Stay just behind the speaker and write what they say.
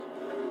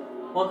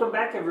Welcome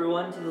back,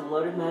 everyone, to the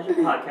Loaded Magic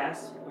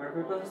Podcast, where a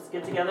group of us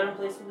get together and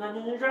play some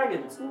Dungeons and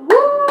Dragons.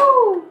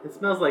 Woo! It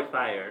smells like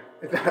fire.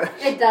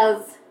 It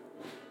does.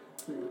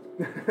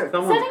 Someone's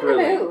Setting the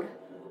grilling. mood.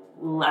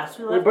 Last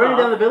we We're left burning off,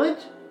 down the village?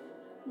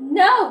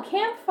 No,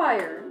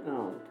 campfire.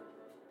 Oh.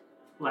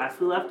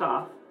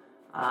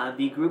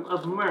 The group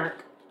of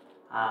Merc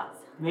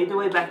made their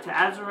way back to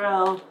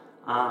Azrael,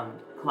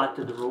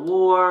 collected the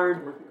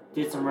reward,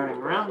 did some running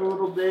around a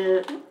little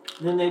bit.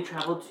 Then they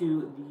traveled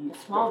to the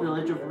small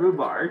village of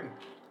Rhubarg.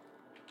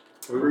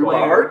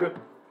 Rhubarg?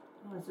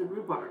 Oh, I said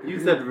Rhubarg. You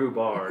said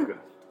rhubarg.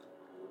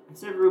 I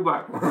said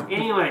Rhubarg.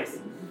 Anyways,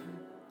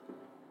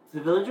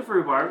 the village of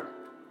Rhubarg,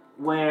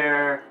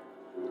 where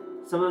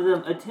some of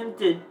them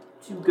attempted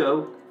to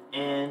go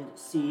and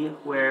see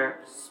where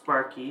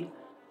Sparky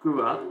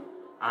grew up.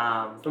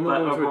 Some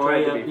But of them were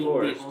trying to Arborea be being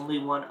forced. the only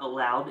one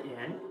allowed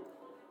in.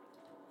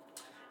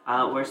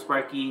 Where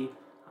Sparky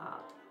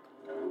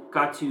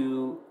got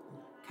to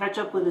catch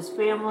up with his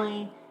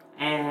family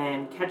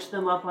and catch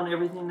them up on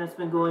everything that's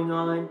been going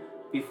on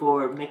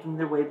before making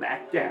their way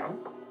back down.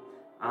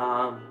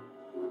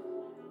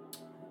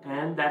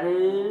 And that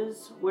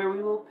is where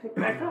we will pick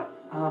back up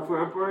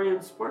for Arborea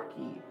and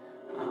Sparky.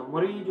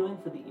 What are you doing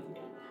for the evening?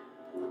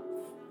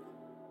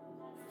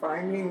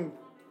 Finding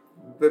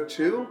the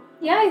two?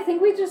 Yeah, I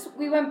think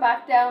we went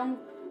back down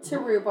to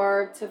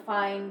Rhubarb to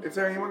find... Is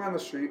there anyone on the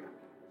street?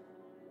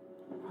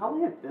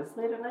 Probably at this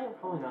late at night?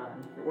 Probably not.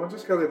 We'll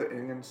just go to the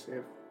inn and see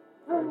if...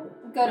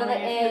 Go to the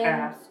inn.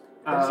 Ask.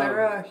 Is there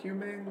a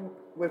human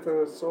with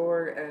a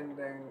sword and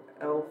an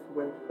elf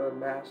with a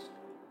mask?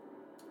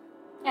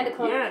 And a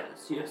cloak.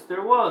 Yes,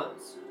 there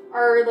was.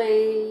 Are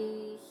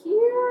they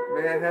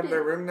here? May I have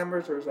their room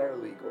numbers, or is that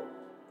illegal?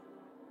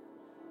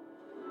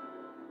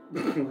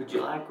 Would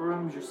you like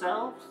rooms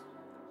yourselves?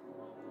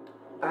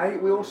 I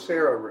will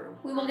share a room.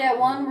 We will get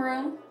one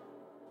room.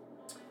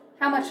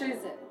 How much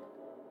is it?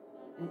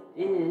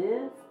 It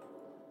is...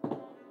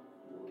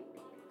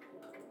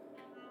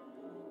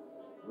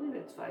 I believe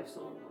it's 5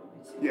 silver. Let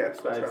me see. Yes,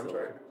 that 5 sounds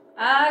silver. right.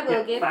 I will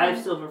Yeah, give 5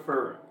 him silver for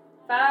a room.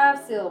 5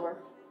 silver.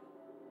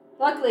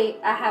 Luckily,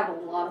 I have a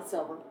lot of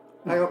silver.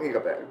 I don't need a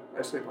bed.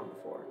 I sleep on the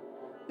floor.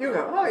 You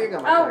go. Oh, you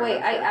got my Oh, time, wait,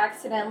 that's I right.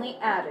 accidentally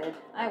added.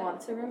 I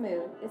want to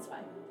remove. It's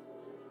fine.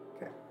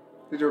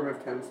 Did you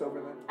remove 10 silver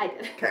then? I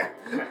did. Okay.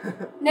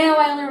 No,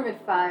 I only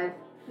removed 5.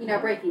 You know,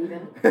 break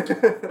even.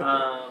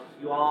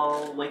 You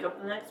all wake up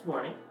the next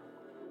morning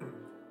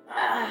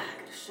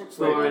Shit,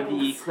 for the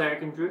wings.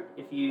 cleric and druid,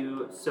 if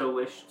you so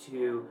wish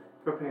to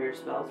prepare your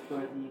spells for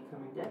the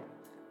coming day.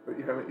 But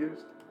you haven't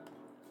used?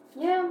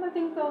 Yeah, I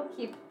think they'll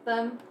keep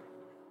them.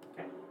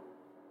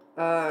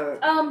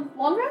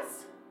 Long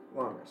rest?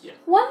 Long rest. Yeah.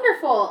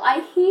 Wonderful. I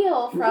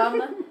heal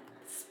from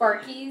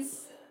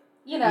Sparky's,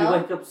 You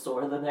wake up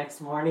sore the next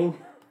morning.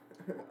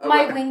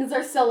 my wings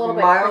are still a little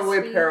bit mildly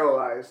crispy.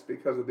 paralyzed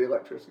because of the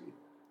electricity.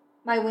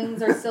 My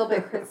wings are still a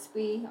bit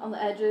crispy on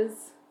the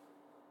edges.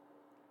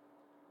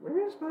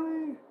 Where is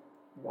my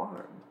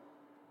wand?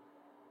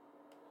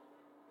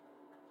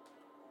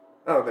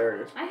 Oh, there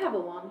it is. I have a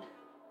wand.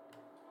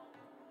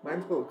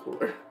 Mine's a little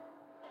cooler.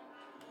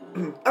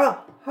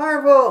 Oh,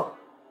 Harville!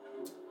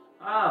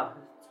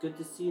 It's good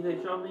to see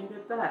that y'all made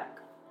it back.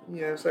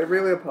 Yes, I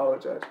really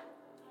apologize.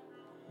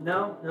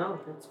 No,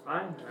 that's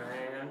fine.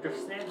 I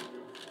understand.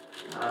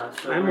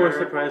 So I'm more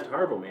surprised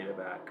Harville made it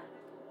back.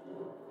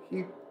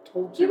 He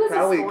told He you was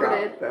Callie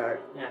escorted. got back.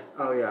 Yeah,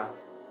 Oh, yeah.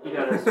 you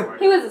got us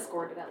sorted. He was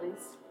escorted, at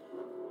least.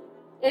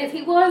 If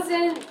he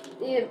wasn't,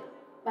 it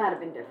might have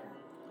been different.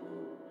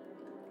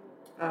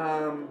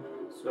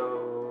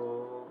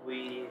 So,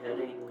 we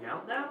heading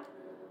out now?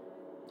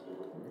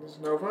 Is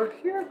Nova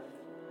here?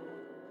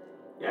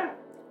 Yeah.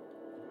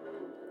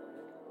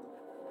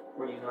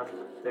 Were you not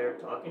there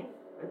talking?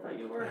 I thought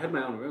you were. I had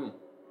my own room.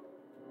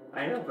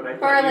 I know, but I Or,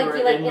 thought like, you were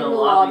you, like, in in the the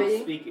lobby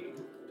lobby. speaking.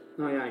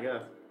 Oh, yeah, I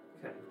guess.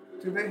 Okay.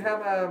 Do they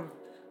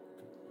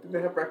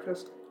have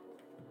breakfast?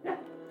 Yeah.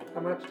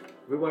 How much?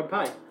 Rhubarb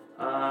pie.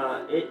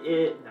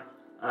 It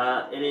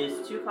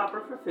is 2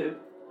 copper for food.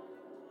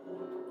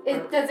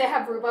 Does it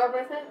have rhubarb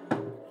with it?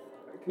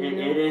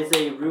 It is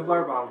a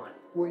rhubarb omelet.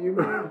 Will you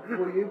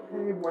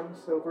pay 1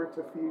 silver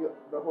to feed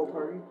the whole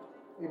party,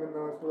 even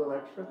though it's a little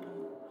extra?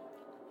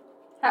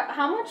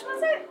 How much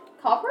was it?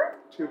 Copper?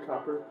 2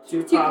 copper.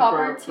 2 2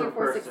 copper, copper, 2, per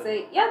 4, person. 6,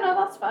 8. Yeah, no,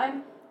 that's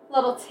fine.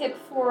 Little tip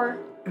for...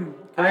 Can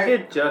I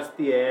get just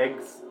the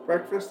eggs?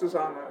 Breakfast is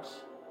on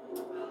us.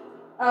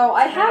 Oh,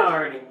 I have...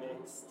 already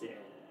mixed in.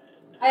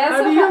 I How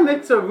also do you have...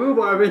 mix a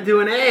rhubarb into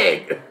an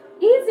egg?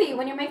 Easy.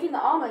 When you're making the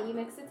omelet, you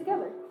mix it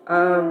together.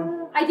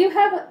 I do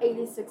have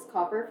 86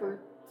 copper for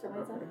some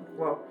reason. Okay.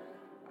 Well,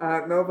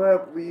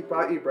 Nova, we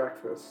bought you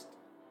breakfast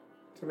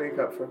to make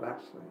up for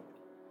last night.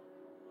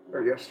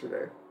 Or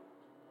yesterday.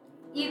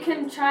 You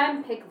can try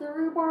and pick the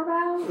rhubarb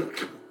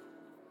out.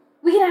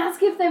 We can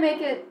ask if they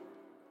make it...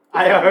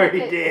 I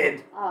already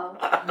did. Oh.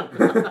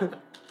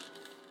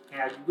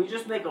 Yeah, we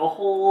just make a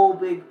whole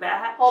big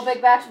batch. Whole big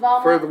batch of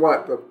For omelet. the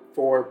what? The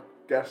 4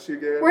 guests you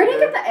gave? Where do you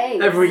get the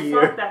eggs? Every It's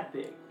year. not that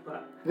big,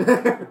 but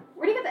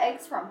Where do you get the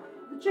eggs from?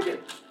 the chicken.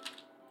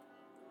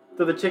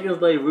 So the chickens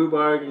lay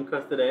rhubarb and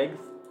crusted eggs?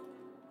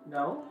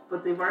 No,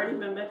 but they've already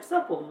been mixed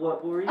up with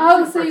what we're using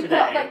Oh, for so you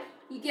today. put like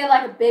you get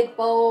like a big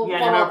bowl yeah,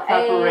 full in our of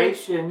eggs.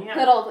 preparation, yeah.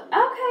 Put all the, okay,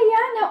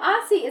 yeah, no,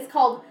 I see. It's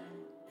called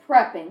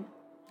prepping.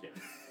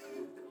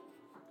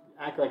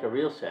 Act like a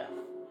real chef.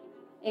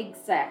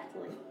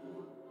 Exactly.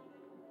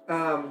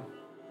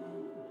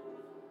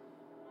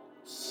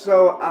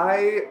 So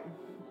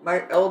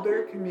my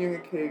elder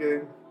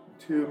communicated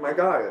to my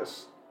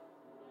goddess,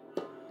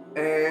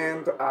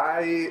 and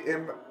I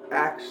am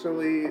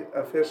actually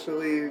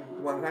officially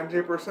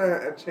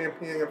 100% a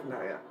champion of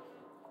Naya.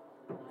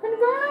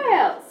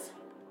 Congrats.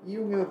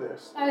 You knew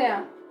this. Oh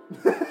yeah.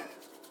 But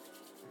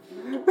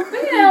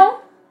you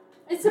know,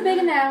 it's a big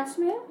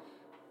announcement.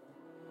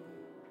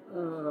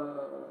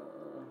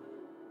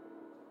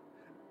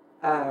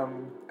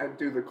 I'd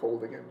do the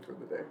cold again for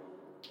the day.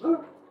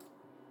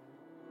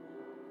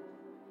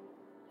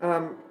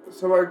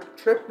 So our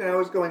trip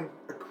now is going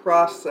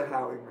across the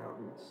Howling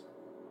Mountains.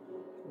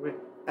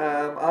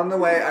 On the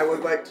way, I would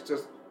like to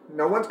just...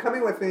 No one's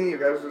coming with me. You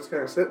guys are just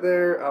going to sit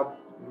there. I'll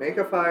make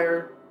a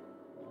fire.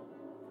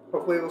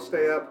 Hopefully it'll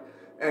stay up.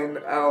 And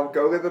I'll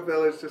go to the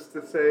village just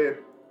to say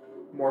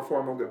more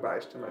formal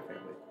goodbyes to my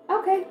family.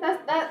 Okay,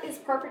 that is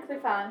perfectly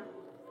fine.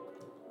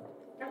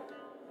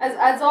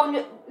 As long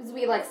as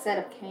we like set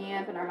up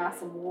camp and are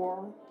nice and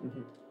warm.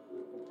 Mm-hmm.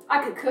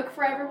 I could cook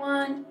for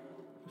everyone.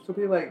 This will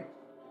be like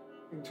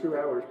in 2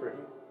 hours,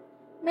 Brittany.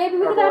 Maybe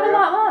we could have a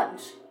hot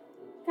lunch.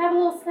 Have a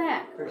little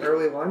snack. An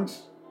early lunch?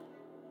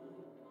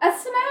 A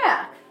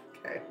snack.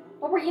 Okay.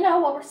 While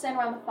we're sitting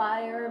around the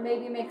fire,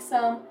 maybe make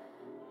some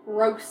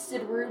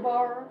roasted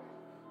rhubarb.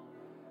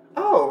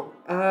 Oh,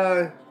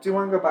 do you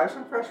want to go buy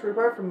some fresh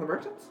rhubarb from the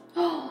merchants?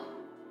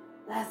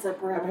 That's a I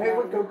brilliant bet it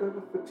would go idea. good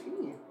with the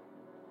tea.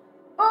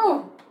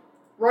 Oh,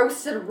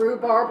 roasted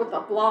rhubarb with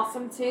a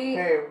blossom tea.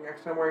 Hey,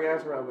 next time we're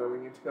guys around though, we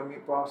need to go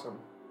meet Blossom.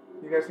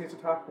 You guys need to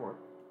talk more.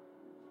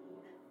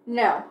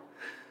 No,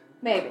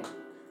 maybe.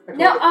 You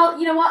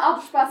know what? I'll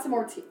just buy some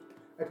more tea.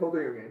 I told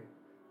her your name.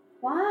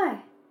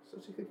 Why? So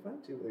she could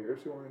find you later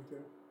if she wanted to.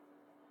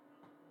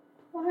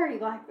 Why are you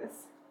like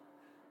this?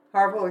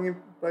 Harville,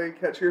 anybody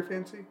catch your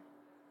fancy?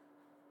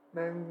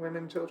 Men,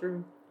 women,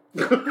 children?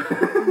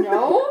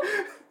 No.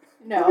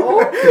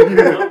 Nope.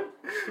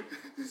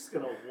 Just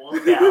gonna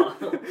walk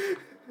out.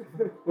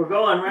 We're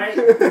going, right?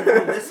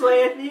 This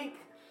way, I think?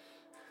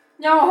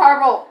 No,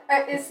 Harville.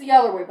 It's the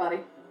other way,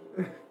 buddy.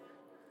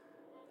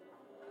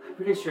 I'm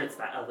pretty sure it's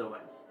that other way.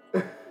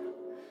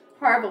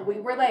 Harville, we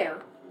were there.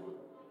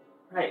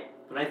 Right,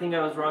 but I think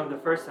I was wrong the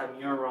first time.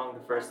 You were wrong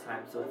the first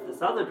time, so it's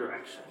this other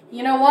direction.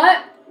 You know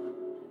what?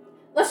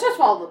 Let's just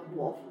follow the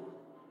wolf.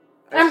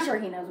 I'm sure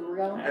he knows where we're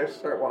going. I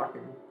start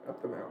walking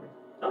up the mountain.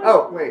 Oh.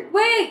 Oh, wait.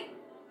 Wait!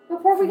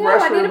 Before we go,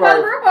 Fresh I need to buy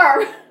the rhubarb.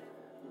 rhubarb.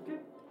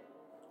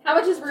 How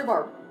much is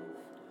rhubarb?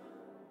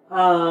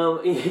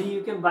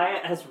 You can buy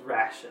it as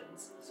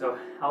rations. So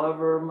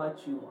however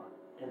much you want.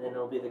 And then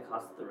it'll be the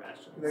cost of the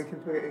rations. And then you can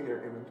put it in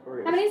your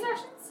inventory. How many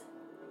rations?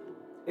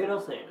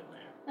 It'll say it in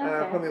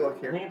there. Okay. Let me look I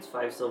here. think it's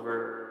 5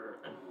 silver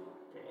a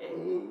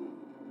day.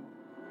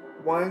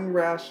 One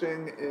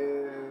ration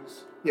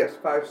is, yes,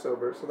 5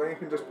 silver. So then you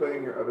can just put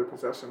in your other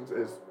possessions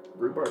as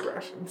rhubarb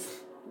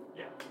rations.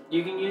 Yeah.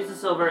 You can use the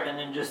silver and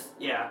then just,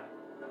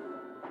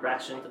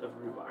 rations of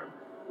rhubarb.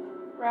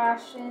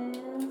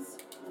 Rations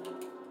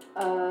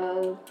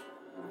of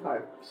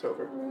 5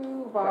 silver. 5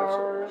 rhubarb.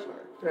 silver,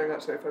 sorry. Did I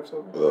not say 5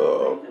 silver?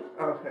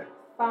 Okay.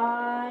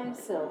 5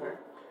 silver.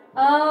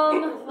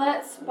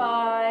 Let's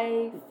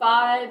buy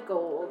 5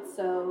 gold.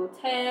 So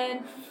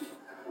 10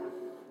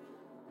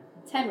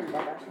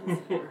 rhubarb rations.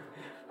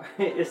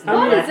 It's What,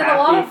 not is it a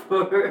lot? happy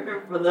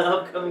for the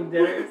upcoming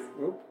dinners.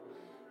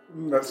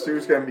 That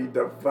stew's gonna be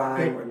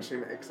divine when she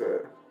makes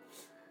it.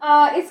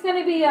 It's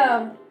gonna be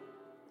 10?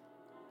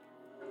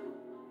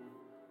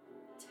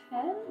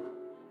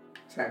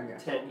 10,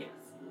 yes. 10, yes.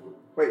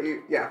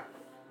 Wait, yeah.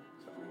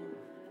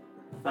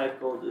 5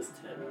 gold is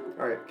 10.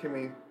 Alright, can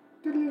we...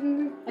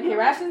 Okay,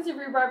 rations of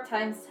rhubarb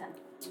times 10.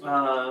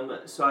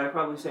 So I'd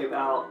probably say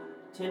about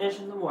 10-ish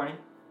in the morning.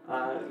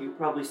 You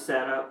probably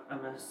set up.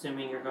 I'm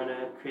assuming you're going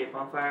to create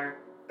bonfire.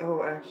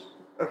 Oh, actually...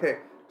 Okay,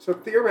 so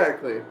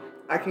theoretically,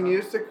 I can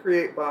use to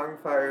create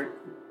bonfire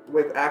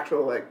with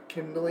actual,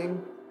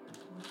 kindling.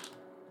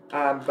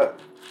 But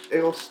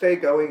it'll stay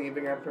going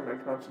even after my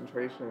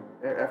concentration,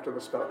 after the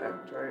spell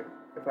ends, right?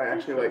 If I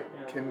actually,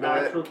 kindle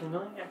Actual it.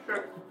 kindling? Yeah,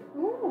 sure.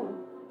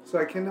 Ooh. So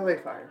I kindle a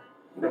fire.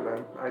 For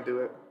them, I do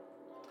it.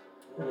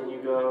 And then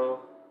you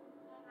go,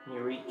 and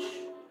you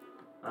reach.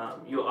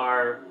 You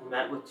are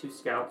met with 2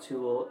 scouts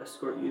who will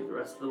escort you the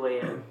rest of the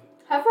way in.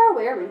 How far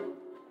away are we?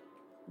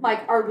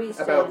 Like, are we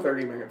staying? About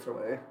 30 minutes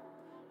away.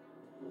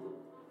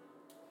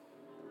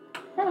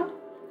 Huh.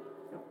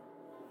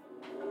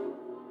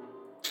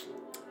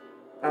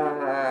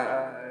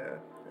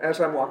 As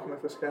I'm walking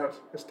with the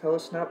scouts, is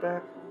Tellis not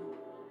back?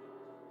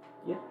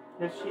 Yeah,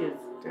 there she is.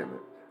 Damn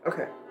it.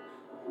 Okay.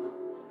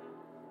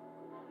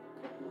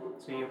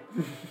 So you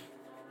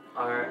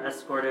are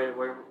escorted.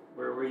 Where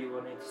were you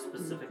wanting to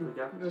specifically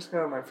go? Just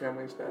go to my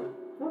family's dad.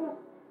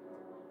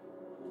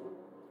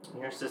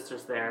 And your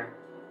sister's there.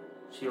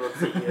 She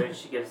looks at you and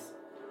she gives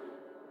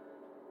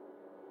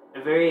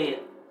a very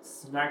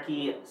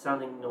snarky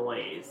sounding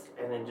noise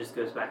and then just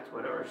goes back to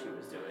whatever she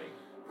was doing.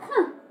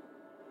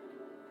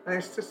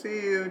 Nice to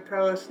see you.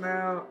 Tell us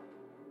now.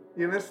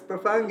 You missed the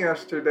fun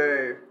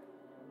yesterday.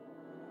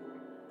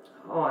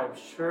 Oh, I'm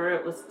sure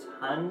it was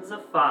tons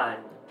of fun.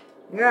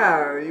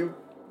 Yeah, you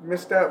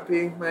missed out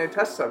being my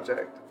test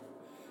subject.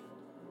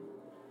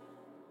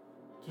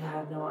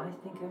 Yeah, no, I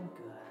think I'm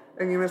good.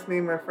 And you missed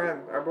meeting my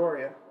friend,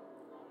 Arborea.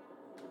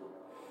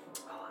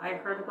 Oh, I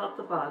heard about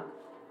the bug.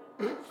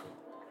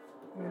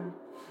 Yeah.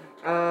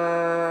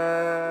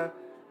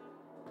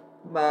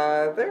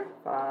 Mother,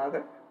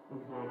 father,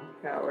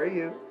 how are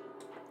you?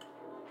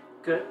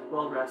 Good,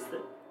 well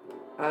rested.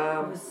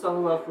 It was so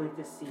lovely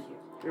to see you.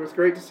 It was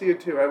great to see you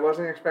too. I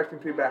wasn't expecting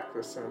to be back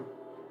this soon.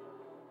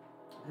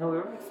 No, we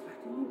were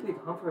expecting you to be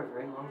gone for a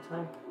very long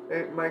time.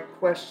 My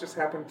quest just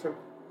happened to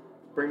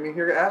bring me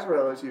here to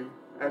Azrael, as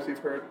you've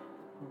heard.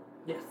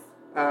 Yes.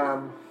 I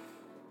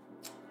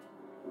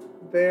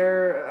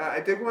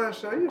did want to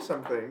show you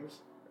some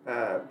things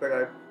that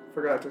I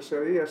forgot to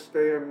show you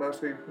yesterday, and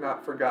mostly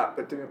not forgot,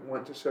 but didn't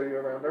want to show you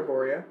around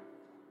Arborea.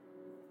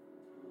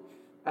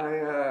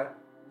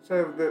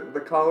 So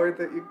the collar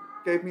that you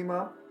gave me,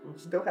 Mom,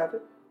 still have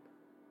it.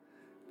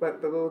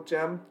 But the little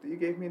gem that you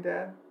gave me,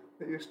 Dad,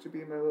 that used to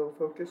be my little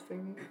focus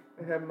thingy,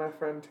 I had my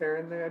friend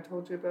Taryn there I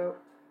told you about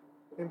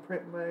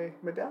imprint my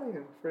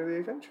medallion for the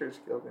Adventurers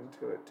Guild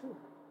into it, too.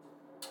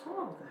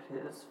 Oh,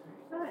 that is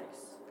very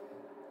nice.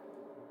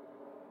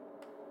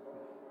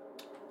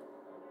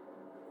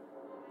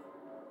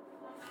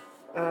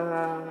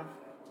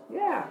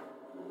 Yeah.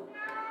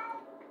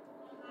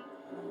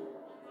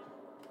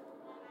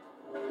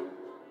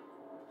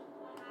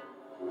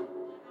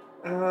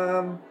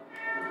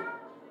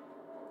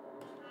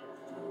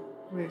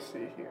 Let me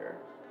see here.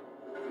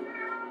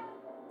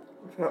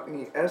 Without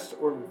any S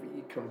or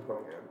V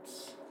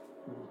components.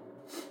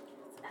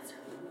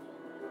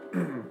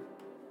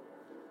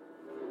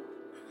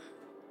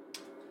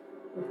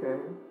 Okay.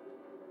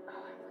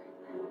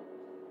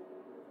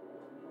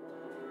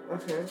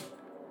 Okay.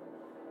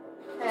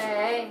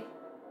 Hey.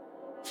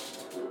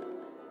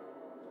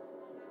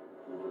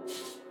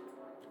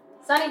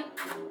 Sonny.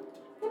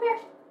 Come here.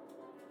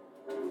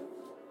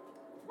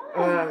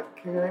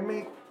 Can I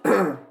make...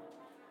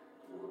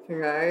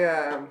 Can I,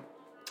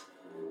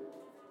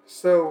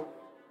 So,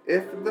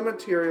 if the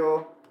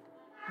material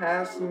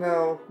has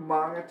no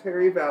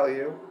monetary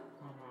value,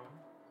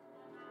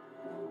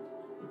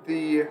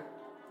 the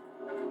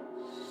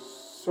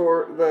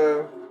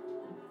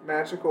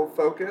magical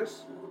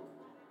focus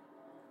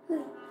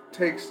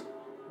takes...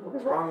 What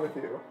is wrong with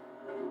you?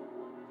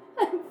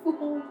 I'm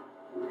full.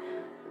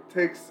 It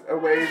takes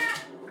away...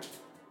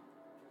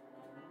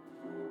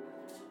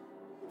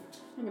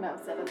 I'm gonna have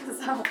to set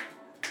this out.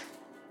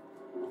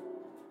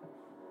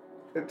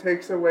 It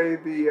takes away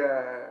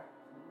the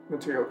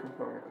material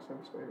component,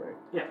 essentially, right?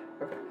 Yeah.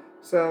 Okay.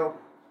 So,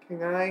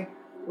 can I,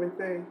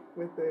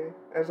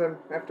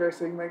 after I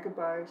say my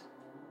goodbyes,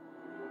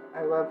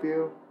 I love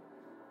you,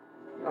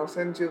 I'll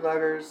send you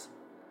letters.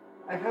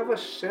 I have a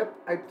ship.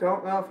 I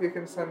don't know if you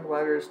can send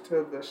letters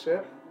to the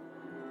ship.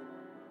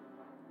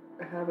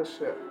 I have a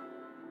ship.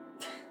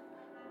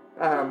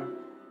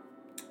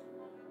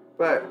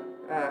 But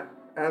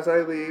as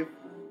I leave,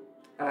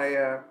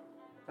 I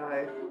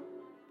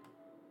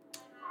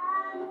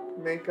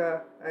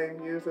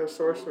use a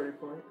sorcery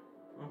point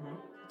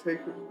to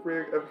take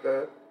rid of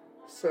the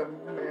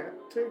somatic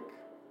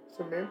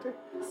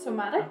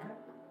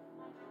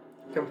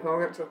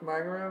components of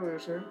minor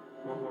illusion.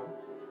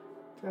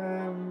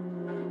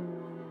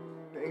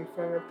 In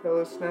front of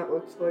Pilla's snout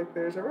looks like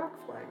there's a rock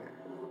flying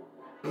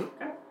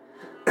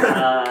at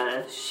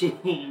her.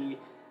 She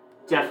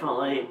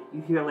definitely,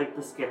 you hear like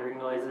the scattering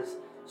noises.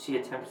 She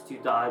attempts to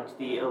dodge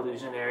the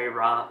illusionary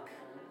rock.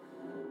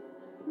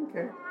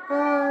 Okay.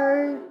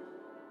 Bye.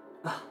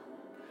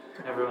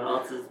 Everyone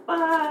else is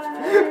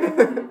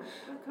bye.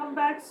 Come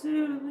back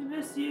soon. We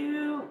miss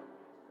you.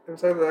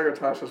 Inside the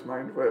Agatasha's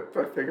mind, but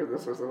I figured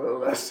this was a little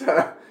less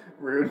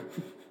rude.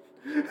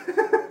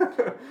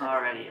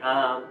 Alrighty.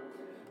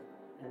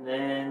 And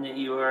then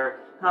you were.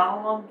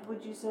 How long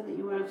would you say that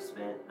you would have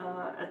spent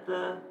at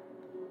the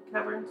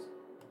caverns?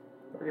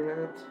 30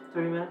 minutes.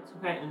 30 minutes.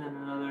 Okay, and then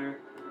another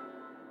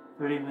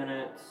 30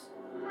 minutes.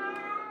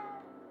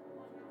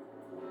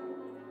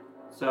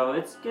 So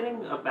it's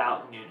getting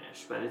about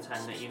noonish by the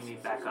time that you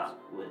meet back up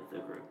with the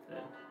group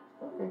then.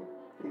 Okay.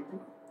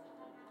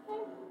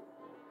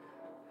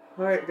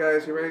 Alright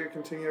guys, you ready to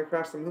continue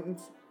across the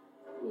mountains?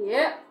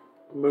 Yep.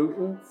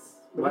 Muttons?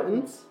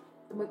 Muttons.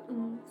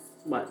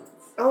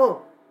 Muttons.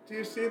 Oh, do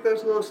you see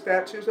those little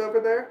statues over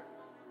there?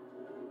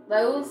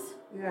 Those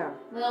Yeah.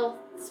 little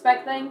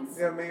speck things?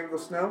 Yeah, made of the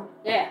snow?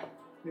 Yeah.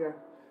 Yeah.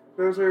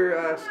 Those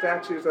are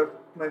statues of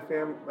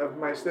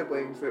my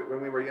siblings that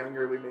when we were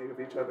younger we made of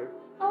each other.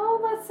 Oh,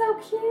 that's so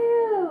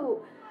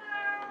cute.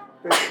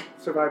 They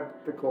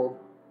survived the cold.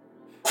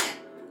 Is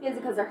it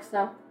because they're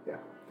snow? Yeah.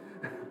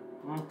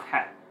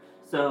 Okay.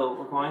 So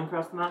we're going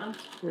across the mountain.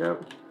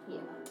 Yep. Yeah.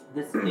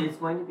 This is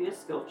going to be a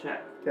skill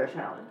check Okay.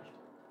 challenge.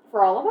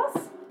 For all of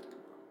us?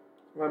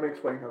 Let me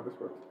explain how this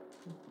works.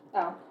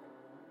 Oh.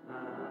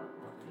 Let me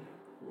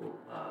pull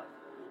up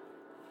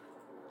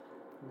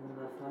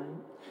the line.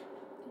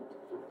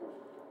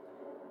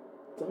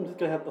 So I'm just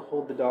gonna have to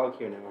hold the dog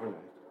here now, aren't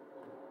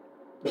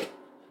I?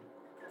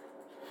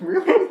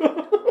 Really?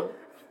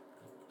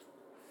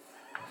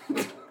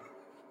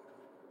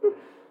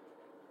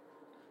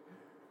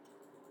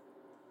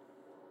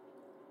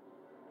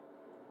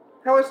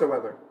 How is the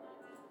weather?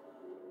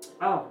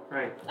 Oh,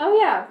 right. Oh,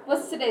 yeah.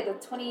 What's today? The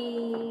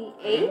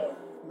 28th?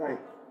 Night.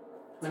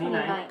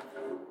 29th.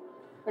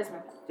 Where's my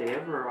pen? Day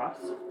of Ross.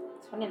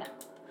 29th.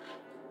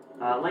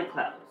 Light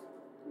clouds.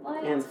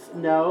 Light. And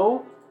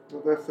snow?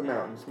 Well, that's the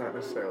mountains, not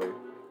necessarily.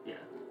 Yeah.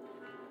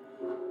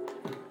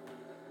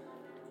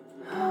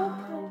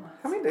 Oh,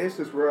 How many days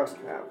does Rust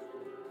have?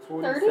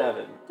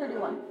 47.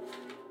 31.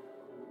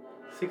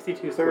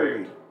 62 30.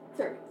 squared.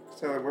 30.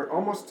 So we're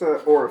almost to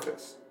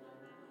Orifice.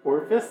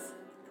 Orifice?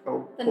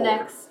 Oh, The port.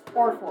 next.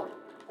 Or 4.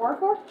 Or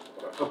 4?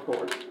 A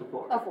port.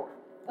 Before. Oh, 4.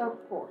 Oh,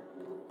 4.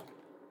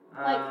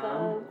 Light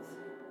clouds.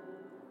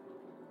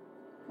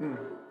 Hmm.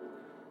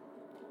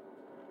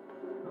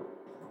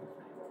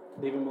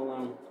 Leave him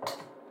alone.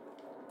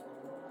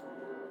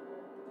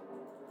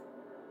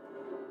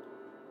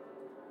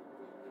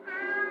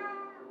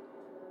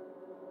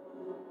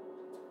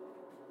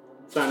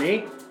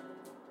 Sonny?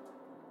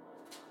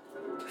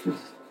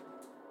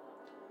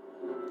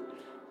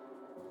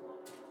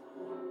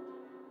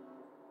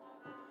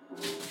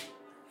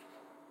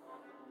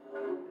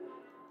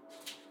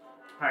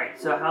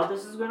 Alright, so how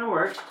this is going to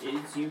work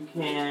is you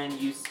can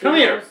use skills. Come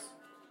here.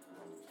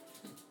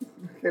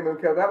 Okay,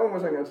 Mukau, that one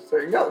was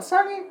unnecessary. No,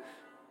 Sunny!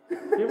 Do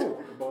you have a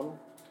water bottle?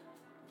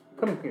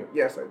 Come here.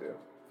 Yes, I do.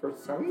 For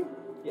Sunny?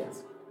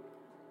 Yes.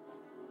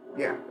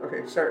 Yeah.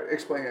 Okay, start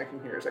explaining. I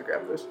can hear as I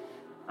grab this.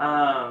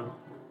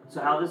 So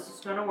how this is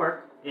going to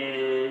work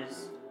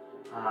is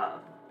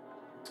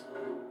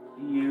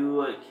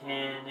you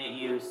can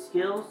use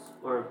skills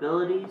or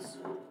abilities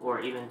or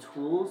even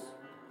tools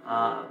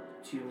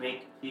to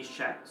make these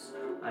checks.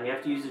 You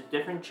have to use a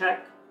different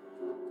check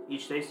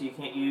each day, so you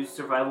can't use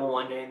survival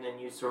one day and then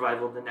use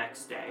survival the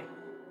next day.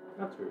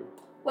 That's rude.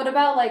 What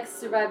about, like,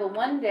 survival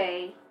one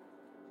day,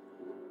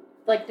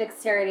 like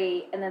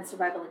dexterity, and then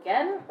survival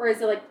again? Or is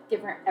it, like,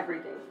 different every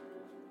day?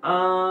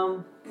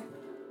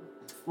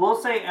 We'll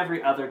say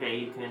every other day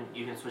you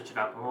can switch it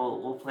up, and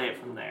we'll play it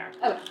from there.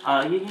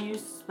 Okay. You can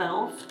use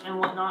spells and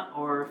whatnot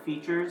or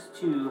features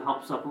to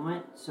help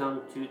supplement,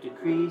 so to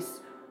decrease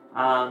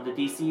the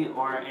DC,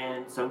 or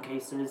in some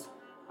cases,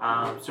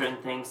 certain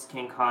things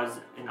can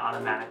cause an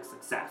automatic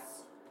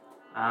success.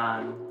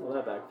 Well,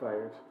 that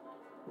backfired.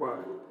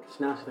 What?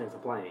 Now she thinks I'm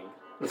playing.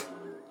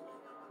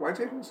 Why'd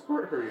you even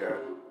squirt her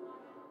yet?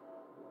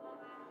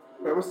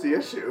 That was the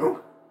issue.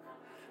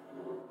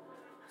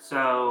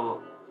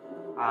 So,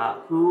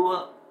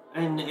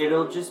 and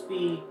it'll just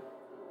be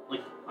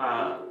like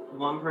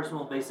one person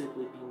will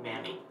basically be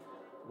manning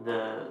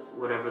the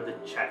whatever the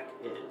check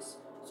is.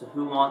 So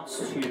who wants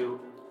to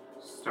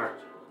start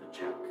the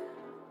check?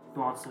 Who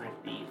wants to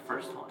make the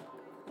first one?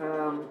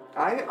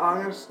 I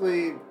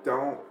honestly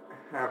don't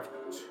have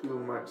too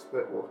much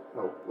that will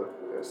help with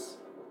this.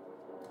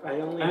 I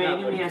It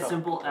can be as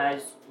simple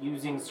as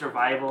using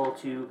survival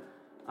to,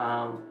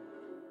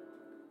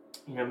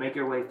 make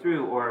your way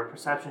through, or a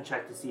perception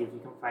check to see if you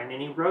can find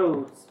any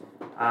roads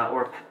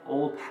or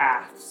old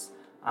paths.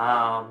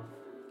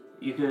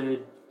 You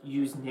could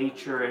use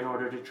nature in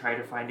order to try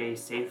to find a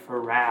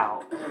safer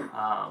route.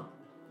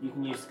 You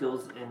can use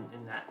skills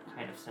in that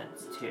kind of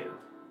sense too.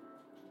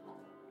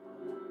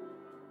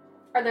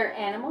 Are there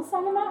animals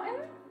on the mountain?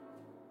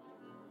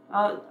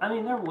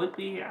 There would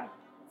be, yeah.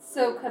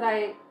 So could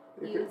I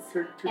use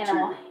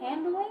animal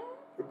handling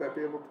Would that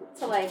be able to?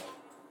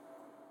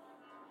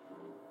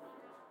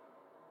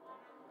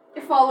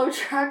 to, follow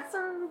tracks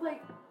or,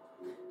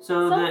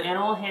 So the Some-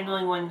 animal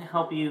handling wouldn't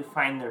help you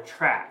find their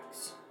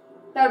tracks.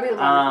 that would be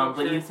the one.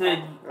 But you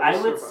could,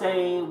 I would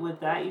say with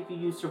that you could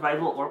use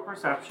survival or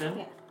perception.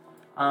 Yeah.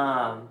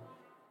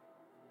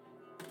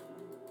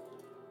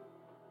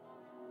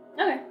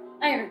 Okay.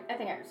 I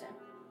think I understand.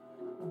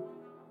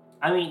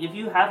 If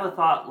you have a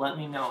thought, let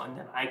me know, and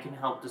then I can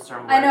help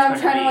discern where I know, it's I'm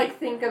going trying to to,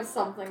 think of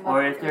something.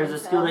 Or if there's a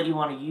skill that you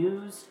want to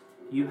use,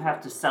 you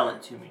have to sell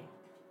it to me.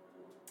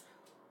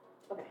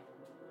 Okay.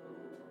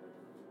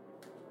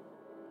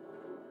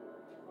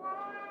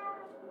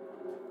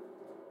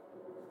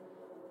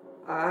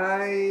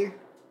 I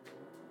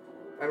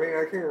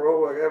can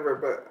roll whatever,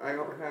 but I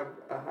don't have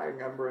a high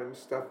number and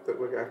stuff that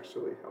would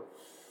actually help.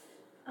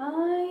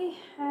 I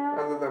have...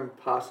 Other than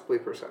possibly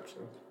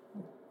perception.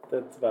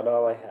 That's about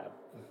all I have.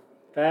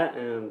 That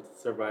and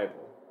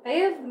survival. They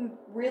have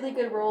really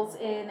good rolls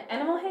in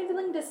animal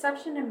handling,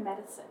 deception, and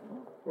medicine.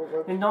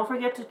 And don't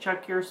forget to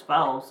check your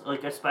spells,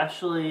 like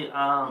especially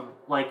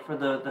like for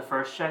the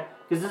first check,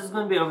 because this is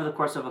going to be over the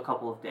course of a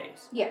couple of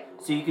days. Yeah.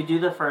 So you could do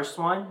the first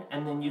one,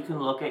 and then you can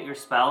look at your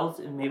spells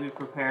and maybe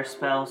prepare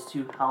spells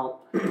to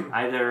help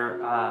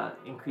either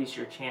increase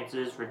your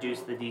chances,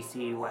 reduce the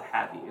DC, what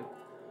have you.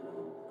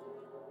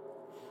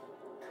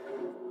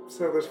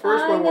 So this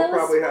first one we'll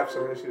probably have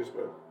some issues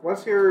with.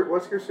 What's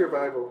your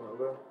survival,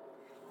 Nova?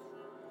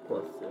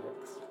 +6.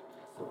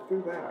 So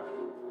do that.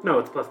 No,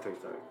 it's +3,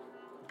 sorry.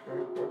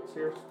 Okay, what's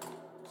your My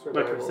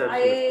survival? perception I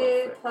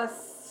is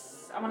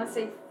plus, I want to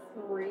say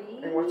 3.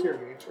 And what's your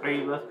nature? Are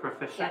you both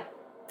proficient?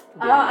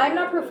 Yeah. I'm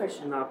not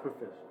proficient. Not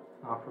proficient.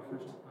 Not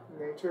proficient.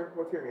 Nature?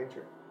 What's your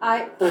nature?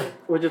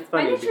 Which is My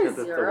funny nature because is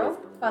it's 0, the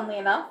wisdom. funnily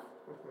enough.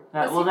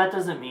 Well, that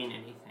doesn't mean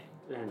anything.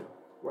 I know.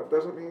 What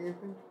doesn't mean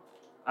anything?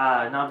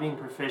 Not being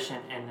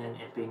proficient and then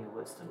it being a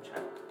wisdom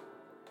check.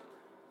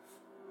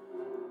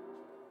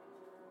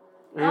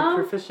 I am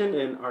proficient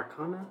in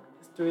Arcana,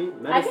 History, roll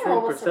Medicine, a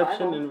Perception,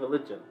 survival. and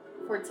Religion.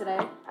 For today.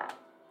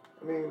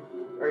 I mean,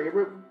 are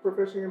you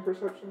proficient in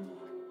perception?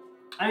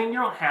 I mean, you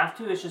don't have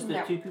to. It's just that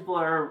No. 2 people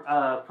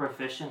are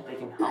proficient. They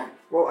can help.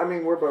 Well, I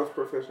mean, we're both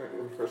proficient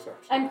in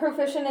perception. I'm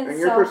proficient in And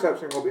your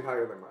perception will be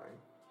higher than mine.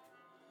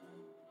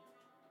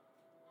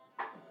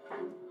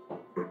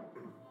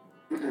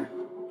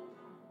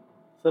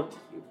 It's up to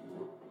you.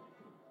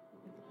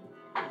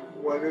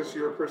 What is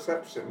your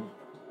perception?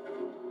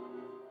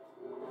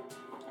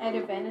 I had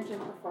advantage in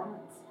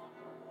performance.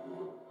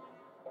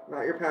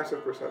 Not your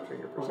passive perception,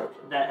 your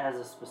perception. That has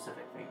a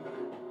specific thing.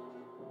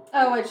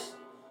 Oh, I just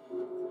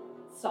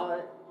saw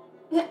it.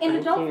 In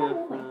adult I form can't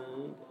only.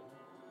 find-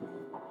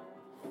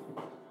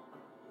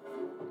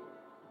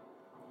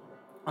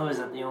 Oh, is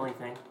that the only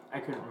thing? I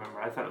couldn't remember.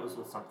 I thought it was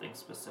with something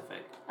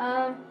specific.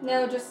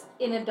 No, just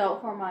in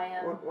adult form I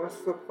am.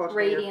 What's the plus on your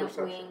Radiant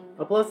perception? wing.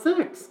 A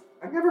 +6.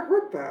 I never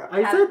heard that.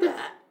 I said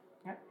that.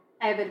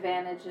 I have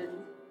advantage in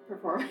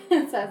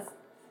performance as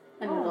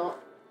an adult.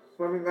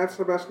 So, I mean, that's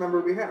the best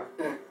number we have.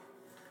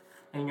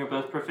 And you're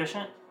both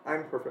proficient?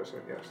 I'm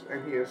proficient, yes.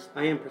 And he is.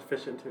 I am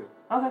proficient too.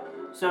 Okay.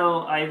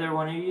 So either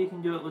one of you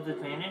can do it with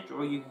advantage,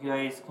 or you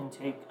guys can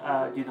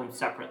do them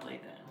separately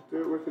then.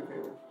 Do it with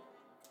advantage.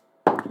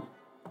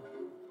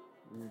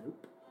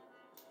 Nope.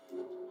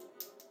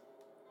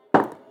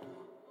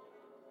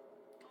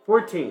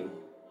 14.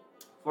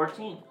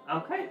 14.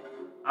 Okay.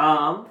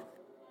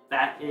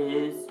 That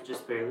is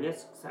just barely a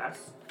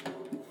success.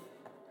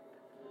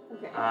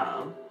 Okay.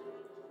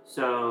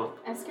 So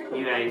I'm scared.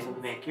 you guys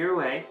make your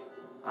way,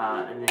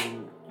 and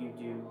then you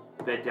do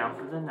bed down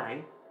for the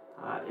night.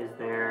 Is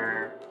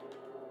there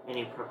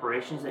any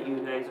preparations that you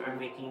guys are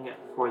making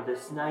for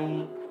this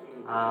night?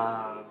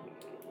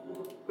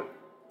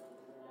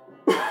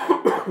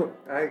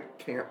 I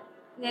can't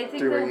I think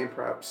do that, any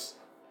preps.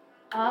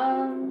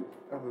 um,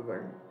 Other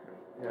than.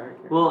 Yeah, I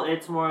can't. Well,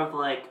 it's more of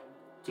like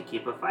to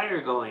keep a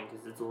fire going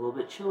because it's a little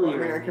bit chillier Well, I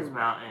mean, in I these can-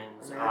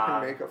 mountains. I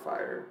can make a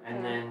fire.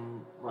 And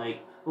then,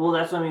 like, well,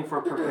 that's what I mean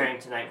for preparing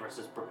tonight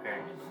versus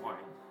preparing in the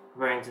morning.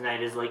 Preparing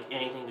tonight is like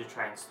anything to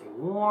try and stay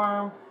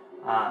warm.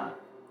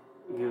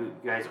 You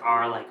guys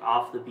are like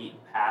off the beaten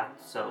path,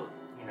 so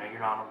you know you're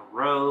not on the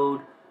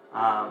road.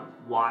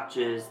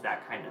 Watches,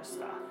 that kind of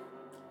stuff.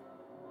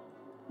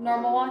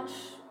 normal watch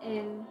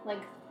in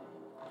like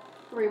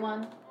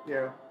 3-1.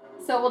 Yeah,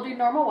 So we'll do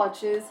normal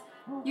watches.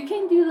 You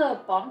can do the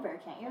bonfire,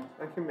 can't you?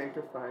 I can make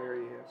a fire,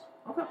 yes.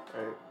 Okay.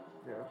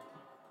 Yeah.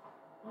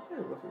 Okay,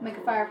 looking Make a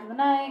cool. fire for the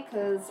night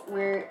because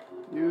we're.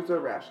 Use a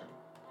ration.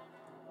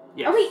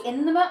 Yes. Are we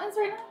in the mountains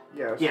right now?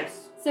 Yes.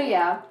 Yes. So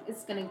yeah,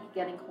 it's gonna be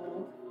getting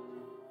cold.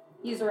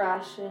 Use a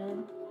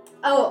ration.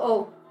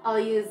 Oh, I'll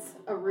use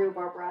a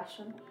rhubarb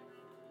ration.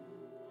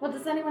 Well,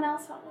 does anyone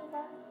else help me with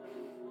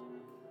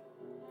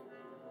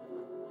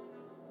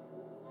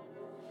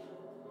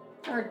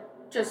that? Or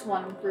just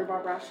one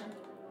rhubarb ration?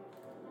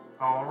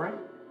 All right.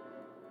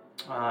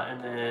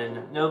 And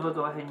then Nova,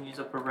 go ahead and use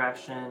up a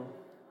ration,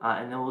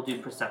 and then we'll do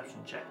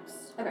perception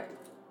checks. Okay.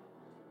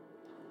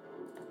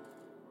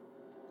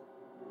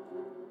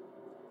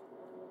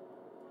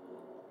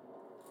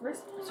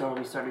 Where's So are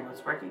we starting with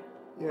Sparky?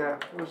 Yeah,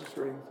 I was just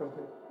reading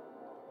something.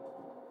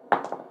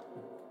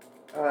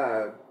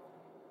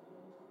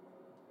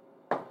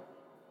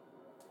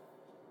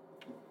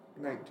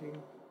 19.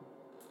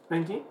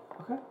 19?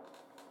 Okay.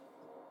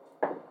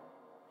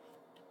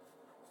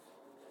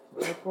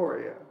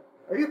 Itherias.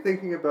 Are you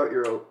thinking about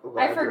your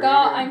elaborating? I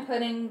forgot I'm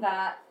putting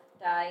that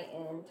die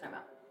in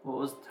timeout. What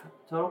was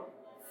total?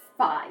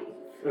 5.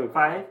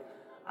 5?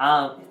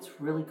 It's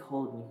really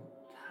cold and you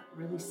got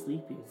really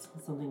sleepy. It's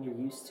not something you're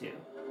used to.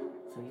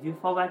 So you do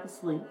fall back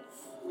asleep.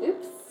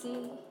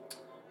 Oopsie.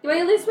 Do I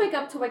at least wake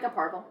up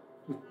Harville?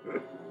 I'm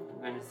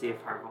going to see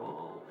if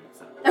Harville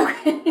wakes up.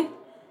 Okay.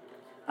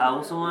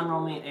 Will someone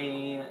roll me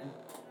a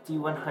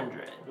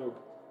D100?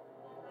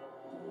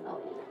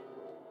 I'll eat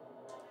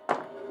it.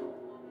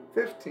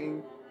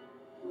 15.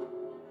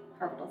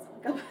 Harville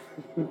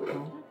doesn't wake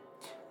up.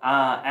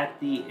 At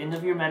the end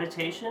of your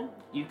meditation,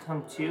 you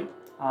come to,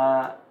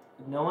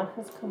 No one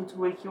has come to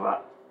wake you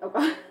up. Oh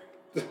god.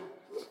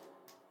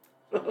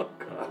 Oh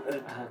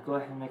god. Go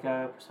ahead and make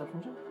a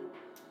perception check.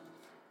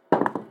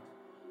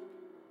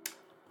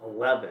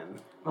 11.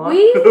 You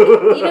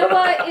know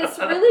what? It's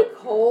really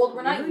cold.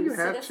 We're not You used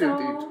to have this two at all.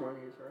 D20s,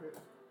 right?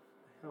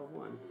 I have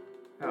one.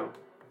 Oh.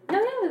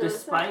 No,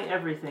 Despite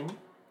everything,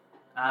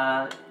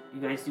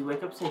 you guys do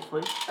wake up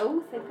safely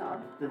Oh, thank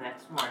God. the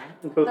next morning.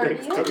 No There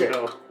thanks you to Okay.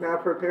 you. Now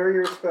prepare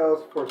your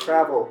spells for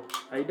travel.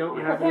 I don't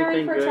have Preparing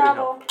anything for good.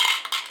 travel.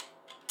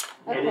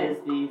 It Okay. is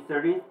the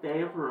 30th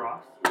day of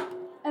Ross,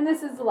 And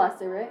this is the last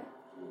day, right?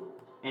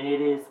 and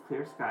it is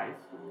clear skies.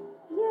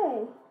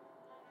 Yay.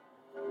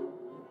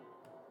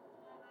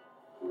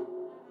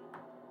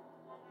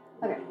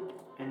 Okay.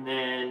 And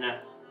then,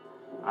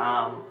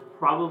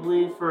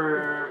 probably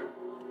for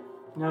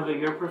Nova,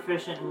 you're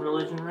proficient in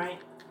religion, right?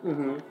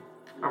 Mm-hmm.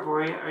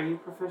 Arborea, are you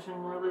proficient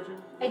in religion?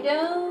 I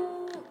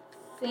don't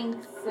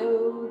think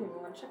so.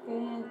 Give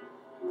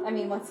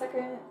me 1 second. 1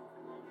 second.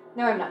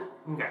 No, I'm not.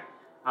 Okay.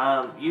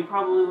 You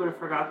probably would have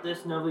forgot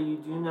this, Nova. You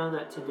do know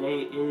that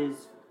today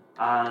is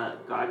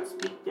God's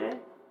Speak Day,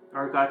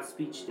 or God's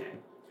Speech Day.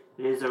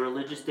 It is a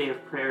religious day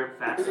of prayer and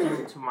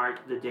fasting to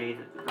mark the day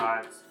that the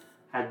gods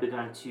had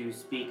begun to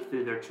speak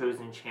through their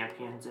chosen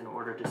champions in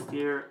order to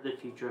steer the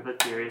future of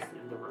Itherias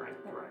in the right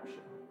direction.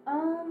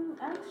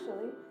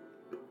 Actually,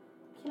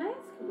 can I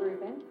ask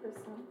Ruben for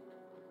some?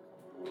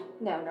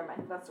 No, never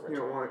mind. That's a You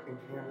ritual. don't want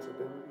enhance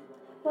ability.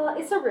 Well,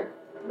 it's a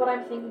what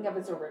I'm thinking of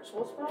is a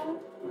ritual spell.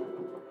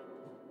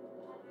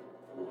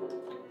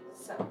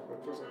 So,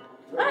 What does it?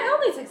 it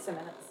only takes 2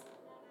 minutes.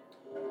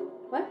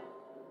 What?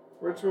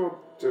 Ritual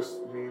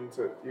just means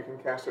that you can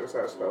cast it as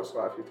a spell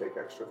slot if you take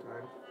extra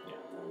time.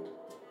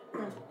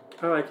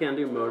 Oh, I can't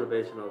do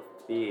motivational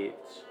speech.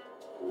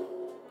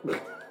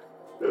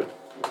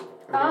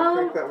 I don't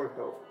think that would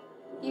help.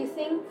 You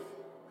think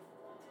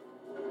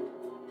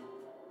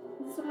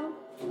this will help?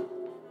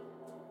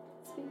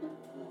 Speaker?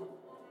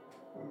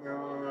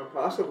 No,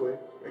 possibly.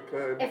 It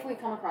could. If we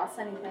come across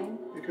anything.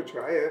 You could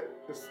try it.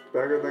 It's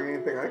better than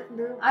anything I can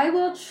do. I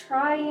will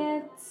try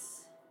it.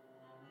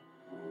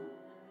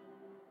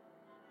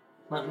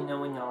 Let me know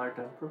when y'all are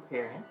done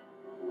preparing.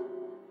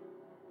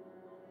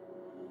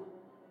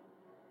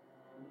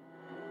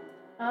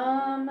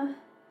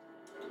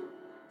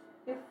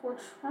 If we're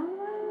trying,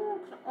 I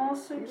can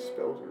also These do...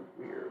 spells are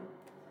weird.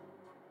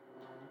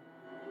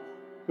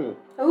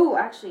 Oh,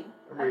 actually,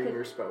 I'm I reading could-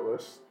 your spell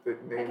list. The I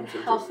names can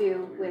are help just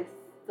you weird. with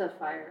the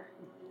fire.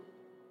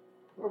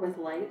 Or with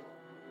light.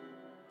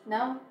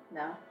 No?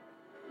 No.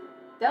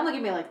 Don't look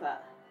at me like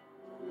that.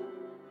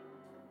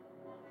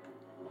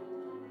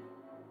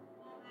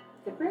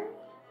 Good prayer?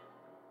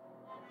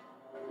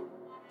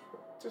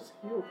 Just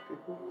heal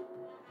people.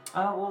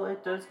 Well,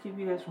 it does keep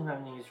you guys from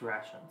having to use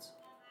rations.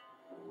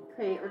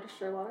 Create or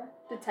destroy water.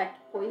 Detect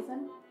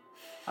poison.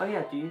 Oh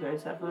yeah, do you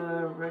guys have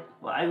a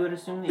well, I would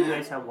assume that you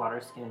guys have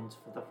water skins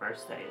for the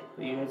first day,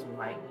 but you guys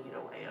might need a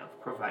way of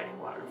providing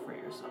water for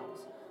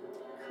yourselves.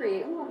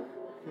 Create water.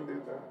 You can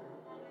do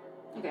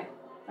that. Okay.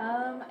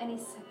 Any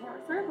second or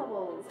third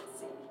levels? Let's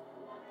see.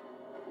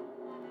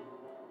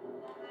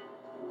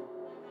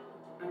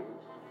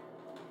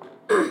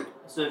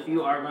 So if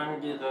you are going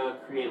to do the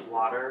create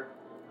water,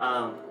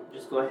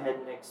 just go ahead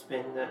and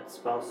expend that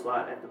spell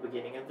slot at the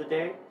beginning of the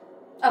day.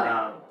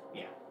 Okay.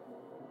 Yeah.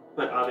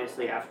 But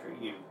obviously after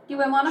you.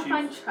 Do I want to choose.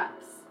 find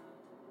traps?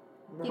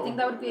 No. Do you think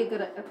that would be a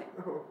good... Okay.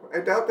 No. I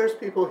doubt there's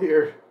people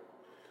here.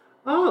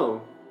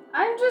 Oh,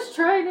 I'm just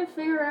trying to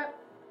figure out...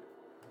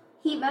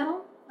 Heat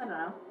metal? I don't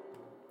know.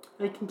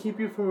 I can keep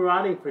you from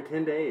rotting for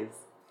 10 days.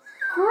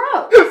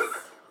 Gross!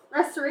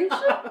 Restoration?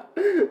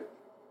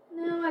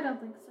 No, I don't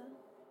think so.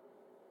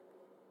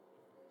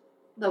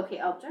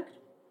 Locate object.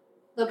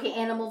 Locate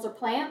animals or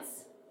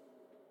plants.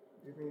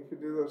 You mean you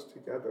could do those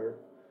together?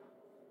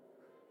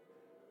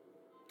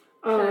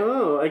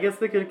 Oh, I guess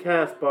they could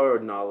cast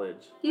borrowed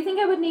knowledge. Do you think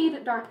I would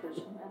need dark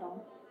vision at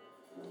all?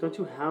 Don't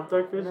you have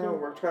dark vision? No,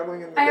 we're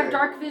traveling in the I day. have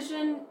dark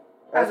vision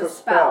As as a a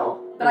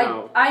spell, but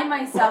No. I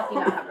myself do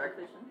not have dark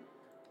vision.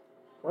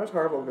 What's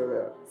Harville good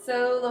at?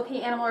 So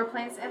locate animal or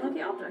plants and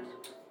locate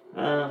object.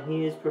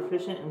 He is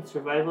proficient in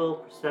survival,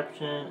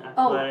 perception,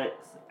 Oh,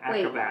 athletics,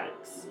 wait.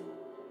 acrobatics.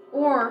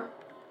 Or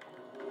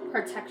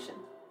protection.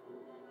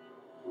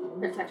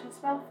 Protection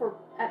spell for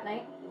at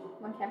night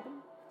when camping.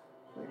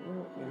 Like, we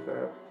don't need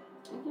that.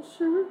 Are you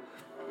sure?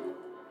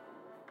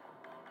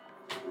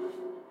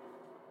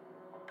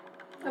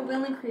 A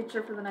willing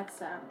creature for the next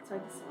sound. So I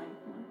can swing.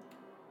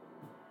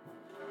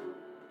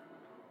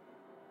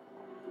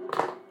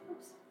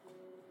 Oops.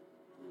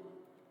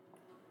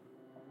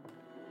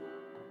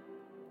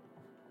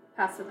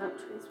 Passive up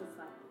trees, what's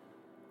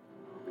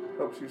that?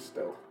 Helps you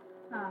stealth.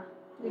 Ah,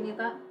 do we need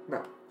that?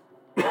 No.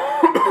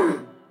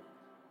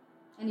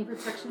 Any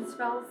protection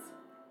spells?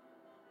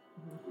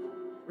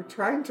 We're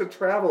trying to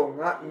travel,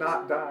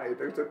 not die.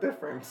 There's a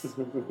difference.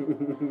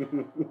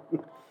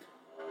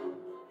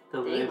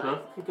 So they Daylight.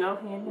 both could go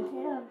hand in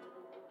hand.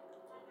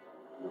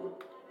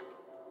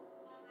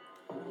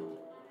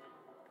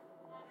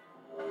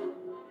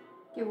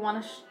 Do you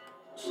want to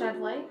shed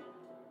light?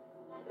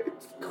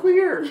 It's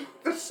clear.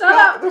 The Shut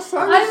up. The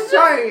sun is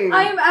shining.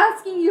 I am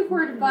asking you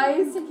for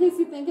advice in case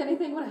you think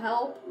anything would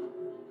help.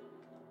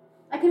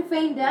 I can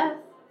feign death.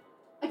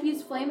 I can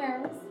use flame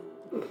arrows.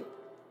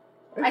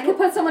 I could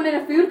put someone in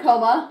a food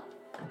coma.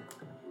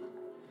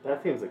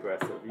 That seems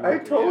aggressive. I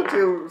told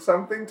you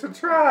something to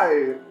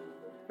try.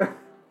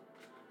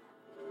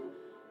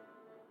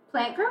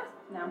 Plant growth?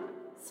 No.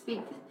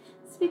 Speak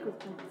with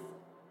plants.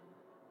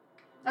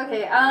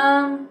 Okay,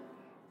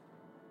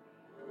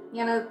 you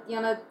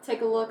wanna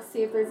take a look,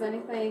 see if there's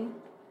anything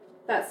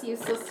that's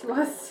useless to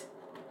us?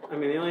 I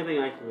mean, the only thing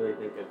I can really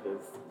think of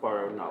is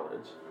borrow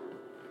knowledge.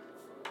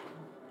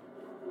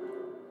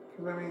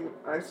 Because, I mean,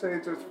 I say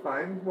just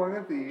find one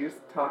of these,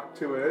 talk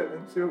to it,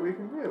 and see what we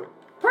can do.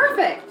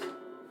 Perfect!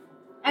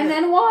 And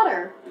then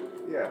water.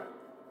 Yeah.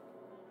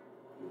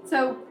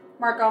 So,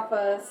 mark off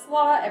a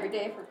slot every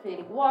day for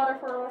creating water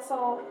for us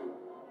all.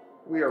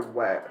 We are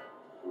wet.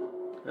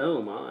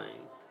 Oh my.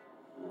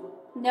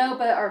 No,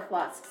 but our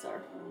flasks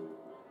are.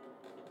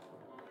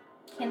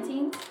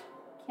 Canteen?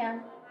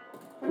 Can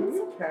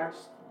you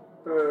cast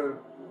the...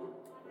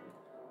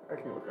 I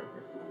can look on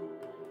here.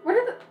 What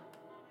are the...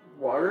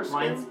 Water skin?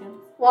 Wineskins?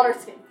 Water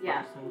skins,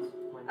 yeah. Wineskins?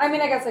 I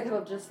mean, I guess I could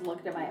have just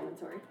looked at my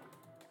inventory.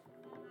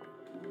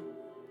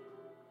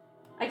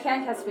 I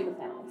can cast Speak with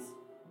Animals.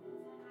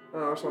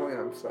 Oh, it's only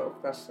on self.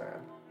 That's sad.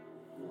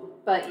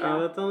 But, yeah. Oh,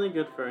 that's only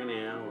good for an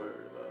hour,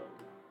 though.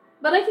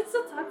 But I can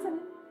still talk to him.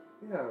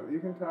 Yeah, you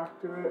can talk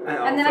to it.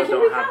 I And then I also can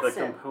don't have the recast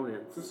it.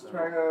 components. Just so.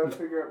 try to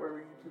figure out where we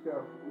need to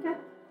go. Okay,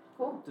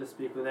 cool. Does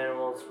Speak with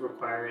Animals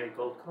require a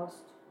gold cost?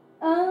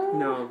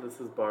 No, this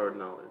is borrowed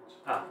knowledge.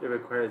 Ah. It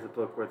requires a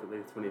book worth at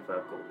least 25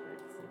 gold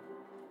points.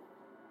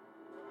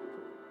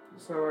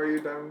 So are you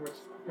done with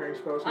preparing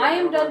spells? I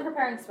am done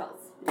preparing spells.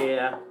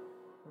 Yeah.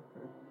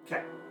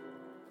 Okay.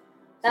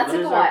 That so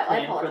took what a is while, our I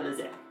plan for apologize.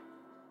 the day?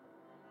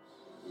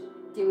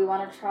 Do we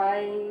want to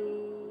try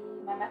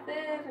my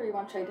method, or you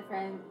want to try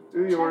different?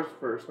 Do yours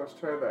first. Let's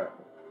try that.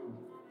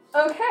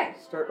 Okay.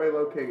 Start by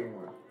locating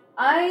one.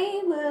 I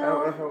I don't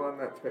know will. how long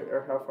that takes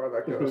or how far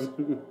that goes.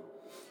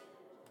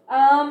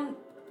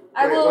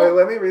 I will. Wait,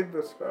 let me read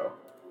the spell.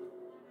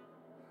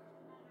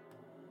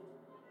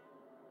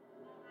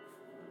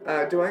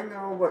 Do I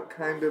know what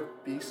kind of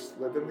beasts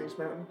live in these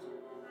mountains?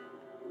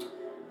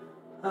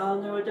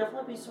 There would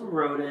definitely be some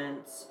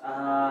rodents.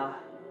 I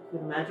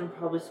could imagine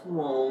probably some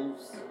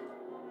wolves,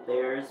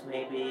 bears,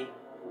 maybe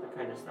that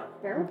kind of stuff.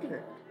 Bear would be Okay.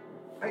 good.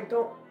 I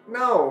don't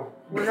know.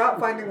 We're not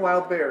finding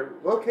wild bear.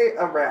 Locate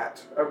a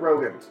rat, a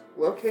rodent.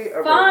 Locate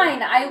a Fine,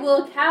 rodent. I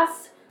will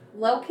cast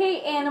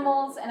locate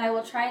animals, and I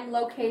will try and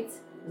locate.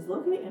 Is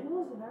locate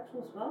animals an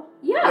actual spell?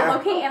 Yeah.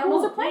 Locate Oh,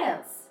 animals cool. or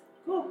plants.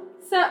 Cool.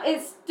 So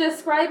it's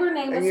describe or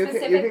name And a you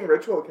specific. can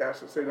ritual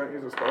cast it so you don't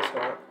use a spell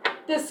slot.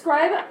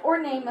 Describe or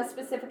name a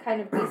specific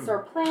kind of beast or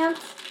plant.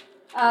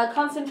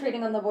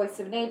 Concentrating on the voice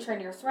of nature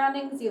and your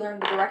surroundings, you learn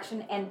the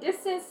direction and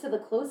distance to the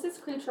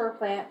closest creature or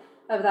plant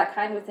of that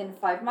kind within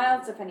 5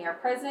 miles, if any are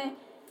present.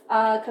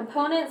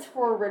 Components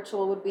for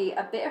ritual would be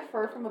a bit of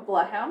fur from a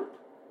bloodhound.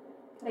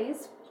 Could I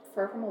use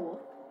fur from a wolf?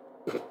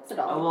 It's a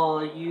dog. Oh,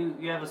 well, you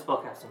have a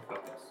spellcasting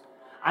focus.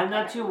 I'm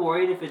not too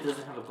worried if it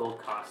doesn't have a gold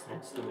cost and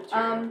it's the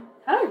material.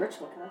 How do I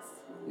ritual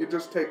cast? You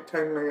just take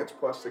 10 minutes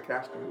plus the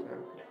casting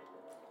time.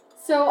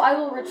 So I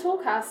will ritual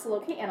cast to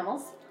locate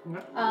animals.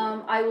 Okay.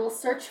 I will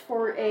search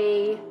for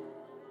a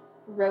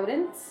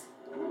rodent.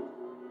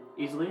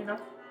 Easily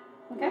enough.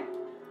 Okay.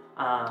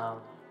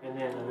 And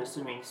then I'm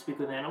assuming speak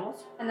with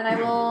animals. And then I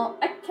will.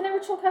 Can I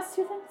ritual cast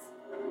 2 things?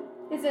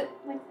 Is it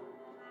like?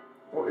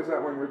 Well, is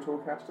that one ritual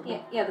castable?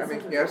 Yeah. I This mean,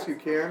 is yes, you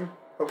can.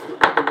 Hopefully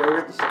the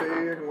rodent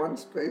stay in one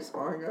space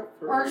long enough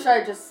for... Or should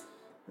I just?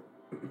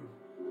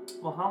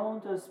 Well, how long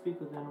does speak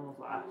with animals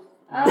last?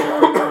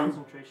 Um,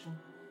 Concentration.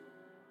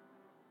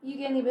 You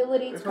gain the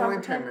ability It's to only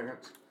comprehend. 10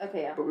 minutes.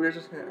 Okay, yeah. But we were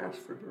just going to ask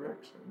for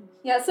directions.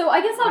 Yeah, so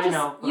I guess I'll I just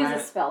know, but use I- a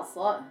spell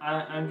slot.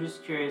 I'm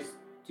just curious,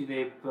 do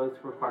they both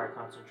require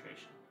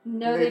concentration?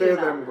 No, they Neither do of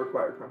not. them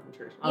require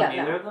concentration. Oh, Yeah,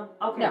 neither no. of them?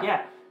 Okay, No.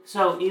 yeah.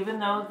 So even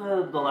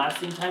though the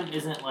lasting time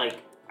isn't like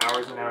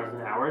hours and hours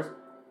and hours,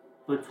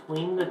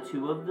 between the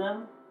two of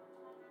them,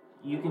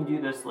 you can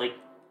do this like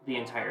the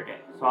entire day.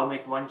 So I'll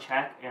make one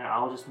check and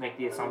I'll just make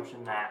the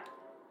assumption that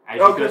as you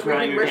go because we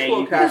throughout can your day,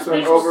 ritual you cast can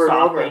them keep over and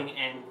over. stopping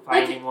and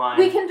finding one.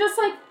 We can just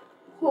like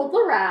hold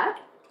the rat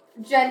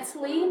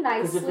gently,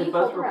 Because if nicely they hold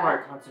both the require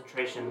rat.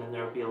 concentration, then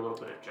there would be a little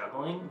bit of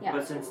juggling. Yeah.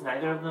 But since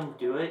neither of them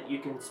do it, you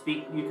can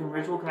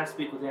ritual cast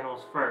speak with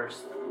animals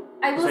first.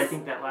 I Because will. I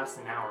think that lasts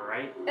an hour,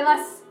 right?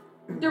 Unless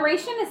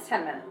duration is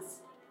 10 minutes.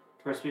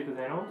 For speak with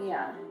animals?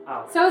 Yeah.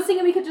 Oh. So I was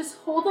thinking we could just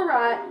hold the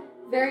rat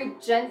very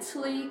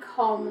gently,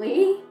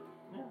 calmly,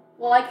 Yeah.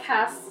 while I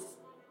cast,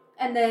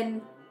 and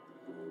then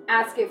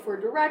ask it for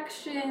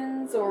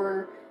directions,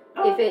 or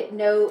if it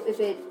knows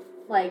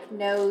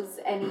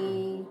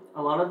any.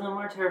 A lot of them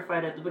are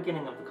terrified at the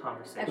beginning of the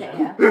conversation.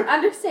 Okay, yeah,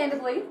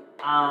 understandably.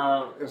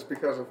 It's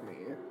because of me,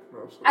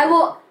 mostly. I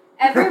will.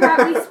 Every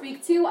rat we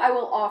speak to, I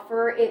will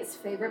offer its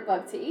favorite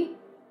bug to eat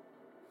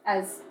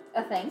as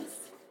a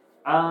thanks.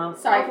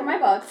 Sorry for my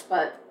bugs,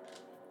 but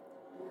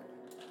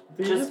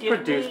Do you just give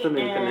produce me them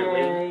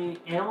infinitely? an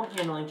animal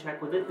handling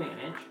check with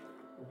advantage.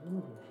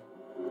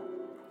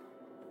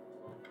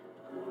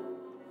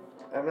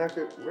 I'm not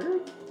good. Where?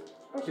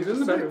 Oh, She's she's in in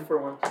the the bed. for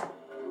once.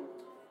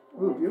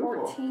 Ooh,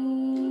 beautiful.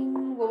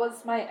 14. What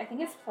was my? I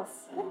think it's +6.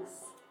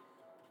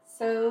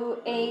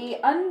 So a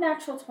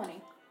unnatural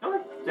 20.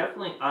 Okay,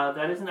 definitely.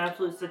 That is an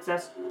absolute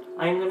success.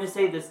 I'm going to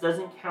say this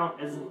doesn't count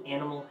as an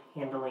animal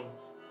handling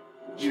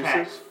check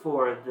Uses?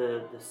 for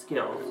the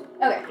skills,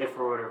 Okay. if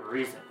for whatever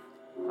reason.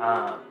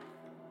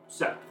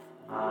 So,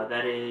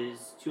 that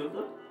is 2 of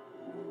them.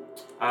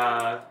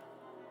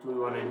 Do we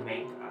want to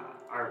make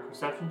our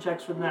perception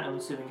checks for that? I'm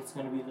assuming it's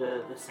going to be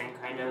the same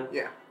kind of...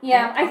 Yeah.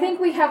 Yeah, I think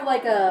we have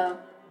like a.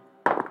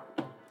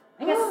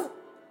 I guess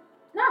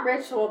not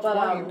ritual, but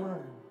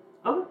 21.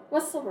 Oh,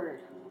 what's the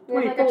word? We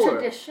have like a 24.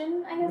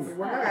 tradition, I guess.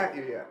 We're not at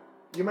you yet.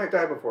 You might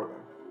die before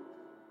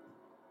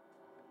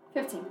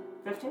then. 15.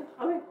 15?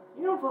 Okay,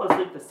 you don't fall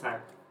asleep this time.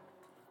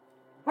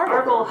 Harville.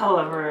 Harville,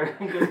 however,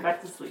 goes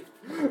back to sleep.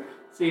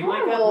 So you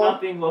wake up Harville.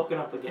 not being woken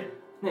up again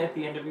at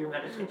the end of your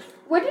meditation.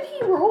 What did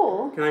he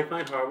roll? Can I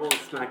find Harville and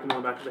smack him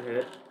on the back of the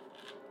head?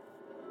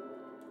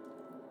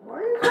 Why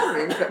are you so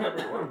mean to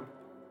everyone?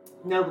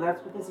 No, but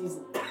that's because he's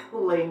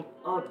laying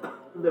on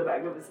the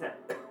back of his head.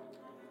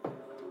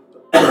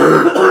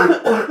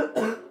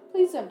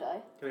 Please don't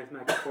die. Can I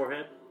smack his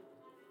forehead?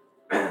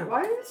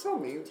 Why are you so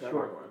mean to Sure.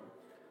 everyone?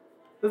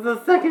 This is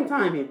the second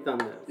time he's done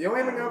this. You don't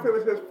even know if it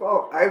was his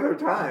fault either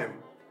time.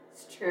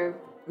 It's true.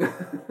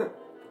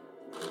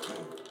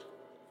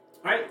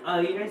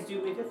 Alright, you guys do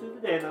make it through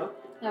the day, though.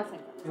 Nothing.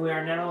 And we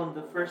are now on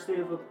the first day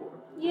of a pour.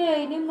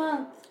 Yay, new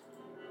month.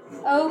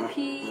 OP.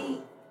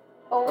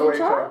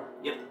 OHR.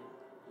 Yep.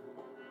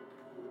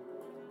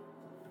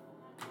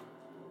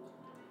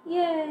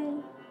 Yay.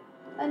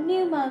 A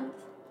new month.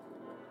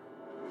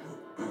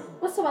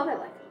 What's the weather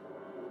like?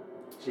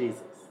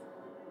 Jesus.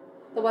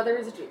 The weather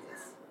is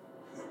Jesus.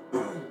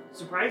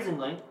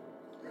 Surprisingly,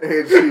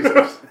 Hey,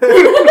 Jesus.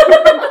 it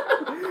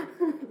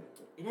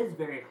is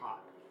very hot.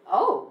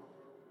 Oh.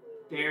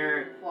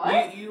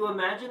 What? You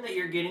imagine that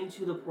you're getting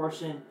to the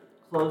portion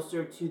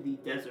closer to the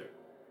desert.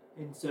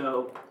 And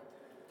so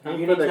you're Time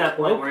getting for to the that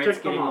point where cloak it's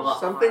to come getting a off. lot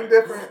Something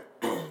hotter. different.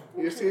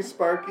 You see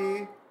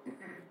Sparky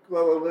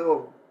glow a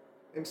little.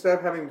 Instead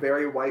of having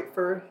very white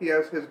fur, he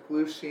has his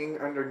blue sheen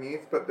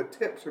underneath, but the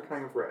tips are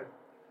kind of red.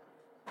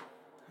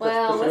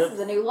 Well, the this tips. is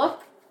a new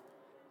look.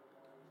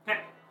 Okay.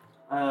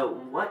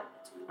 What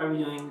are we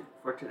doing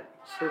for today?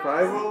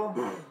 Survival?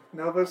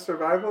 Nova's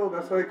survival?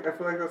 That's like, I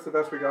feel like that's the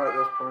best we got at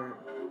this point.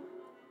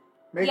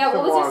 Make Yeah, some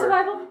what was water. your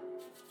survival?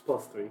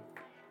 +3.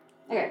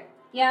 Okay.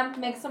 Yeah,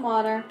 make some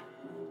water.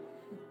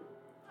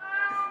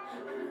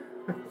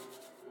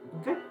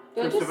 Okay. Do I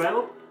For just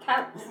survival?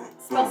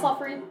 spell slot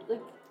for you?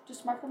 Like,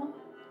 just mark them off?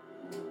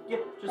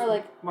 Yep. Just Or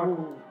like, mark.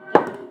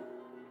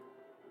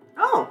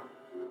 Oh!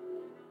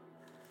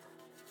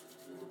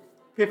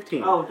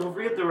 15. Oh, don't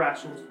forget the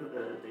rations for the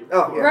day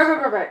Oh, before.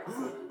 yes. right.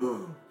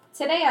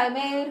 Today I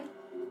made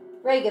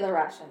regular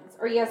rations.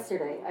 Or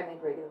yesterday I made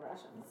regular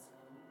rations.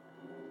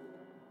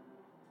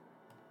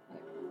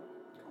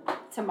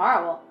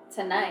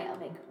 Tonight I'll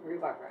make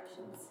rhubarb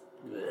rations.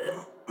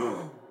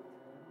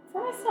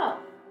 For myself.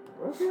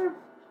 What's your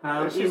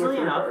issue Easily with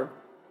enough. rhubarb?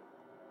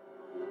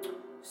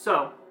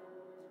 So,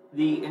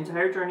 the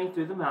entire journey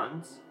through the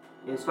mountains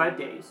is 5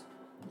 days.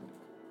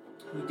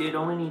 You did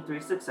only need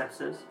 3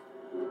 successes.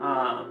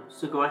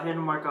 So go ahead and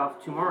mark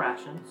off 2 more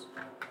rations.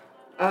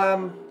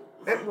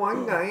 At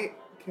one night,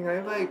 can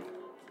I, like,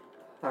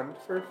 hunt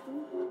for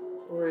food?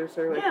 Or is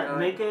there, like, Yeah, not...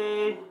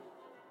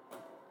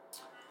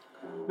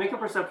 make a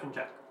perception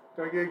check.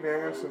 Do I get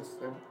advantage since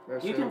then?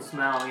 You can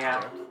smell,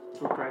 yeah.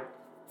 Okay.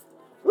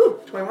 Ooh,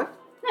 21?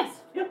 Nice.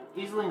 Yep,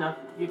 easily enough.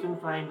 You can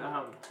find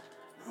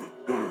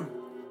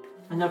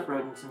enough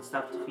rodents and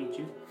stuff to feed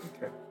you.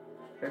 Okay.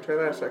 Can I try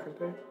that a second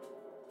time?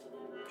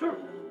 Sure.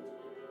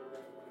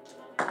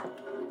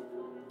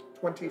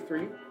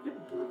 23?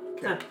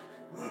 Okay.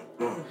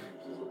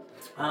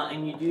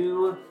 And you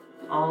do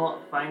all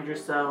find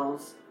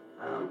yourselves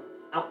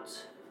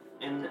out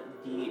in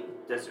the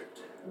desert.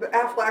 The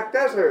Aflac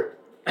Desert!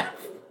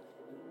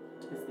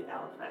 It's the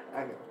Outback.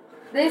 I know.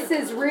 This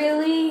is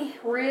really,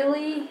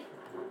 really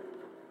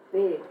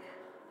big.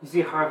 You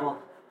see Harville.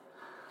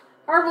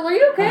 Harville, are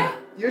you okay?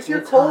 Use your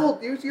It's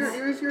cold. Use your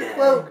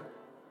cloak.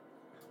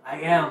 I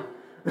am,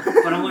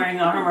 but I'm wearing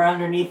armor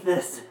underneath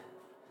this.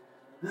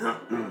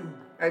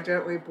 I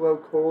gently blow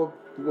cold,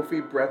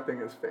 wolfy breath in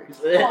his face.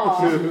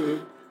 Aw.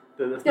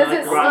 Does it Does smell it like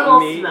A smell- rotten little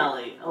meat?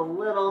 smelly. A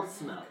little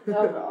smell.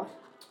 Oh gosh.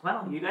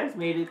 Wow, you guys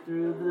made it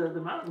through the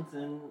mountains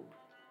in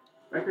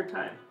record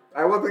time.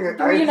 I wasn't.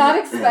 Were you not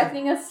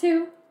expecting us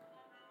to?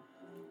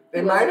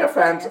 In my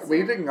defense,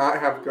 we did not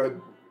have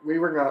good. We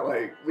were not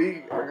like.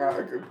 We are not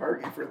a good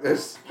party for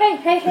this.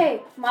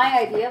 Hey. My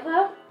idea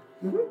though?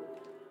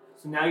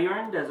 So now you're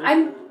in desert.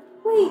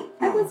 Wait,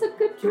 I was a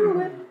good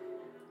druid.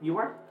 You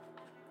were?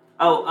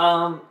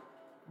 Oh,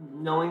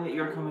 knowing that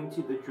you're coming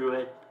to the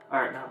druid,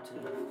 or not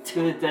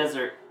to the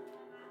desert,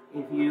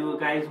 if you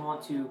guys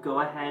want to go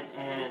ahead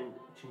and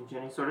change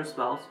any sort of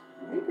spells,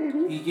 Hey,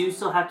 baby. you do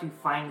still have to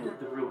find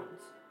the ruins.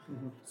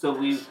 So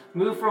we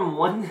move from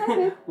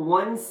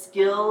one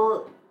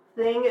skill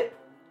thing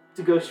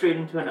to go straight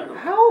into another.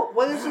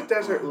 What does the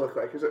desert look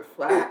like? Is it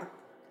flat?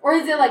 Or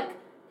is it like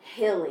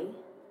hilly?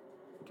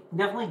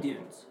 Definitely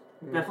dunes.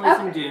 Definitely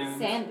some dunes.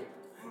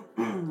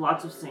 Sand.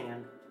 Lots of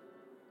sand.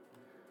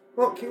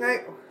 Well, can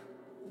I...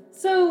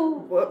 So...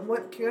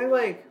 What can I,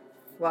 like,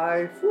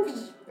 fly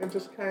and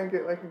just kind of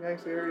get, like, a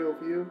nice aerial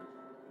view?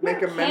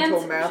 Make a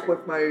mental map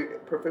with my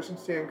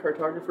proficiency in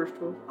cartographer's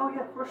tool? Oh,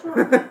 yeah, for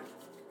sure.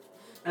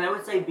 And I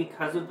would say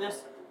because of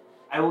this,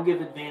 I will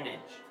give advantage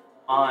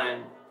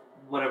on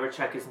whatever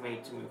check is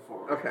made to move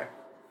forward. Okay.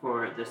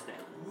 For this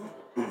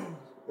thing.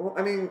 Well,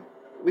 I mean,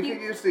 we could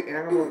use the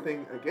animal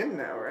thing again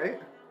now, right?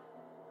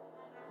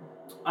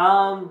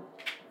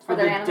 For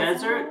the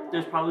desert,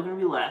 there's probably going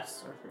to be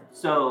less. Okay.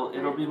 So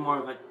it'll be more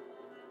of a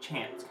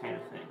chance kind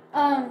of thing.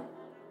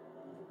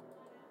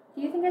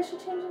 Do you think I should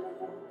change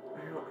anything?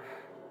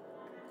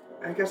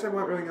 I guess I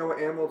won't really know what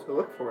animal to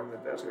look for in the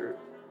desert.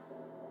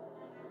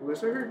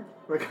 Lizard?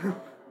 Like,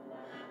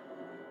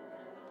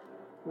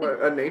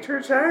 what, a nature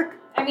check?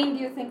 I mean,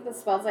 do you think the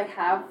spells I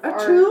have A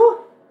are... 2?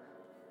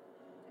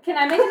 Can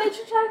I make a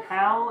nature check?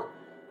 How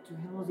do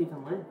animals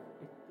even live?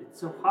 It's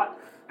so hot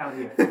out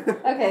here.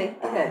 Okay.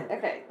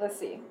 Let's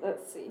see.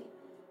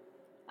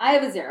 I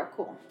have a 0.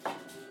 Cool.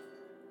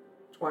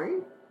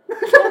 20?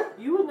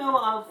 You would know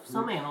of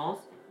some animals.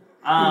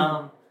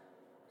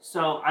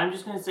 So I'm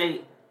just gonna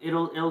say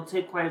it'll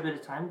take quite a bit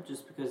of time,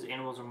 just because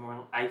animals are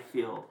more, I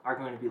feel, are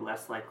going to be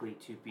less likely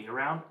to be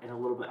around and a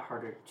little bit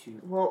harder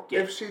to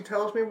get. If she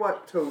tells me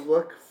what to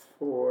look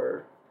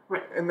for,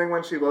 right, and then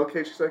when she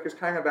locates, she's like, it's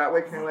kind of that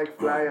way, can I like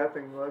fly up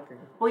and look? And...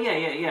 Well,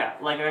 yeah.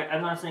 Like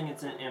I'm not saying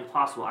it's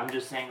impossible. I'm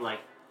just saying like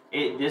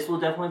this will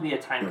definitely be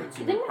a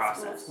time-consuming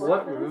process.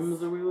 What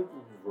rooms are we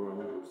looking for?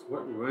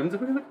 What ruins are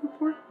we looking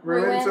for?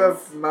 Ruins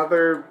of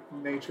Mother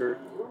Nature.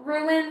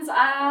 Ruins,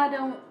 I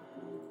don't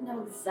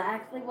know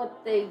exactly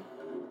what they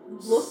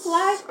look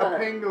like, A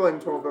but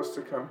pangolin told us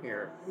to come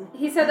here.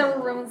 he said there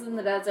were ruins in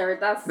the desert.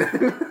 That's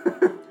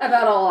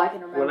about all I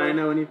can remember. Would I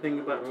know anything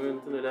about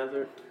ruins in the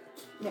desert?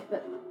 Yeah,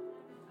 but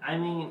I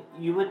mean,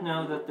 you would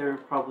know that there are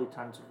probably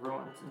tons of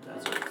ruins in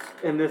deserts.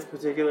 In this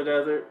particular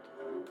desert?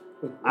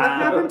 What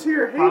happened to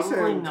your hasten?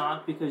 Probably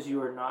not, because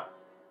you are not.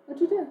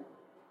 what'd you do?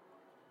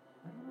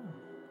 I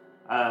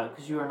don't know.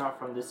 Because you are not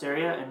from this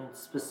area, and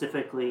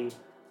specifically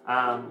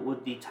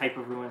with the type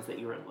of ruins that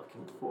you are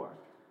looking for.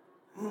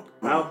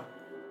 Well,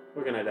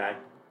 we're gonna die.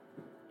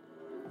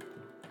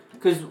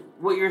 Because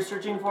what you're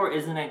searching for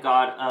isn't a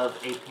god of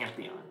a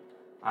pantheon.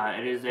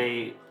 It is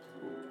the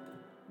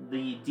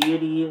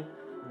deity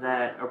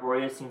that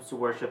Arborea seems to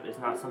worship is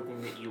not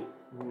something that you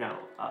know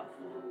of.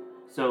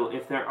 So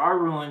if there are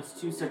ruins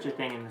to such a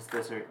thing in this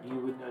desert, you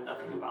would know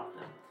nothing about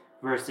them.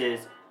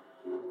 Versus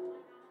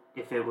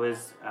if it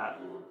was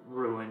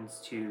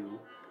ruins to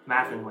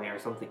Mathenway or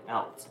something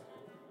else,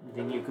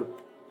 then you could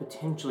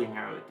potentially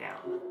narrow it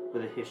down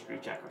with a history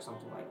check or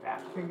something like that.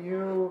 Can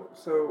you,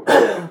 so...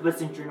 But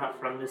since you're not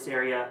from this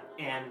area,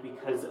 and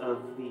because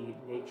of the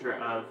nature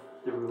of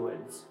the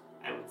ruins,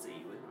 I would say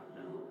you would not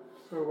know.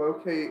 So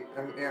locate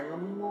an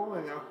animal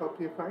and I'll help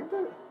you find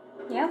it?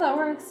 Yeah, that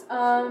works.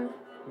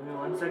 Give me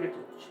 1 second to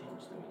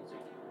change the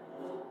music.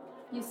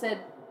 You said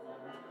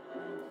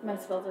my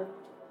spells are...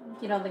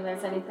 You don't think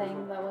there's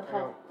anything that would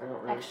help I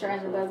don't really extra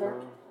in the think so.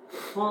 desert?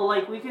 Well,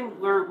 like,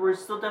 we're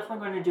still definitely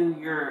going to do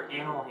your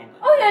animal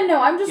handling. Oh yeah,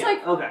 no, I'm just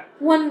okay.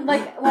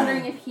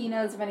 wondering if he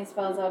knows of any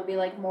spells that would be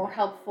like more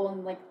helpful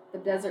in like the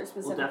desert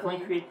We'll specifically.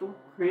 definitely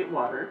create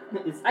water.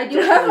 I do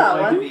have that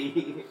one.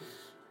 Be.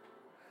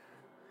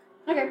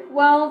 Okay,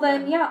 well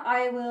then, yeah,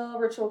 I will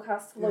ritual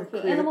cast locate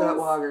create animals. that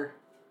water.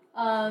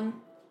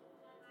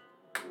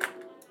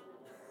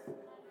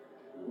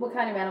 What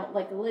kind of animal?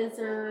 Like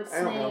lizards,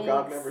 snakes? I don't know,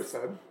 God never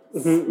said.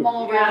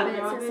 Small rabbits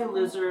there or would be something?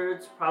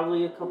 lizards,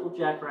 probably a couple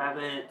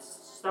jackrabbits,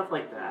 stuff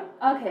like that.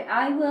 Okay,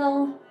 I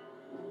will...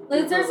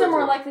 Lizards are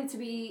more likely to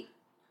be...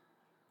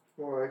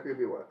 More likely to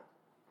be what?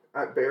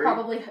 Berry?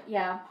 Probably,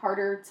 yeah,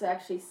 harder to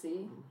actually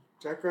see.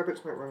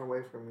 Jackrabbits might run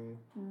away from me.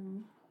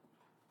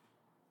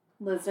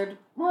 Lizard...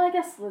 Well, I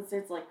guess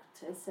lizards like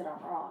to sit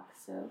on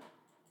rocks, so...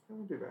 That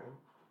would be bad.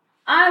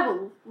 I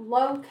will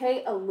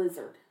locate a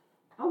lizard.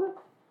 Okay.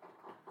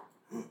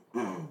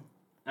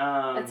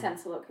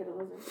 Attempt to locate a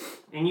lizard.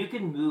 And you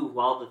can move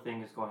while the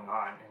thing is going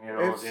on, and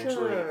it'll It's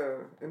eventually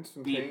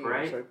instantaneous, beep,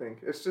 right? I think.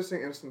 It's just an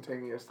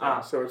instantaneous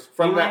thing, so it's You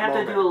from might that have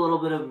moment. to do a little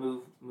bit of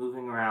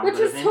moving around, Which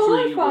but is eventually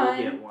totally you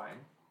fine. will get one.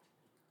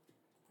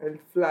 And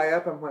fly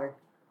up, I'm like,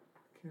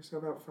 okay, so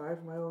about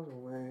 5 miles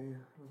away.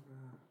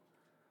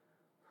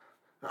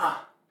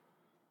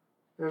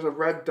 There's a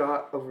red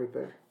dot over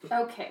there.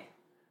 Okay.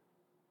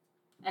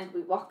 And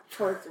we walk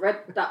towards the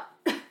red dot.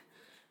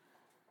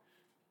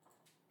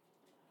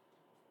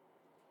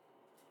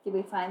 Did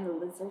we find the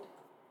lizard?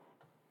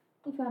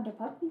 We found a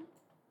puppy.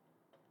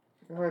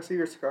 Oh, I see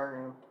your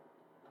scar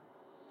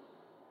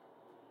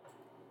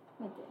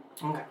now. We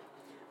did. Okay.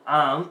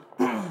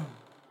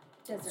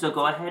 Desert. So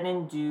go ahead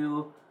and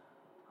do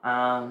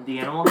the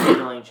animal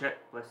handling check.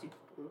 Bless you.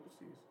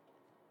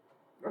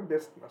 Oopsies. I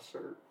missed my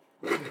shirt.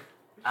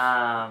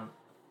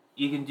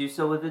 You can do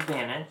so with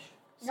advantage.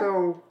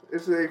 So,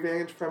 is the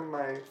advantage from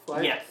my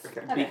flight? Yes,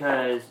 Okay.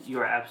 because you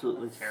are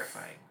absolutely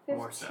terrifying.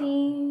 More so.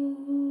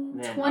 15,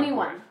 than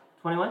 21. upward.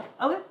 21?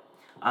 Okay.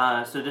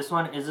 So this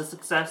one is a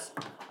success.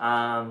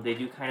 They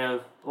do kind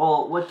of...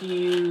 Well, what do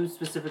you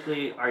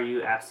specifically are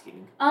you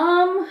asking?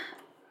 I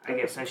I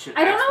guess I should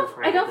don't ask know.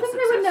 before I don't get the think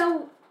they would success.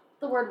 know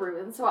the word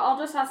ruin, so I'll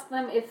just ask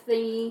them if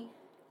they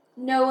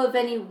know of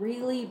any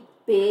really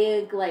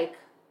big,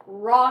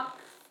 rock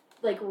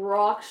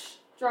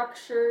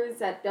structures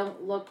that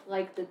don't look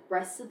like the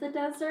rest of the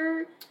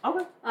desert.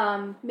 Okay.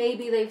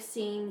 Maybe they've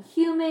seen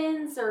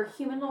humans or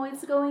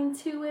humanoids walking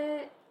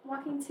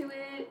to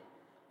it.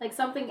 Like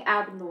something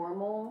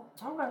abnormal.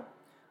 Okay.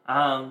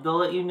 They'll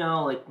let you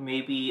know,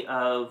 maybe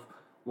of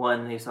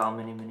one they saw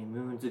many, many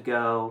moons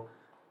ago.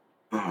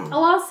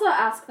 I'll also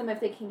ask them if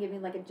they can give me,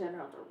 a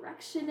general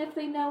direction if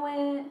they know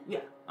it. Yeah.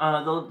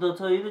 They'll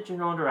tell you the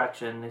general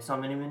direction. They saw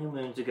many, many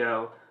moons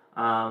ago,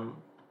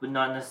 but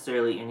not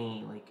necessarily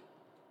any,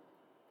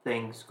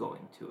 things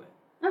going to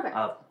it. Okay.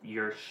 Of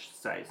your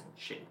size and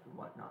shape and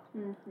whatnot.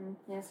 Mm-hmm.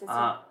 Yes,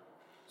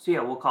 So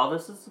yeah, we'll call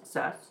this a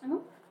success. Mm-hmm.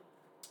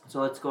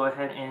 So let's go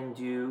ahead and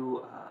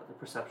do the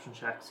perception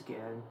checks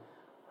again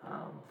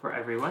for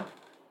everyone.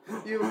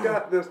 You've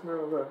got this,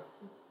 Nova.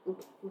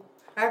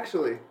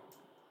 Actually,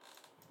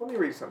 let me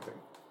read something.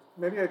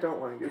 Maybe I don't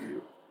want to give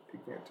you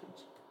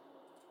advantage.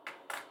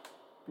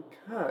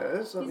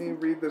 Because, let me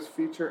read this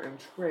feature and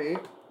trait.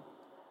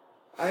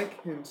 I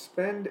can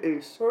spend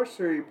a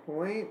sorcery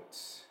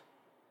point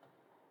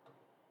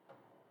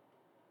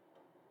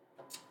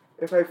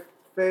if I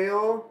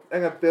fail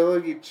an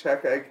ability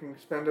check. I can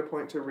spend a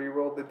point to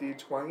reroll the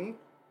d20.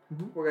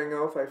 Mm-hmm. We're gonna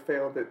know if I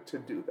failed it to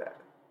do that,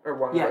 or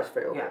one of us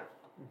failed it.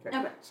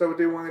 Okay. So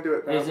do you want to do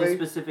it that Is way? it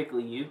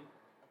specifically you?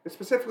 It's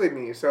specifically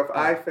me. So if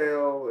I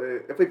fail,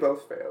 if we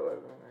both fail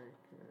it, then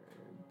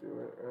I can do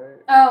it, right?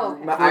 Oh,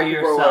 okay. For I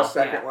can roll a yourself,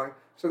 second one.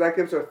 So that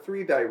gives her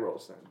 3 die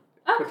rolls then,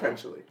 Okay.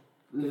 potentially.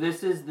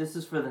 This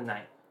is for the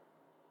night.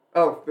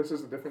 Oh, this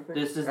is a different thing?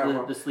 This is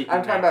well, the sleeping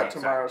I'm talking night about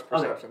thing, tomorrow's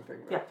sorry. perception thing.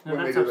 Yeah, Then, no,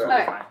 when that's we do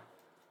absolutely that. fine.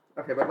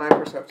 Okay, but my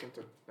perception's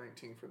a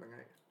 19 for the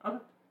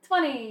night.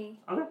 20.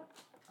 Okay.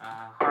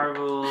 I'm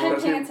Harville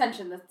paying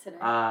attention today.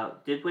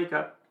 did wake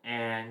up,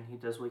 and he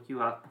does wake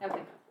you up.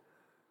 Okay.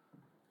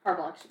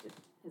 Harville actually did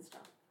his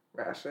job.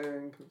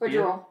 Ration. What'd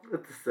you roll?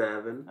 It's a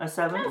 7. A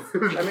 7?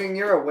 I mean,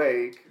 you're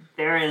awake.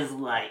 There is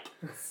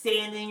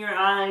sand in your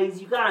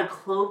eyes. You got a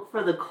cloak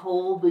for the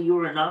cold, but you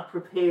were not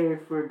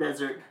prepared for a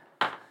desert.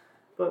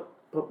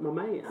 But my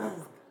man,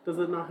 does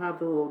it not have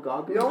the little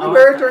goggles? You only Oh,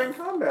 wear it okay. during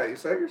combat, you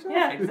said yourself?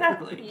 Yeah,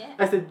 exactly. Yeah.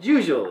 I said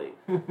usually.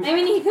 I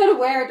mean, he could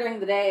wear it during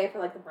the day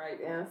for the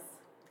brightness.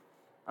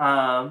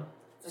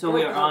 So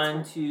we are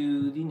on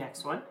to the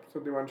next one. So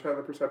do you want to try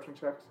the perception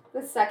checks?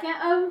 The second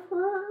of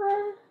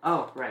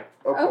Oh, right.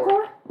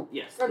 Opor?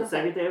 Yes, Or the the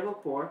second day of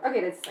Opor.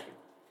 Okay, that's the second.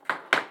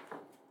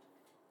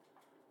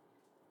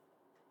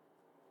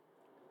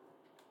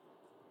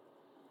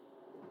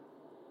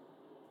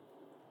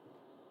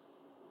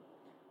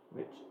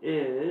 Which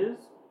is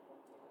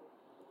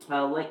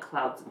light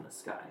clouds in the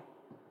sky.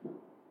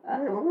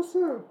 Hey, what was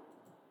the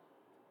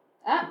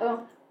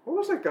Uh-oh. what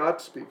was the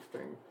Godspeak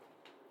thing?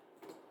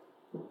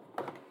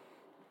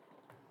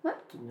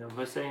 Did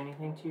Nova say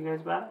anything to you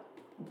guys about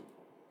it?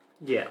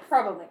 Yeah.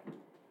 Probably.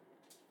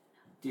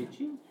 Did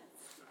you?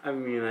 I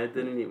mean, I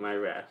didn't eat my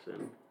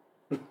ration.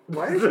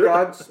 Why is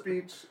God's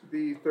speech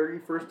the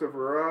 31st of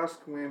Rurosk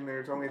when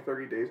there's only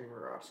 30 days in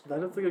Rurosk?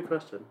 That is a good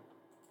question.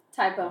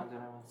 Typo. Then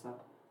I mess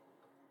up.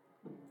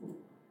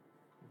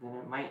 Then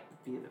it might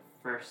be the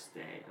first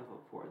day of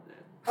Opor then.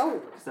 Oh.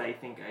 Because I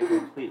think I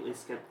completely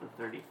skipped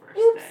the 31st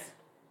Oops.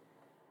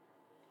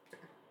 day.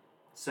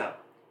 So,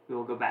 we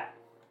will go back.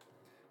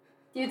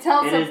 You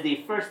tell It some... is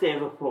the first day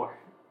of Opor.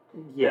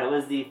 Yeah. It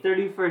was the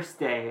 31st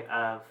day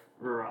of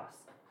Rurosk.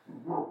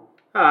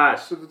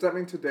 Gosh. So does that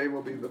mean today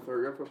will be the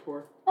 3rd of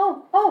Opor?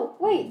 Oh,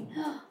 wait.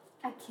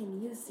 I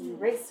can use the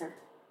eraser.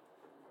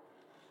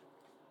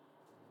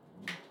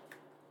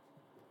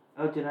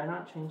 Oh, did I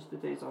not change the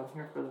days on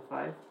here for the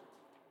 5?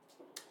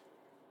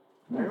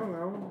 I don't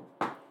know.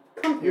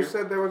 Come You here.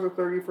 said there was a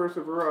 31st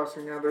of Rurosk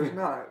and now there's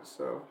not.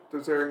 So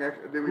does there an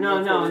extra? Did we No,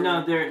 move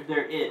forward?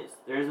 there is.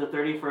 There's a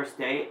 31st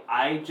day.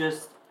 I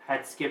just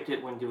had skipped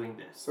it when doing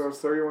this. So it's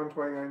 31,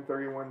 29,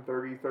 31,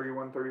 30,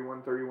 31,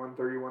 31, 31,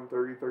 31,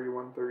 30,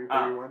 31, 30,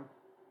 31.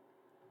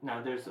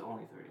 No, there's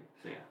only 30.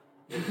 So yeah.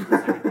 This is the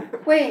second day.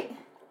 Wait.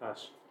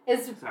 Gosh.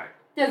 Sorry.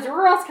 Does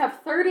Rurosk have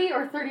 30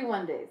 or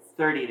 31 days?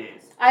 30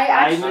 days. I I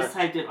actually...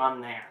 mistyped it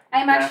on there.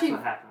 I'm That's actually-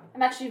 what happened.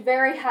 I'm actually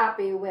very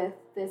happy with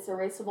this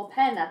erasable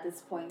pen at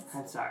this point.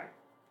 I'm sorry.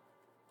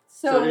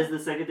 So So it is the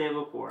second day of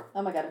Opor.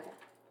 oh my god, okay.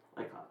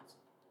 Like clouds.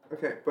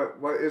 Okay, but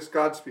what is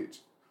God's speech?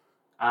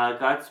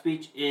 God's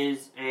speech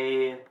is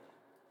a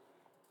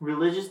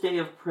religious day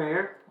of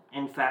prayer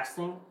and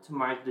fasting to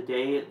mark the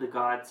day the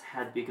gods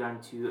had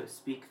begun to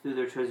speak through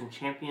their chosen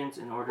champions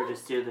in order to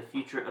steer the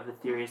future of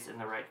Itherias in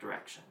the right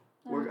direction.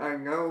 Well, I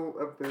know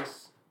of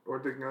this, or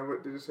did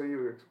you say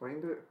you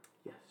explained it?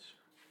 Yes.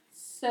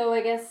 So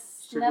I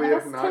guess Should none we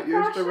of have us not take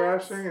used the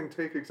rations? ration and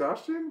take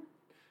exhaustion?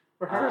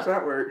 Or how does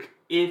that work?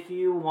 If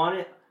you want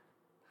it,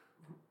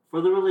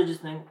 for the religious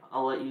thing,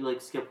 I'll let you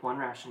skip one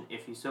ration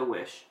if you so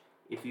wish,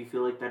 if you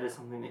feel like that is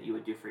something that you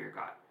would do for your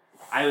god.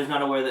 I was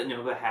not aware that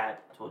Nova had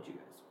told you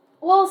guys.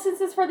 Well, since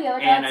it's for the other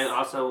gods. And I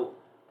also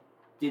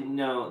didn't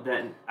know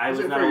that I was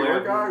not aware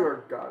of... Is it for your god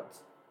or gods?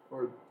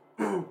 Or...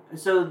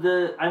 So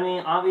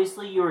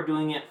obviously you are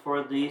doing it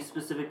for the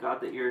specific god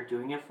that you're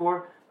doing it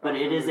for, but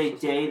it is a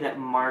day that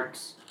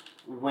marks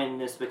when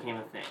this became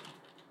a thing.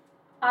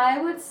 I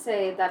would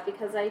say that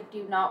because I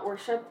do not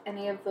worship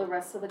any of the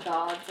rest of the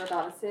gods or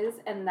goddesses,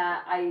 and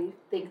that I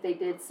think they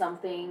did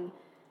something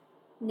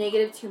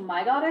negative to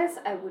my goddess,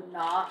 I would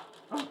not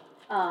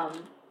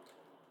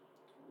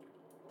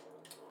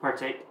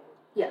partake.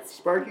 Yes.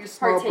 Sparky's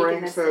small Partake in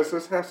brain this says thing.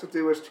 this has to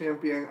do with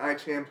champion. I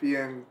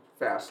champion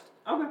fast.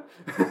 Okay.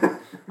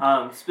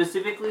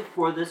 Specifically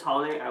for this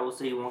holiday, I will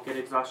say you won't get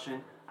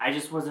exhaustion. I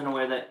just wasn't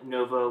aware that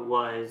Nova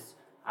was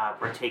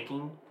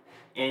partaking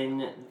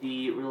in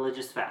the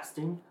religious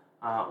fasting,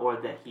 or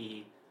that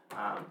he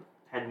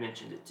had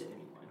mentioned it to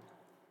anyone.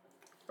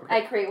 Okay.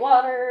 I create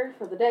water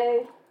for the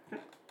day.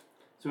 Okay.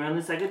 So we're on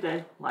the second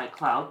day, light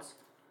clouds.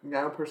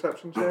 Now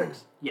perception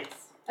checks. Yes.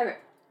 Okay.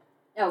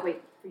 Oh,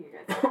 wait. For you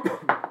guys.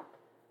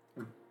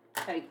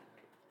 Okay.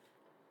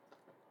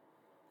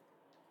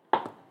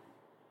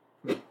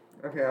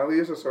 Okay, I'll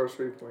use a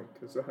sorcery point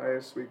because the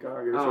highest we got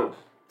is Oh.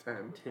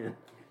 10. 10.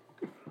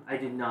 I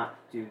did not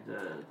do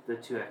the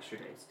 2 extra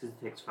days because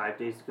it takes 5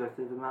 days to go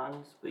through the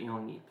mountains, but you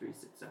only need 3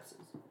 successes.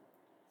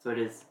 So it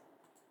is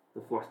the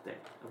 4th day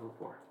of a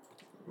 4.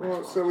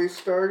 Well, so we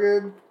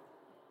started...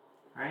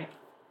 Alright?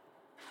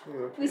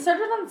 We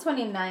started on the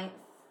 29th,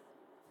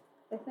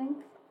 I think.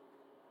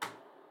 I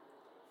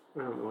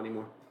don't know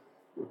anymore.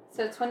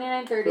 So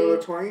 29, 30. So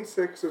the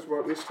 26 is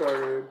what we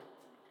started.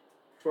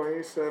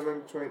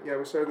 27, 20... Yeah,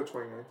 we started the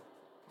 29th.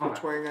 So Okay.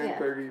 29, Yeah.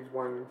 30,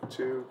 1,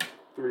 2,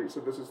 3. So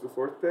this is the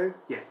 4th day?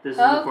 Yeah, this is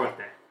Okay. the 4th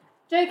day.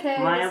 JK.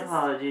 My this is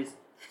apologies.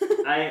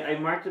 I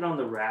marked it on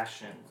the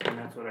rations, and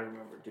that's what I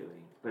remember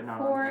doing, but not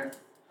on here. 4th.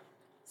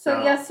 So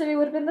So- yesterday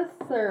would have been the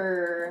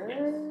 3rd.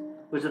 Yes.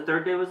 Which the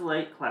 3rd day was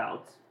light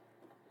clouds.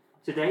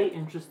 Today,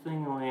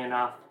 interestingly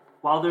enough,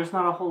 while there's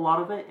not a whole lot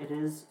of it, it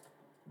is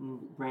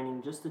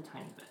raining just a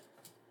tiny bit.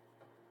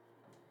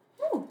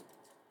 Ooh.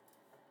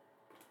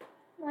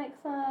 Light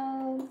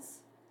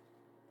clouds.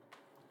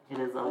 It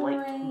is a light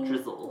Rain,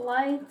 drizzle.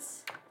 Light.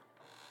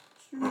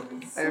 I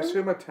Drizzle.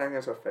 assume a 10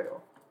 is a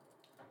fail.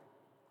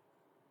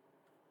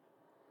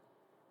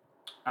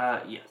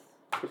 Yes.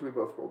 Because we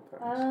both rolled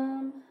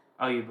 10s.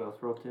 Oh, you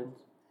both rolled 10s?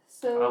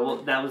 So. Well,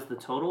 that was the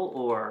total,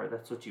 or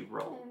that's what you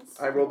rolled?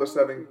 I rolled a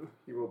 7,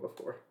 he rolled a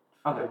 4.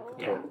 Okay, Oh.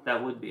 yeah,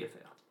 that would be a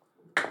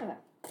fail.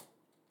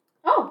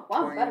 Oh,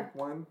 wow, better.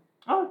 21.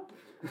 Oh.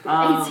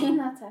 18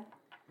 that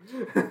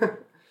time.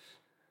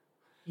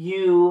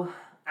 You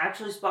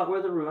actually spot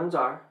where the ruins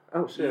are.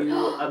 Oh, shit.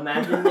 You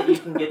imagine that you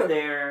can get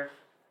there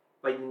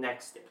by the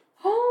next day.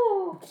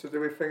 Oh. So did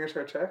we finish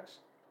our checks?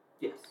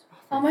 Yes.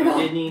 Oh my You god.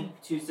 did need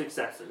 2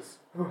 successes.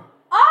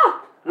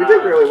 Ah! We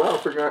did really well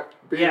for not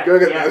being yeah,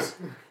 good at yeah. this.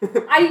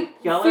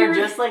 Y'all are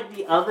just like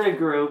the other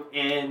group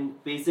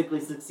and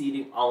basically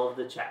succeeding all of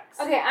the checks.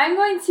 Okay, I'm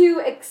going to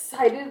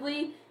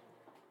excitedly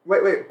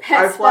Wait.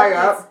 pet I fly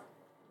Sparky's- up.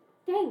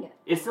 Dang it.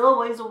 It's still a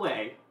ways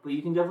away, but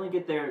you can definitely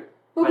get there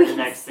But by we the can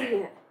next see day.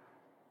 it.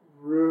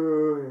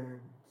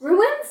 Ruins.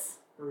 Ruins?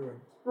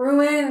 Ruins.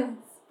 Ruins.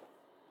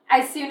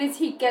 As soon as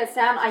he gets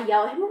down, I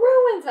yell at him,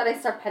 ruins, and I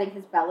start petting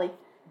his belly.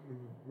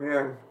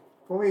 Man,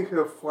 if only you could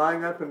have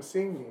flying up and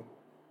seen me.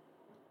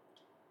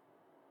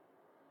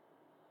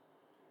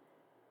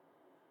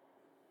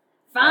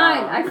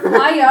 Fine, I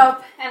fly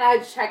up and I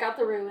check out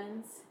the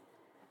ruins.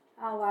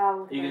 Oh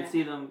wow. You can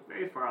see them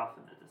very far off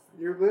in the distance.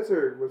 Your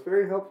lizard was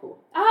very helpful.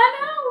 I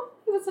know.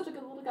 He was such a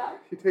good little guy.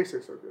 He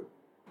tasted so good.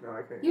 No,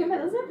 I can't. You eat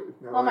met it. lizard?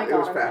 No, Oh my it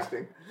was God, okay.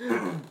 fasting.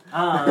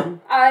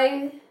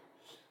 I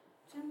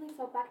gently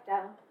fell back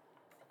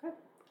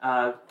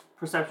down.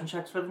 Perception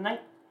checks for the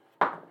night.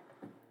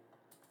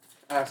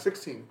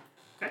 16.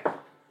 Okay.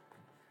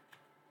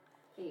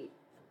 8.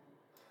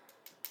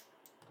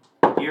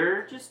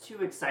 You're just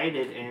too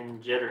excited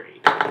and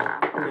jittery.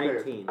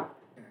 19.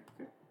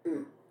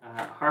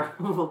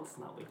 Harville does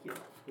not wake you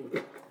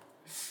up.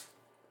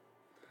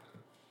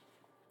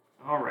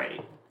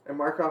 Alrighty. And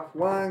mark off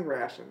 1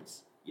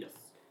 rations. Yes.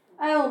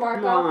 I'll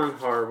mark Come off on,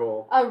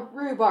 Harville. a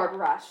rhubarb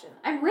ration.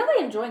 I'm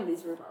really enjoying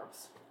these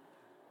rhubarbs.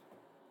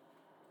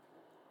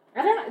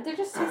 I don't know. They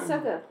just taste so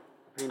good.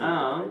 I need to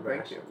Oh, buy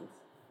thank you.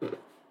 rations.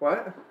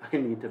 What? I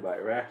need to buy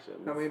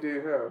rations. How many do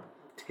you have?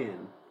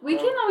 10. We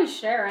can always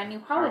share, and you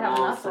probably have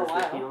Harville enough for a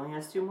says that he while. only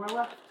has 2 more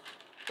left.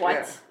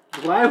 What?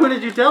 Why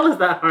wouldn't you tell us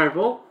that,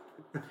 Harville?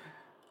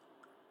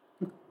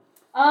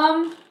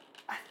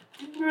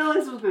 didn't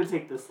realize it was going to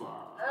take this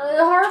long.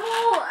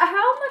 Harville,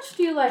 how much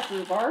do you like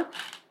rhubarb?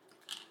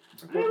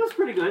 I think it was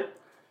pretty good.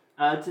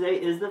 Today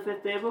is the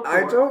 5th day of a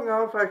I don't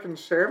know if I can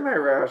share my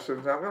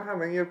rations. I don't know how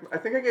many I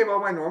think I gave all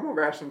my normal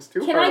rations to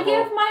Can Harville.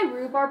 I give my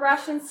rhubarb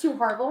rations to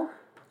Harville?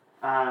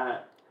 I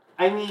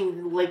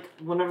mean, like,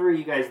 whenever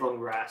you guys long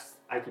rest,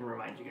 I can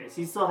remind you guys.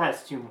 He still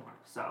has 2 more,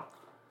 so.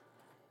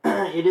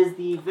 It is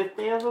the 5th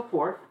day of a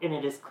port, and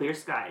it is clear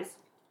skies.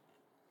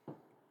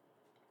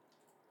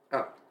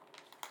 Oh.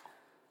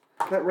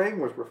 That rain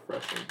was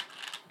refreshing.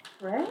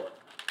 Right?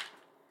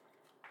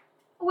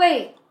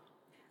 Wait.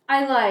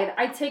 I lied.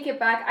 I take it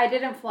back. I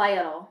didn't fly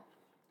at all.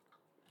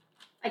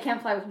 I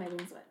can't fly with my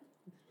wings wet.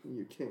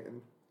 You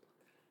can.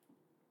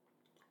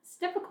 It's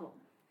difficult.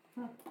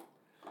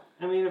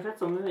 I mean, if it's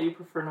something that you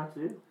prefer not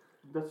to do,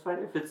 that's fine.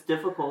 If it's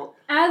difficult.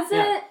 As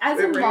a It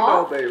rained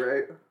all day,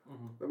 right?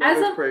 Mm-hmm. The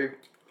weather's pretty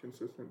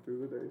consistent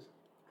through the days.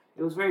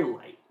 It was very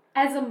light.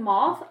 As a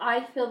moth,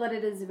 I feel that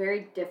it is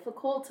very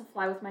difficult to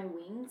fly with my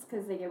wings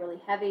because they get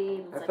really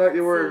heavy. And I thought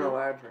you were an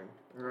eladrin.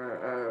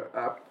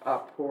 Or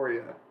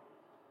Aporia.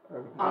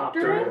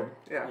 Octarine?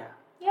 Yeah.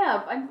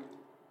 Yeah,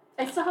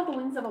 I still have the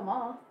wings of a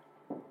moth.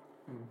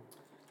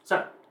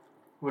 So,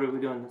 what are we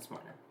doing this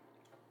morning?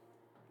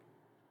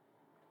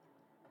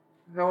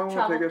 How long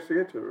will it take us to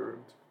get to the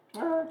ruins?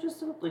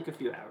 Just like a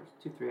few hours.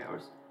 2-3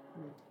 hours.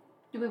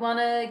 Do we want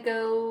to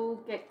go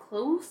get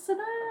close to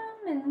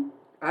them? And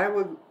I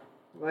would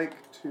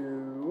like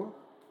to...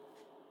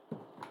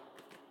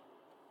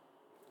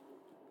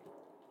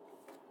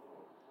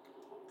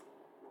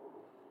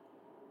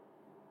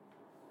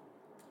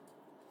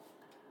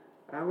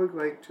 I would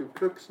like to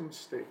cook some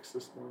steaks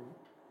this morning.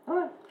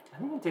 Alright. I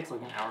think it takes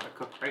like an hour to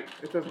cook, right?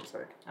 It doesn't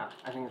say. Oh,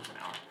 I think it's an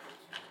hour.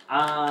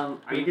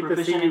 Are you get to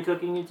proficient see- in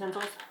cooking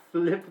utensils?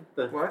 Flip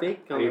the What?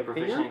 steak Are on you the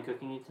proficient pan. in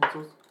cooking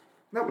utensils?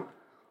 Nope.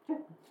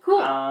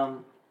 cool.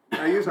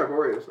 I use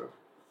Itherias though.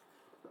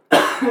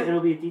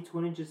 It'll be a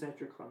d20 just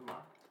after con mod.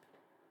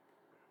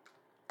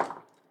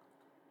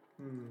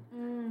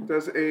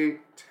 Does a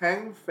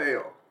 10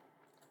 fail?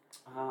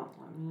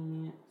 Let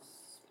me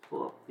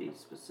pull up the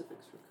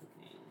specifics for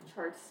cooking.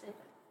 Charge 6.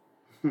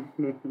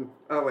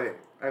 Oh wait,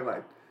 I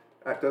lied.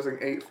 Does an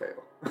 8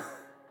 fail?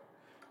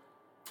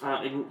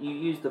 And you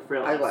use the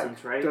frail I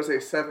essence, lied. right? Does a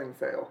 7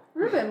 fail?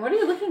 Ruben, what are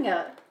you looking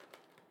at?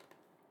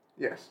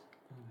 Yes.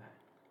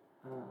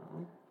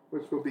 Okay.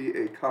 Which will be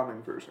a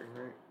common version,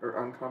 right?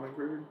 Or uncommon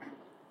version?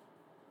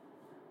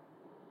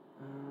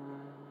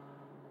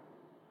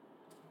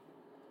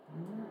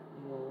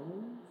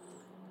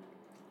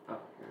 Oh,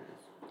 here it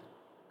is.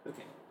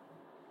 Cooking.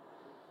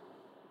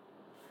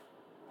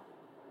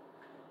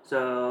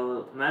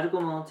 So,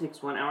 magical melon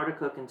takes 1 hour to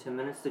cook and 10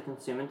 minutes to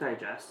consume and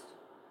digest.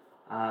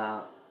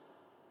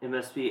 It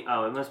must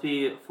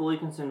be fully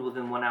consumed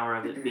within 1 hour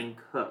of it being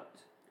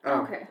cooked.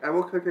 Okay. I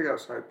will cook it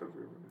outside the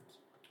room.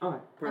 Okay.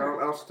 But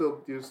I'll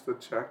still use the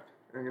check,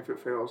 and if it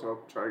fails,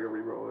 I'll try to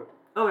re-roll it.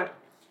 Okay.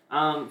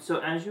 So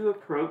as you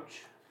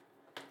approach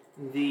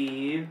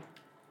the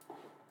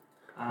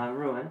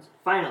ruins,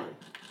 finally,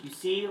 you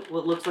see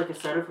what looks like a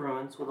set of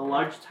ruins with a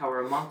large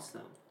tower amongst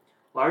them.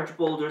 Large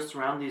boulders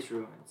surround these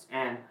ruins,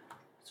 and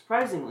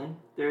surprisingly,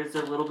 there is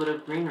a little bit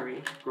of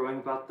greenery growing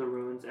about the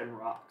ruins and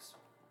rocks.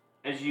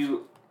 As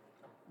you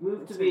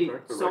move to be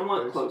like the right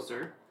somewhat place.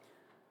 closer,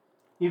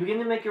 you begin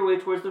to make your way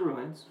towards the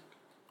ruins.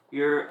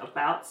 You're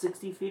about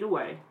 60 feet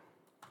away.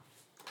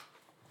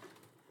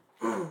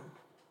 I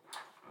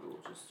will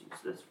just use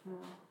this for now.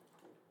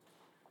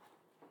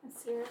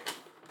 Let's hear it.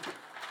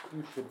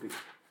 You should be.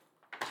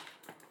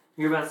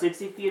 You're about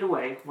 60 feet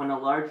away when a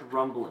large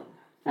rumbling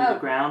through the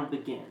ground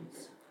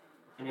begins.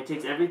 And it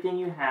takes everything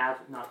you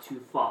have not to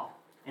fall,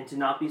 and to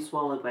not be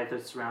swallowed by the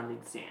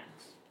surrounding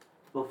sands.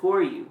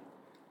 Before you,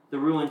 the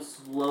ruins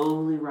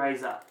slowly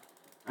rise up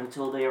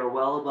until they are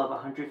well above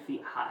 100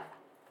 feet high.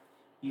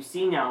 You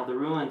see now the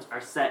ruins are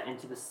set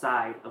into the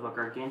side of a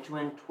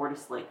gargantuan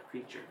tortoise-like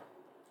creature.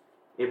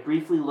 It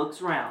briefly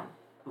looks around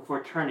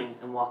before turning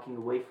and walking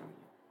away from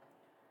you.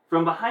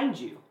 From behind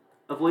you,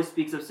 a voice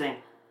speaks up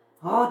saying,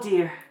 "Oh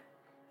dear,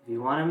 if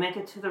you want to make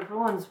it to the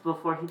ruins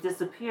before he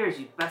disappears,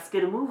 you'd best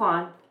get a move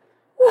on.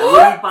 I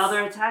wouldn't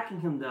bother attacking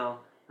him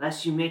though,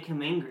 lest you make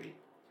him angry."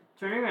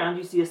 Turning around,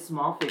 you see a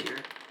small figure,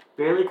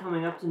 barely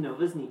coming up to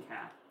Nova's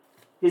kneecap.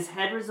 His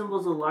head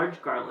resembles a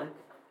large garlic,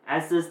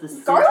 as does the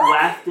scent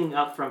wafting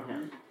up from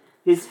him.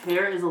 His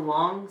hair is a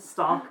long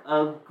stalk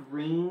of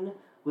green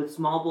with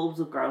small bulbs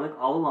of garlic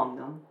all along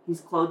them.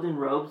 He's clothed in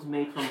robes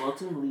made from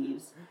wilting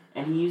leaves,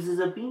 and he uses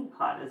a bean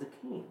pod as a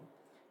cane.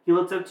 He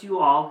looks up to you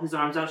all, his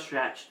arms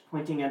outstretched,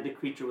 pointing at the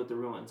creature with the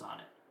ruins on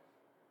it.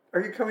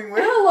 Are you coming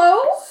with?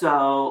 Hello?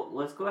 So,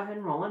 let's go ahead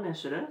and roll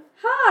initiative.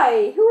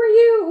 Hi, who are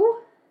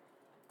you?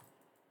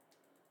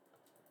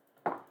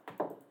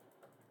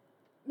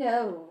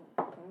 No.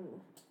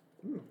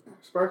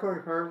 Sparkle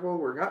and Carnival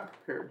were not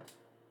prepared.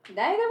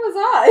 Neither was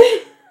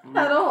I.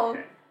 At all.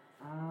 Okay.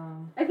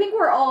 I think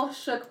we're all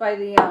shook by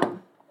the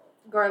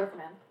garlic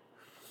man.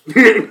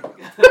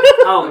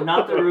 Oh,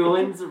 not the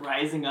ruins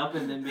rising up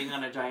and then being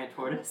on a giant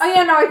tortoise. Oh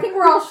yeah, no, I think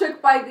we're all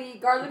shook by the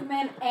garlic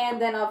man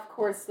and then of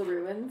course the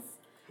ruins.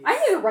 I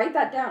need to write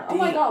that down. Oh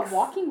my god,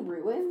 walking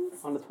ruins?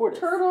 On the tortoise.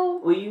 Turtle.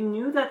 Well, you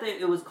knew that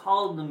it was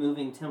called the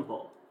Moving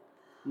Temple.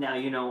 Now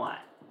you know why.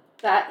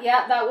 That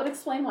would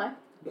explain why.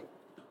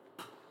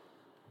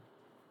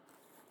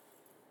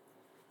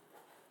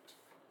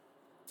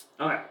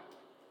 Okay.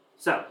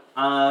 So,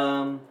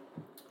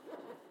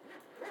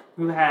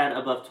 who had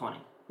above 20?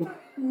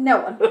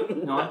 No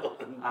one. No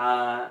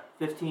one?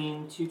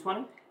 15 to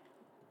 20?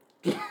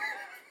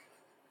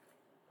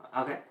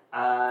 Okay.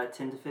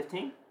 10 to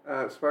 15?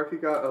 Sparky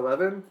got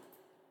 11.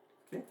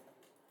 Okay.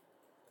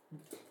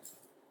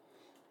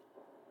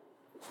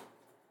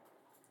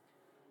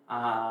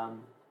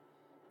 Um,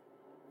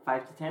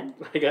 5 to 10?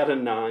 I got a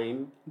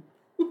 9.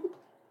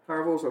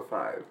 Harvel's a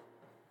 5.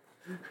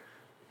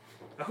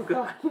 Oh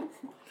god.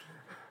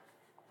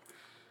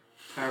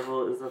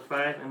 Carvel is a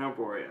 5 and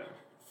Arborea.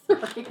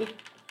 Sorry.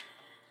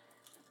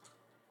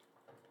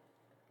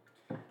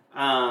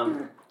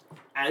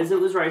 As it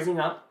was rising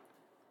up,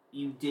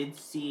 you did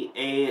see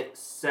a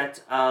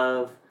set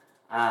of,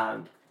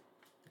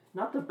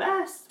 not the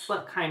best,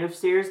 but kind of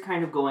stairs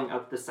kind of going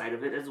up the side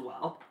of it as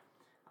well.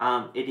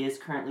 It is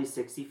currently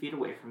 60 feet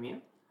away from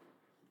you.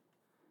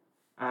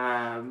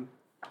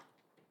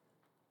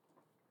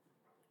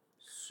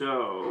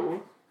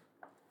 So,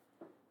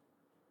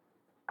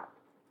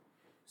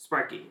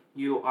 Sparky,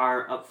 you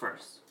are up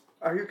first.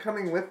 Are you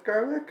coming with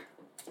garlic?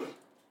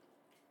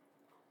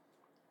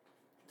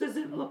 Does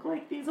it look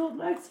like these old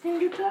legs can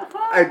get that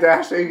far? I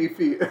dash 80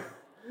 feet.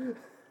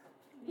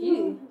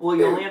 Well,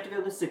 you only have to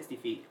go the 60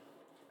 feet.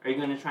 Are you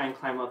going to try and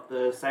climb up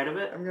the side of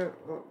it? I'm gonna.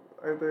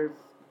 Are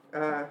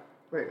there?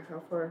 Wait,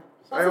 how far?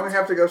 So I only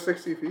have to go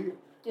 60 feet.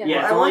 Yeah.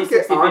 Yeah. Well, it's I only want to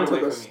get 60 feet onto away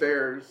the from you.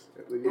 stairs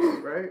at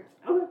least, right?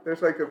 Okay.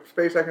 There's like a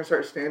space I can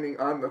start standing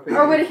on the thing.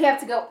 Or would he have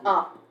to go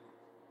up?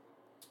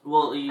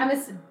 Well,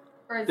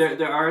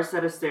 there are a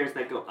set of stairs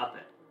that go up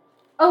it.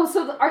 Oh,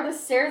 so are the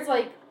stairs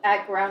like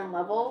at ground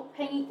level,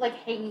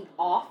 hanging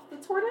off the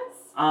tortoise?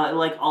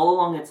 Like all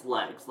along its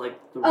legs, like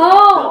the Oh,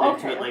 rock built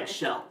into okay, it, like okay.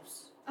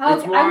 shelves. Okay,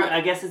 It's more.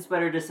 I guess it's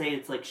better to say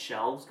it's like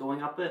shelves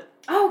going up it.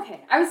 Oh,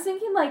 okay. I was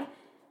thinking like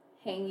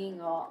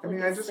hanging off. I mean,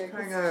 like I a just staircase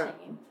kinda-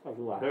 hanging. Like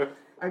a ladder.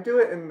 I do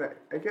it in the.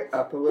 I get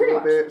up a Pretty little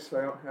much. bit so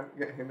I don't have to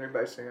get hindered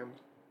by sand.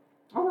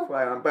 Okay.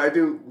 Fly on, but I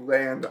do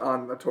land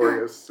on the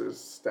tortoise's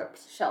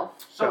steps. Shelf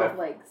Shelf. of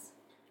legs.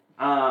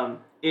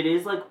 It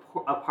is like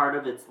a part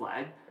of its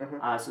leg,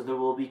 Uh-huh. so there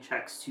will be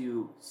checks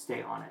to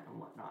stay on it and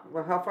whatnot.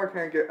 Well, how far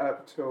can I get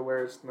up to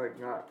where it's like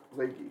not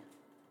leggy?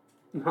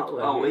 Not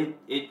like Oh,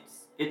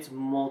 it's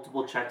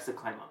multiple checks to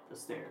climb up the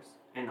stairs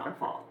and not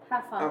fall.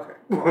 Have fun. Okay.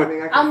 Well, I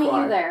mean, I can I'll meet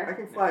fly. you there. I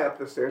can fly up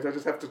the stairs. I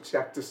just have to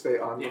check to stay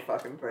on the Yeah.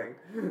 fucking thing.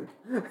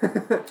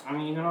 I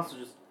mean, you can also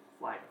just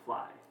fly.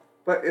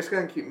 But it's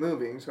gonna keep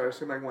moving, so I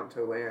assume I want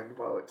to land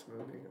while it's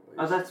moving at least.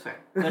 Oh, that's fair.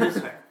 That is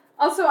fair.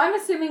 Also, I'm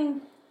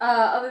assuming,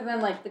 other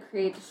than like the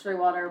create, destroy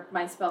water,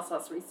 my spell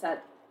slots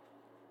reset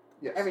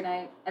yes. every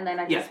night, and then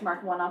I Yeah. just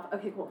mark one off.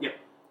 Okay, cool. Yep.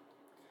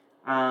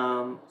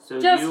 So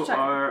Just you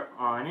checking. are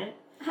on it.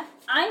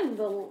 I'm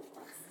the last.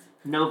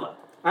 Nova.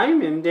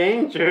 I'm in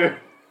danger.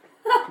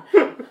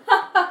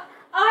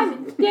 I'm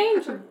in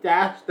danger.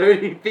 Dash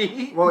 30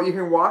 feet. Well, you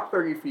can walk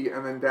 30 feet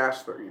and then dash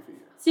 30 feet.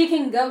 So you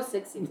can go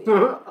 60 feet.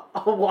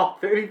 I'll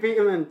walk 30 feet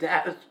and then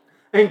dash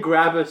and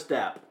grab a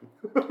step.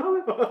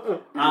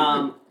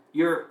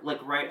 You're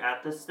like right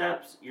at the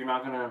steps. You're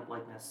not gonna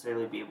like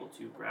necessarily be able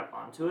to grab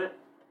onto it,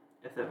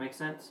 if that makes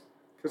sense.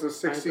 Because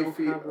it's I 60 don't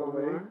feet have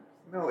away. armor.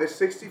 No, it's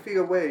 60 feet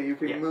away. You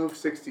can Yeah. move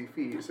 60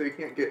 feet, so you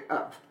can't get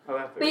up.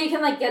 But you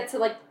can like get to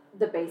like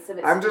the base of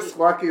it. I'm just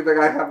lucky that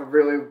I have a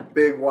really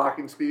big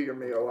walking speed and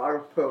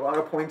put a lot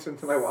of points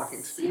into my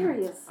walking speed.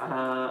 Serious.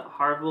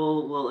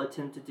 Harville will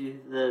attempt to do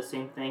the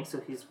same thing,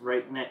 so he's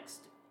right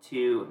next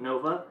to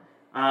Nova,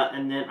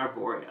 and then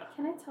Arborea.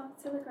 Can I talk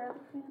to the garlic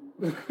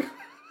man?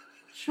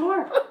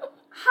 Sure.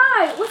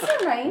 Hi, what's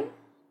your name?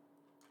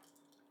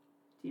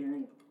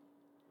 Dearie.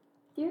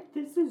 Dear?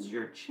 This is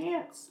your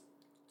chance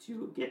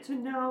to get to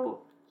know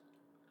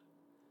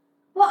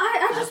Well,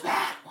 I the just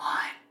bad one.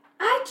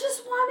 I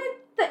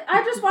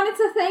just wanted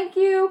to thank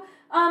you.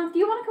 Do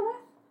you want to come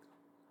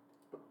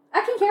with?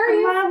 I can carry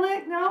you.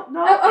 Violet, no,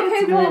 Oh, okay,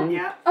 it's well- good,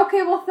 yeah.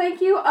 Okay, well,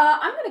 thank you.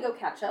 I'm gonna go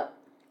catch up.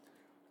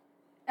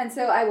 And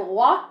so I will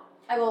walk.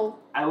 I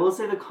will.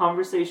 say the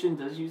conversation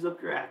does use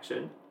up your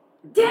action.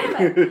 Damn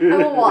it! I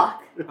will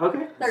walk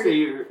Okay, so 30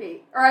 you're...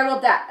 feet, or I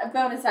will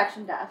bonus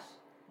action dash.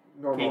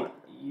 Normal. Okay,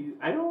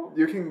 I don't...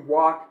 You can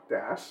walk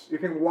dash. You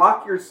can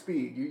walk your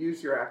speed. You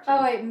use your action.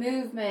 Oh wait,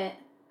 movement.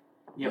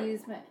 Yep.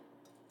 Movement.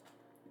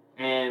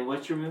 And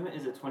what's your movement?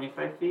 Is it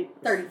 25 feet?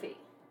 30 feet.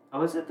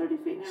 Oh, is it 30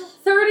 feet now?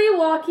 30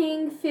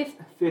 walking,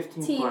 15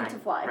 15 flying. to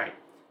fly. Right.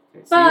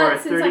 Okay, so you are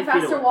But since 30 I'm feet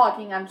faster away.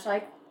 walking, I'm just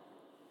like,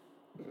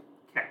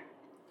 Okay.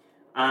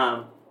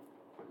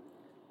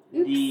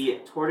 oops. The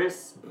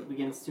tortoise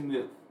begins to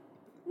move.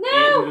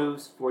 It No!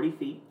 moves 40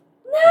 feet.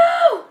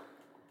 No!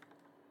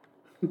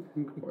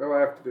 What do I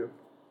have to do?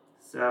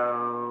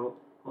 So,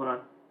 hold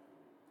on.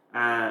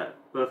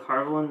 Both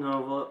Harville and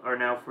Nova are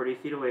now 40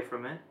 feet away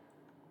from it.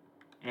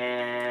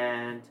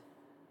 And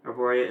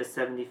Arborea is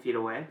 70 feet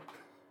away.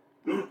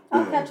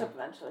 I'll catch up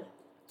eventually.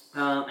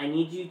 I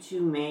need you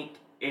to make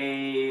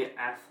a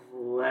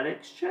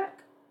athletics check.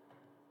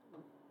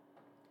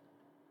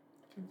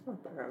 It's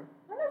not bad. I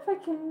wonder if I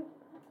can...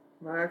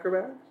 My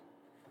acrobatics?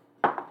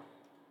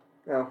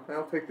 No,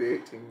 I'll take the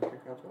 18.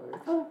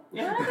 Athletics. Oh,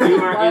 Yeah, I wonder if I you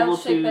can are wild able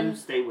shape to and-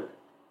 stay with it.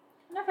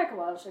 I wonder if I can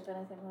wild shape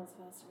anything that's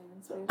faster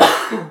than speed.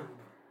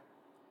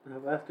 How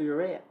fast are your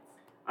rats?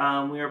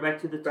 We are back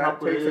to the That top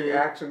takes with... an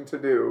action to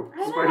do. I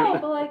know,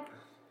 but like,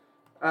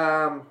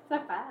 Um, it's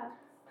not bad.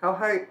 how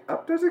high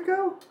up does it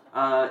go?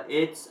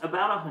 It's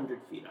about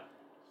 100 feet up.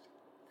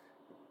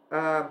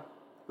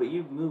 But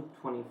you've moved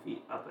 20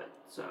 feet up it,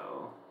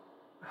 so...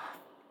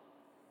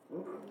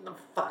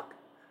 Fuck.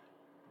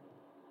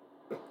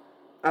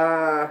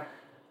 I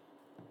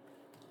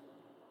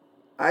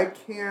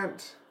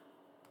can't...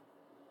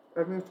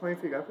 I've moved 20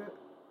 feet up it?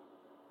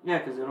 Yeah,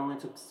 because it only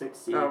took 6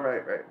 feet. Oh,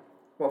 right.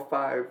 Well,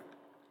 5,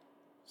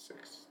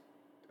 6.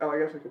 Oh, I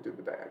guess I could do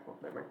the diagonal.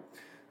 Never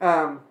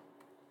mind.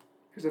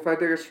 Because if I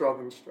take a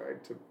Strelvin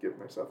stride to give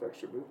myself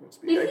extra movement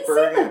speed, Did I he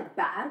burn say it. the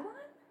bad one?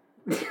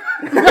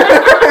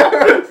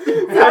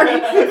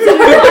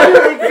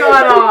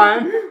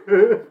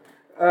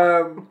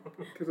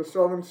 Because a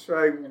Strelvin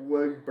stride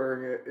would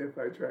burn it if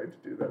I tried to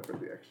do that for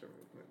the extra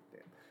movement. Yeah.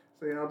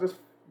 So, I'll just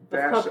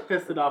Let's dash not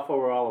piss it off while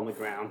we're all on the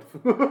ground.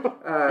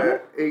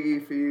 80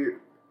 feet.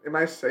 Am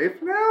I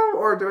safe now?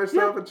 Or do I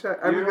still have a check?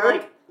 I'm You're good?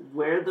 like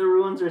where the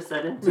ruins are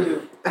set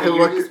into. I You're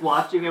look- just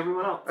watching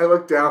everyone else. I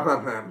look down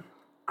on them.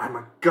 I'm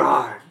a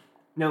god.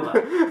 Nova.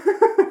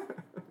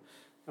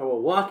 I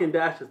will walk and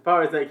dash as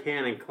far as I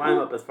can and climb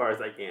up as far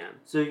as I can.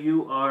 So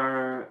you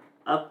are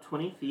up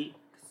 20 feet,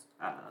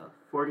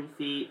 40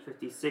 feet,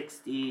 50,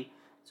 60.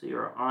 So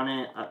you're on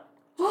it up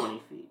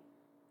 20 feet.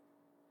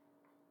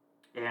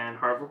 And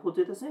Harvard will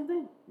do the same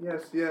thing.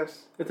 Yes.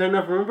 Is there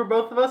enough room for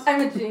both of us?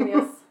 I'm a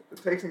genius.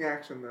 It takes an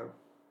action, though.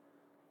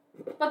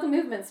 But the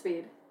movement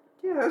speed.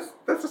 Yes,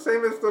 that's the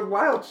same as the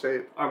wild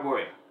shape.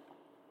 Arborea.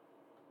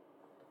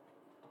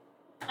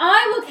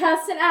 I will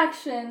cast an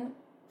action.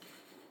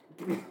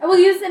 I will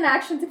use an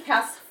action to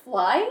cast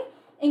Fly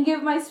and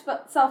give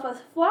myself a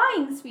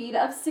flying speed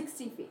of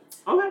 60 feet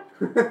Okay.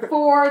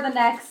 for the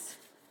next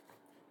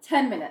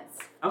 10 minutes.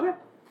 Okay.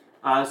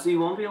 So you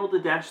won't be able to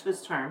dash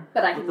this turn.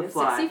 But I with can the move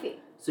fly. 60 feet.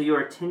 So you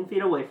are 10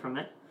 feet away from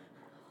it.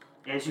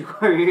 As you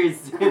are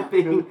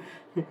zipping,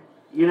 Wait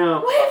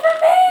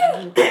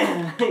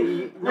for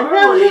me!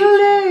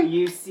 normally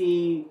you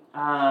see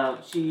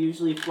she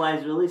usually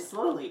flies really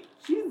slowly.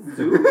 She's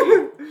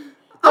zooming.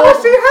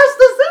 Oh, she has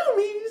the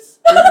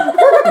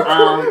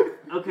zoomies!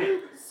 Okay,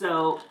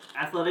 so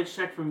athletics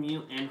check from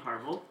you and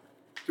Harville.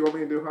 Do you want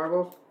me to do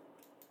Harville?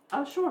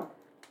 Oh, sure.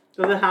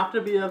 Does it have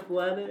to be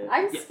athletic?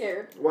 I'm Yes.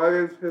 scared. What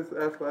is his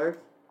athletics?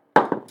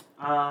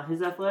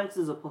 His athletics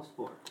is a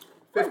 +4.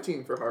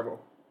 15 for Harville.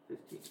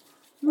 15.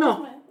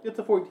 No, it's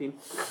a 14.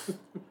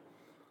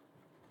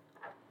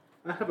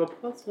 I have a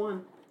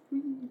 +1.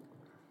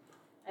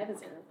 I have a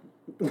 0.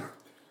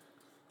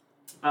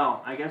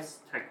 Oh, I guess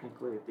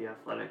technically the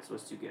athletics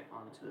was to get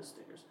onto the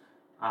stairs.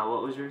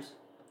 What was yours?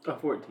 A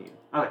 14.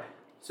 Okay,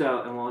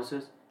 so, and what was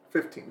his?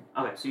 15.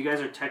 Okay, so you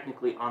guys are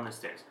technically on the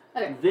stairs.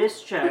 Okay.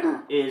 This check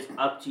is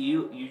up to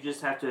you. You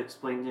just have to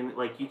explain to me,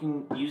 like, you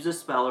can use a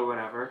spell or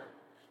whatever.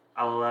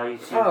 I'll allow you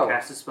to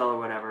cast a spell or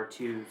whatever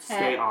to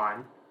stay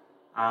on,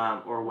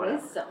 or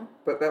whatever. Wisdom.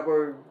 But that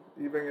would,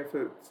 even if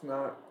you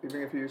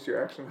use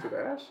your action to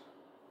dash?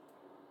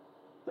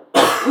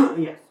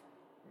 Yes.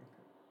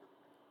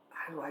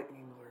 I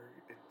lightning lure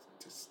it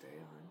to stay on.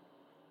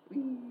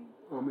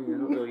 I mean, I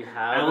don't really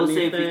have I will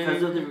say anything.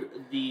 because of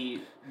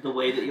the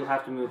way that you'll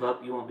have to move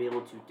up, you won't be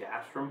able to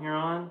dash from here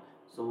on.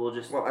 So we'll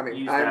just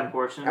use that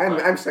portion.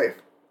 I'm safe.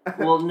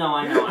 Well, no,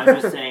 I know. I'm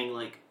just saying,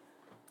 like,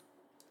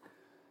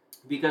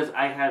 because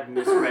I have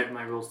misread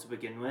my rules to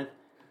begin with,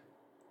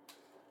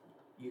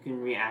 you can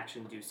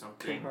reaction do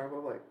something. Can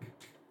Harville, like,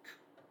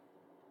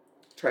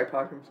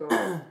 tripod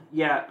himself?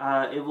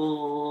 Yeah, it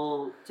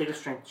will take a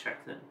strength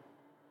check then.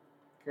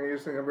 Can I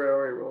use the number I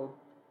already rolled?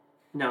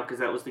 No, because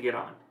that was to get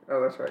on. Oh,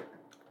 that's right.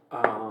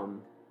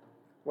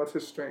 What's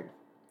his strength?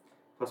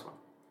 +1.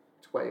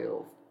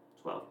 12.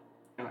 12.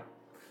 Okay.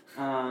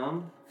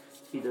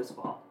 He does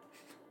fall.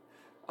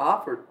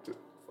 Off or to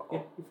fall?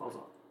 Yeah, he falls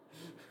off.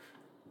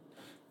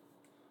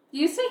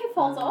 You say he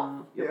falls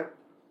off? Yeah.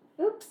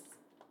 Oops.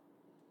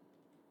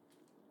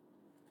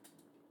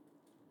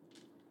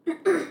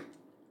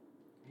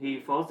 He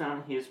falls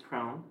down. He is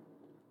prone,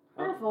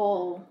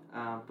 Careful.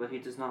 but he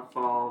does not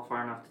fall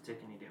far enough to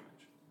take any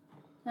damage.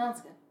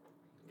 That's good.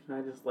 Can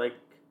I just, like,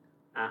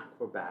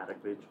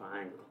 acrobatically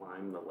try and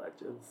climb the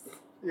ledges?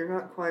 You're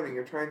not climbing,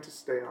 you're trying to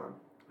stay on.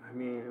 I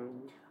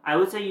mean, I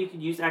would say you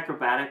could use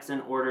acrobatics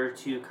in order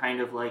to kind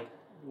of like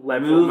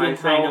level move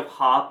myself. and kind of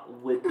hop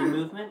with the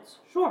movements.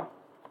 Sure.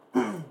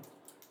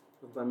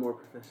 Because I'm more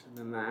proficient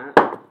than that.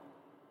 Oh,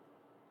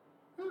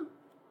 look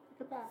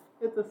at that.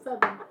 It's a 7.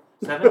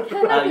 7?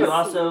 Can I You see?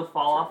 also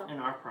fall off and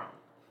are prone.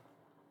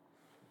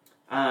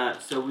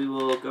 So we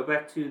will go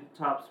back to the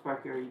top.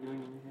 Sparky, are you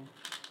doing anything?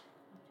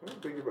 I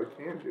don't think if I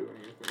can do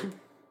anything.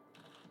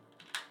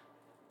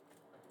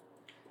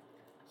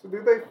 So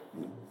did they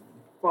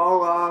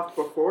fall off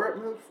before it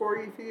moved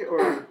 40 feet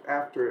or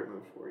after it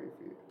moved 40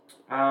 feet?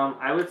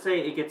 I would say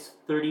it gets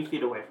 30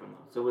 feet away from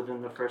them, so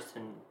within the first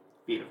 10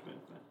 feet of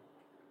movement.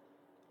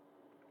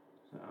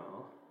 So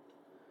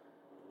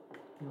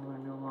you are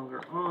no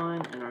longer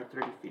on and are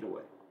 30 feet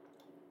away.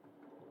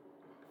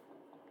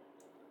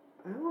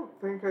 I don't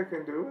think I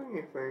can do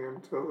anything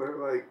until they're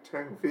like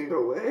 10 feet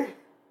away.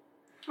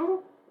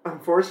 Oh.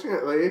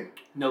 Unfortunately.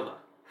 Nova.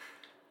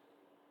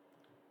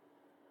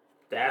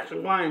 Dash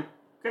and climb.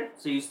 Okay,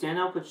 so you stand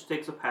up, which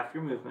takes up half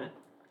your movement.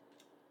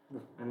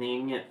 And then you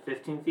can get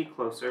 15 feet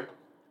closer.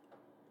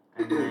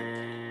 And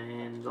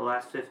then the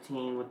last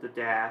 15 with the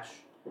dash.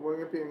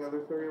 Wouldn't it be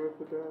another 30 with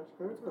the dash?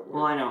 How does that work?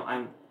 Well, I know,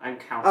 I'm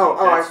counting. Oh,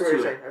 I That's see what you're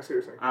to saying. I see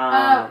what you're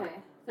saying.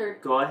 Okay.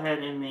 Third. Go ahead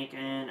and make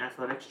an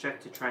athletics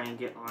check to try and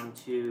get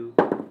onto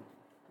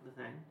the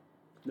thing.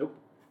 Nope.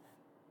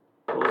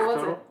 What What was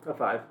total? it? A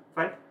 5.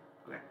 5?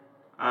 Okay.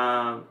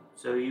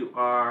 So you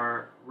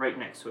are right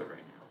next to it right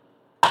now.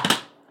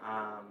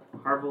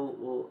 Harville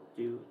will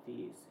do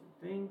the same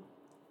thing.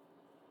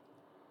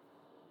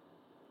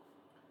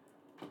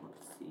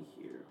 Let's see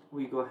here.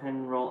 Will you go ahead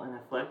and roll an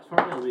athletics for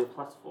me? It'll be a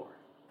 +4.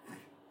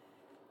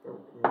 Don't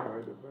know how I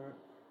did that.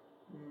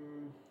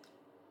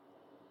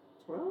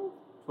 12?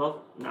 12?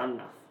 Not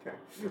enough. Okay.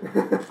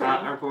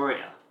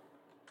 Arborea.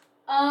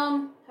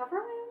 How far am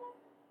I?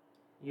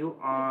 You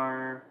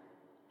are...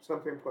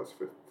 Something plus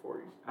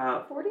 40.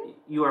 40?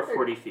 You are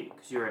 40 feet,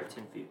 because you're at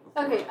 10 feet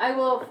before. Okay, I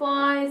will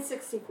fly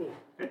 60 feet.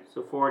 Okay,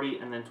 so 40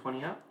 and then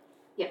 20 up.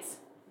 Yes.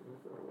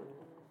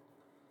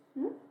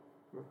 Okay.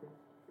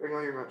 I know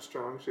you're not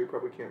strong, so you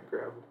probably can't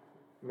grab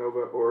Nova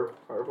or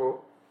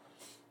Harville.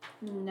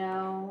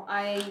 No,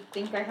 I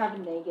think I have a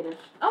negative.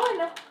 Oh, I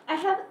know. I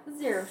have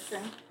 0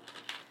 strength.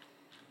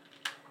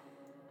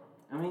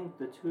 I mean,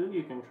 the two of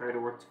you can try to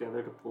work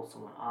together to pull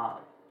someone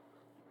up.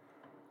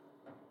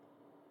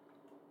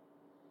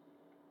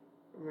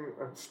 I mean,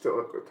 I'm still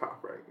at the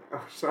top right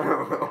now, so I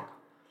don't know.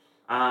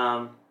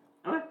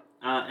 Okay.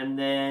 And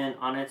then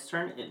on its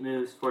turn, it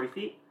moves 40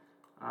 feet.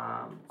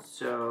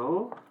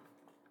 So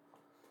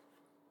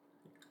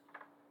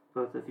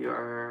both of you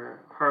are,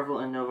 Harville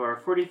and Nova are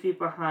 40 feet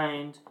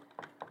behind.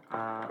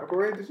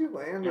 Boy, did you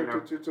land or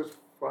did you just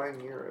fly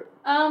near it?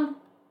 I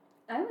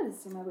would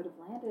assume I would have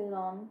landed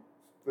on,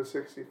 The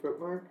 60-foot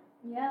mark?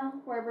 yeah,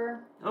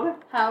 wherever, Okay.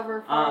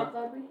 however far up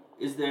that would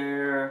be. Is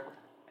there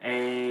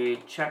a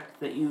check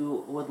that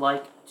you would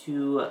like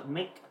to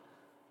make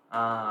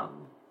to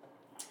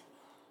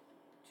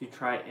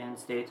try and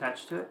stay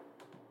attached to it?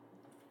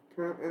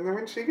 And then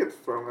when she gets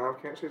thrown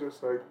off, can't she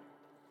just like,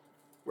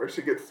 where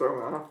she gets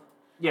thrown off?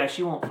 Yeah,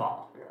 she won't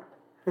fall.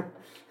 Yeah.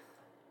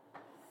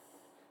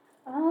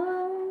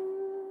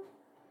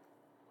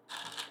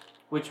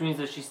 Which means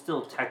that she's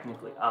still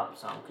technically up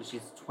some, because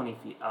she's 20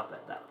 feet up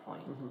at that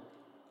point.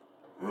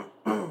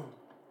 Can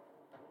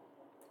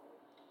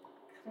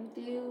I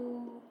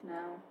do,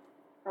 no,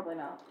 probably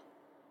not.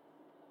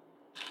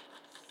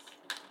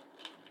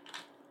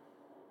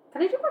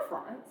 Can I do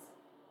performance?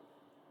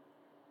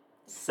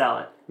 Sell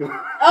it.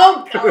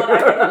 Oh,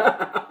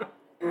 God.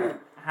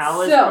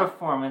 How is So-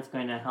 performance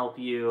going to help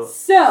you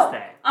So,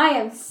 stay? I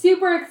am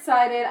super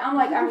excited.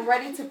 I'm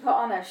ready to put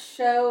on a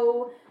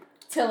show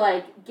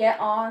to, get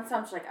on. So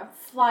I'm just I'm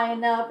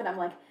flying up and I'm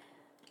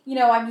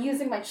I'm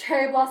using my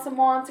cherry blossom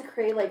wand to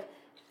create,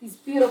 these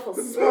beautiful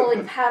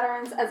swirling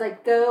patterns as I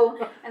go.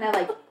 And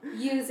I,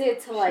 use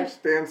it to, She's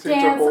dancing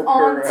dance to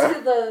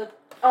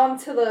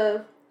onto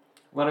the...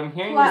 What I'm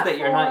hearing is that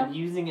you're not platform.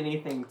 using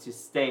anything to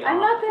stay on. I'm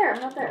not there.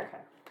 Okay.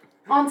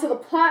 Onto the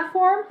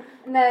platform,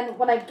 and then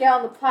when I get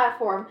on the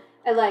platform,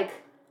 I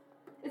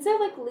is there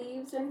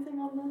leaves or anything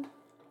on the?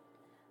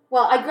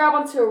 Well, I grab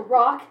onto a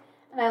rock,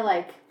 and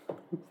I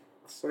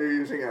So you're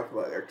using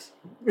athletics.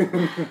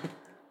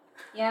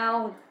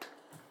 yeah,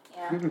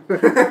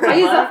 I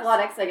use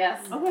athletics, I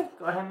guess. Okay,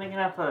 go ahead and make an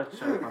athletics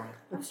check for me.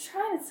 I was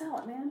trying to sell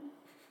it, man.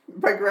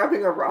 By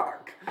grabbing a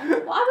rock.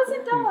 Well, I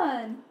wasn't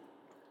done.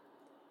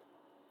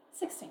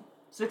 16.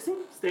 16?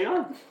 Stay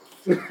on.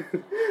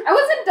 I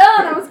wasn't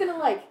done. I was gonna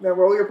Now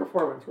roll your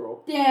performance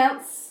roll.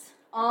 dance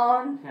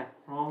on. Yeah,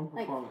 roll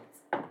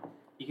performance.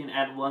 You can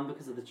add 1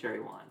 because of the cherry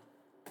wand.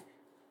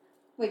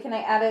 Wait, can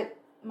I add it?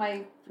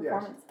 My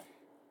performance.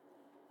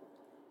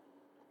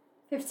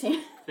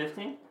 15.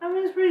 15? I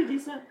mean, it's pretty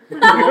decent.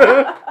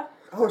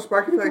 Oh,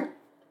 Sparky's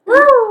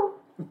Woo!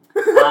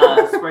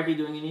 Sparky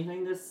doing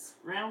anything this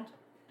round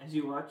as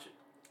you watch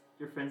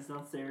your friends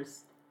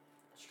downstairs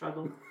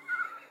struggle?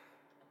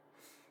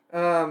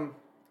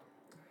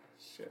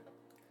 Shit.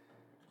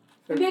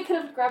 Maybe I could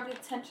have grabbed the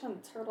attention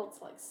of the turtle to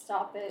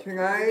stop it. Can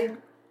I?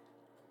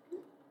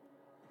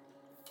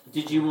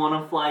 Did you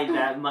want to fly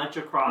that much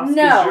across? No.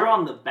 Because you're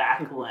on the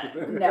back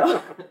leg.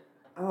 No.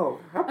 Oh,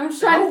 I'm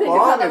trying to think of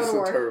how long that is would the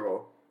work.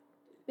 turtle?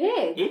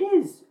 Big. It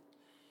is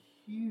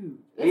huge.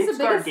 It's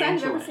the biggest sign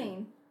I've ever gargantuan.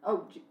 seen.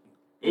 Oh,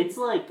 It's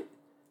like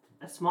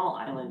a small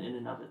island in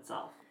and of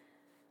itself.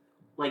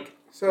 Like,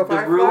 So if the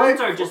I ruins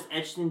fly, are just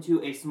etched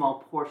into a small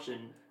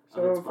portion of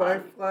So its if body.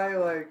 I fly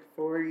like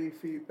 40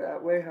 feet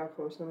that way, how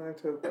close am I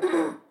to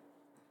the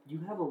You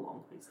have a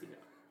long place to go.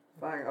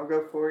 Fine, I'll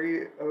go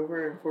 40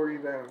 over and 40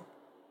 down.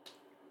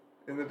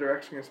 In the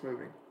direction it's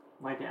moving.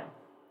 Why down?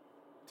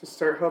 To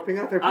start helping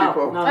other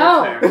people. Oh, no,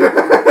 that's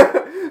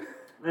fair.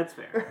 That's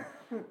fair.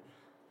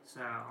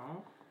 So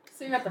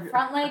you're at the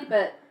front leg,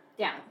 but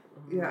down.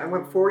 Yeah, I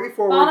went 40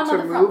 forward Bottom to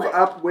of the front move leg.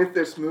 up with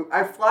this move.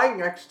 I fly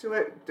next to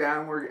it,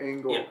 downward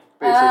angle, Yeah.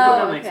 basically.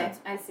 that Oh, makes okay. sense.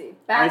 I see. I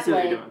Back see what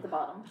leg, you're doing. the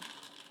bottom.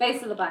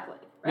 Base of the back leg.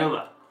 Right?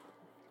 Nova.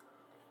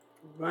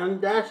 Run,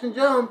 dash, and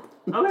jump.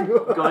 Okay.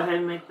 Go ahead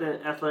and make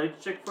the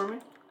athletics check for me.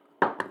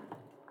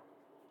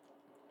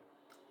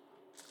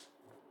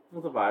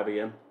 We'll survive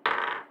again.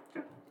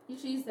 You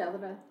should use the other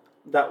die.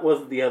 That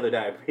was the other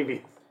die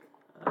previous.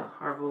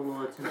 Harville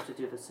will attempt to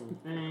do the same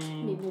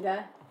thing. Need new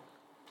die.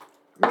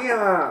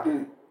 Yeah.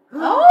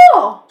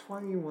 Oh!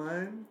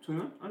 21.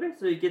 21? Okay,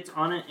 so he gets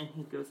on it and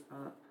he goes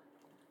up.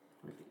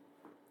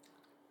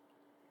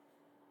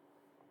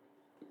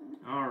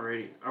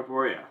 Alrighty,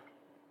 Arborea.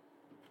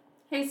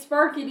 Hey,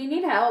 Sparky, do you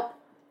need help?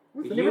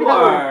 You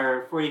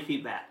are 40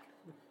 feet back.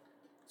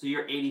 So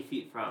you're 80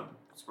 feet from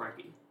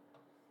Sparky.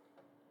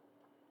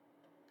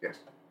 Yes.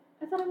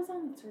 I thought I was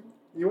on the turtle.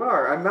 You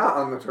are. I'm not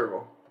on the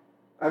turtle.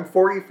 I'm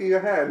 40 feet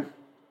ahead.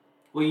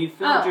 Well, you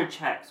filled your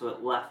check, so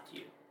it left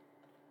you.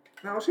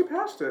 No, she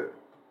passed it.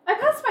 I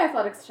passed my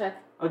athletics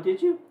check. Oh,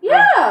 did you?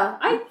 Yeah!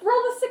 I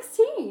rolled a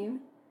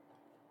 16.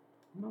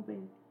 No big.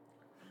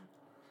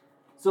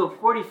 So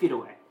 40 feet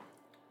away.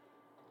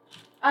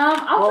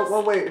 I'll just...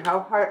 Well, wait. How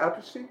high up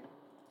is she?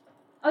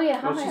 Oh, yeah,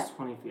 how Well, high she's up?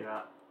 20 feet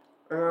up.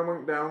 I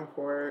went down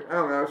for it. I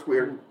don't know. It's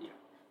weird. Yeah.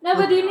 No,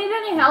 but do you need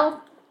any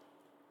help?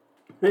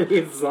 I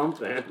need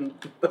something.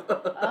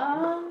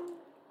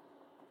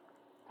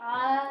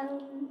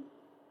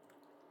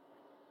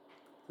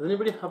 Does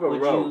anybody have a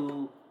Would rope?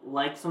 you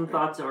like some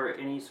thoughts or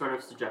any sort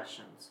of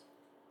suggestions?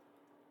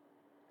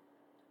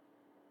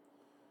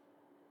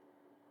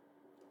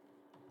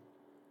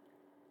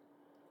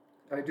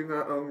 I do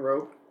not own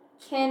rope.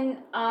 Can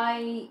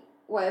I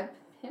web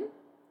him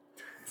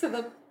to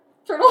the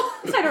turtle?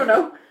 I don't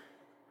know.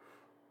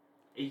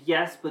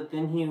 Yes, but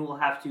then he will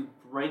have to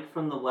break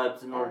from the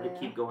webs in order to yeah.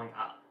 keep going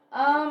up.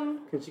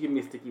 Can she give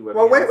me sticky web?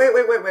 Well, wait.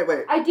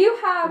 I do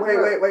have...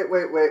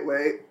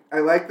 Wait. I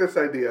like this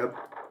idea.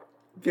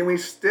 Can we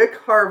stick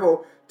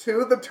Harville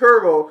to the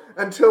turtle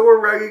until we're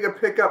ready to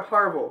pick up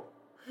Harville?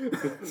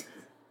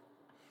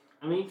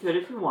 I mean, you could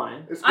if you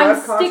wanted. It's I'm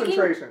web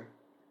concentration.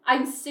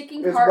 I'm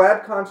sticking It's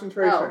web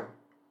concentration.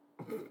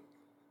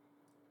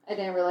 I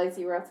didn't realize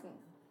you were asking.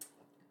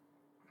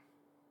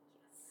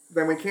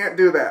 Then we can't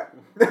do that.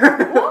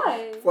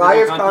 Why? Fly Are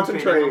you is concentrating on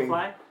concentrating.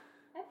 Fly?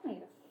 I've made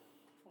a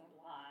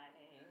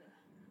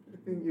flying. I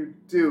think you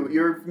do.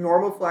 Your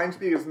normal flying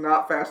speed is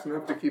not fast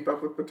enough to keep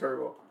up with the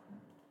turtle.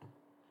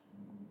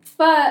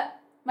 But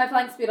my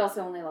flying speed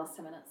also only lasts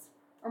 2 minutes.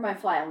 Or my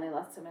fly only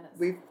lasts 2 minutes.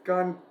 We've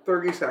gone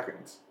 30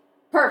 seconds.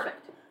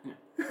 Perfect.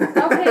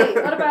 Okay,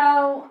 what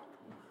about...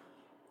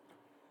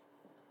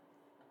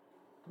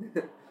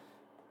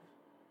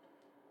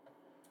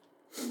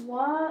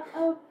 What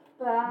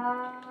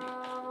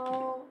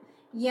about...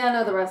 Yeah,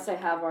 no, the rest I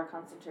have are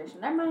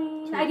concentration. Never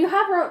mind. I do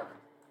have rope.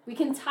 We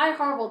can tie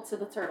Harville to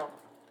the turtle.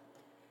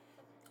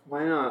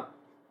 Why not?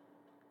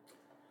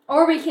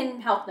 Or we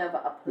can help Nova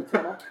up the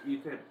turtle. You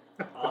could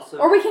also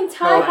Or we can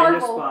tie find a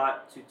Harville.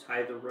 spot to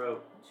tie the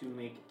rope to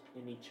make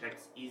any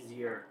checks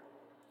easier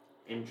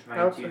in trying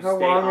How to stay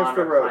long is on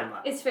the or rope? climb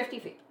up. It's 50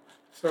 feet.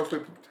 So if we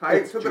tie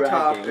it It's to the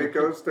top, dragging. it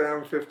goes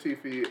down 50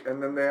 feet,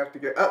 and then they have to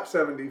get up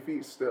 70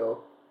 feet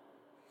still.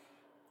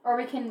 Or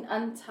we can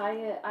untie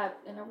it at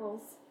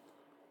intervals.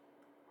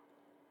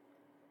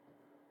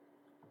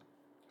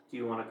 Do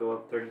you want to go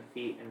up 30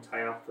 feet and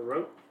tie off the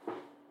rope?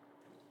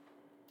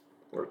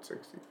 Or at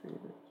 60 feet.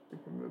 We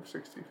can move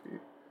 60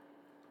 feet.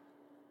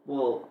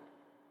 Well,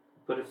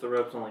 but if the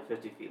rope's only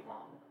 50 feet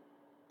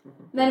long.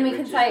 Then we can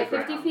reaches tie the it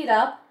 50 ground. feet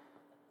up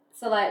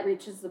so that it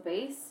reaches the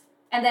base.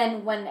 And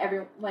then when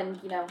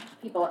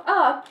people are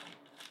up,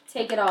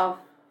 take it off,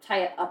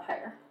 tie it up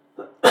higher.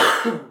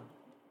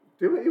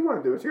 Do what you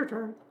want to do. It's your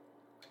turn.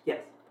 Yes.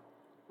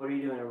 What are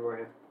you doing,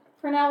 Aurora?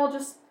 For now, we'll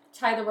just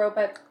tie the rope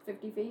at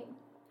 50 feet.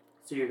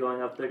 So you're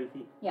going up 30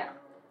 feet? Yeah.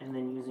 And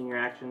then using your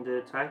action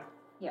to tie?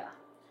 Yeah.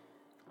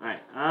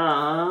 Alright,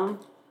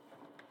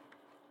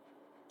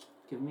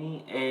 give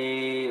me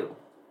a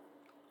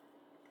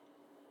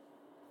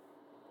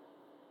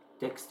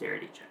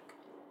dexterity check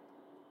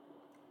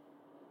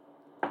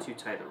to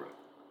tie the rope.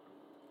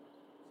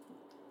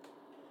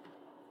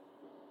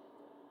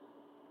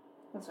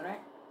 That's all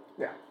right.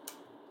 Yeah.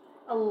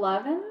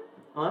 11?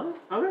 11?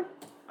 Okay.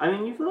 I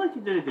mean, you feel like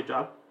you did a good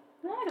job.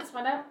 Yeah, let's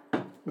find out.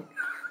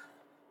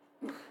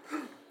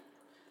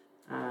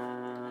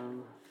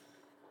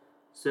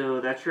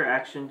 So that's your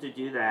action to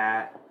do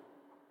that.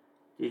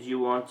 Did you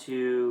want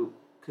to...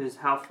 Because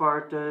how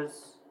far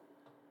does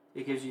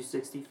It gives you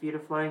 60 feet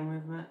of flying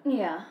movement.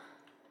 Yeah.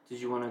 Did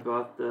you want to go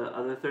up the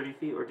other 30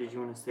 feet, or did you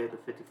want to stay at the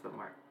 50-foot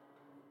mark?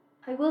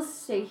 I will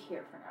stay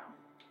here for now.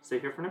 Stay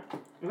here for now?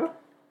 Okay.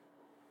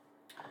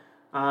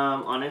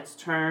 On its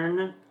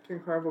turn... Can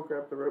Carvel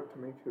grab the rope to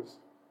make his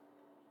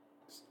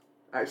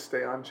I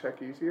stay on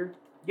check easier?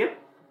 Yep.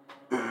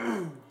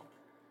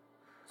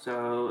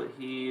 So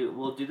he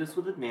will do this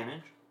with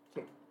advantage.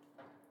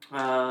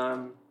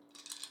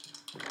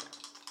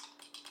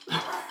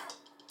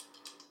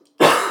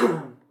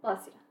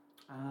 Bless you.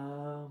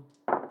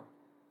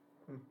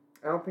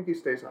 I don't think he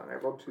stays on. I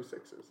rolled 2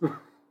 6s.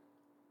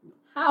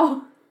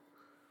 How?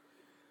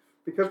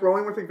 Because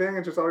rolling with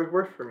advantage has always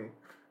worked for me.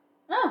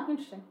 Oh,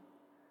 interesting.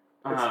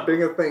 It's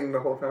been a thing the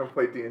whole time I've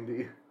played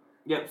D&D.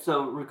 Yep,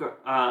 so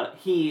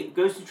he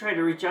goes to try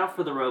to reach out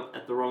for the rope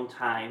at the wrong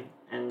time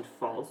and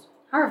falls.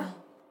 Horrible.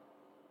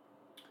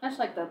 I just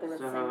like that they were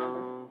the same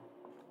number.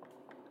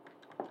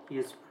 He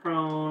is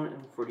prone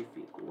and 40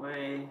 feet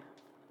away.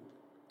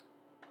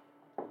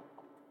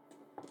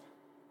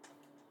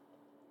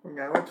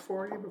 Now it's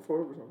 40,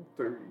 before it was on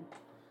 30.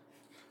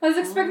 I was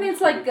expecting it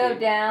to like go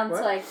down to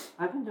What? like...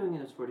 I've been doing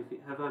it as 40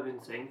 feet. Have I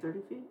been saying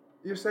 30 feet?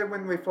 You said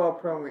when we fall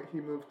prone,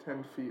 he moved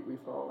 10 feet, we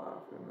fall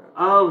off. And that.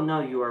 Oh,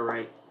 no, you are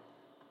right.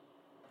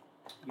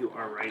 You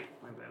are right.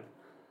 My bad.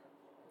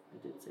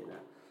 I did say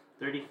that.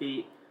 30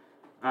 feet.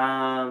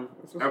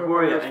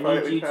 Arborea, I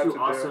need you to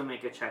also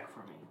make a check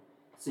for me.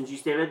 Since you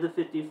stayed at the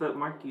 50-foot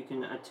mark, you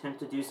can attempt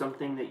to do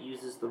something that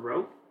uses the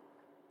rope,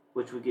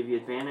 which would give you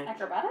advantage.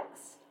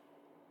 Acrobatics?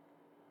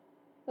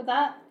 Would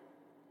that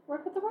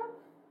work with the rope?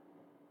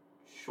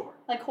 Sure.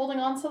 Like holding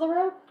on to the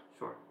rope?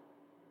 Sure.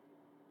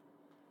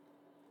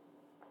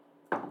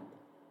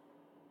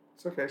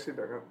 It's okay, she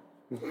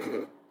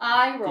didn't.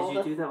 I rolled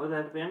Did you do that with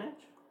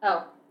advantage?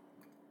 Oh.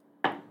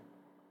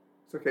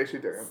 It's okay, she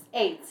didn't.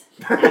 8.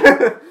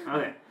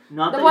 Okay.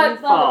 Not The that one, you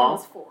the other one fall,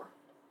 was 4.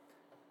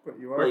 But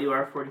you are. but you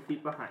are 40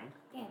 feet behind.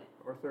 Damn it.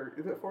 Or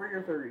 30. Is it 40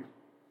 or 30?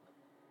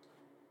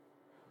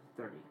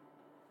 30.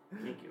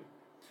 Thank you.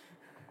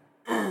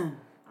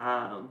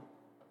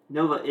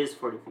 Nova is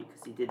 40 feet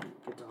because he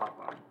didn't get to hop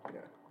on.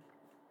 Yeah.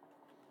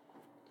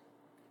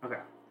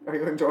 Okay. Are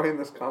you enjoying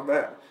this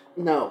combat?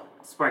 No.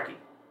 Sparky.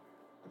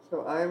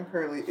 So I am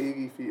currently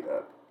 80 feet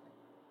up.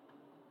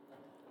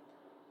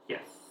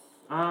 Yes.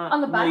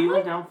 On the No, back you leg?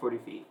 went down 40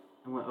 feet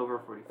and went over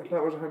 40 I feet.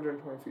 thought it was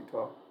 120 feet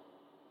tall.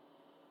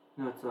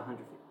 No, it's 100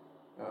 feet.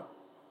 Oh.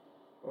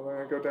 Well, then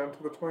I go down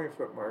to the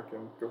 20-foot mark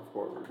and go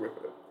forward with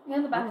it. You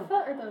on the back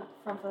foot or the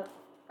front foot?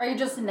 Are you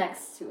just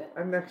next to it?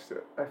 I'm next to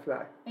it. I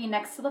fly. Are you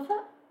next to the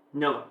foot?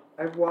 Nova.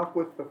 I walk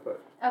with the foot.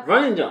 Okay.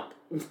 Run and jump.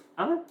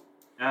 Okay.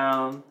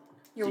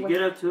 You're So you with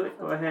get up to it.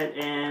 Go ahead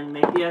and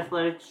make the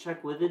athletics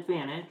check with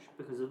advantage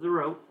because of the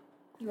rope.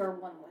 You are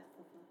one with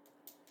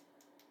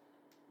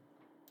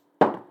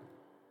the foot.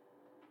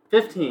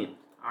 15.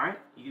 All right.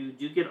 You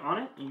do get on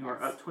it, and you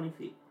are up 20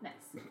 feet. Nice.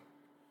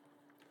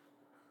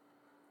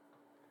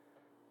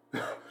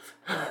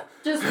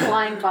 Just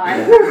flying by.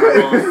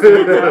 Well,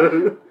 stand up.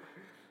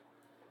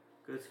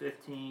 Goes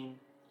 15.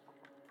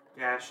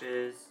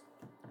 Dashes.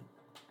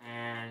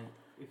 And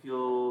if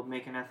you'll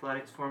make an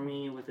athletics for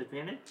me with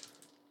advantage.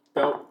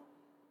 Nope.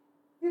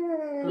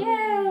 Yay!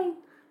 Yay!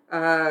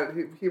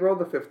 He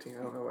rolled a 15.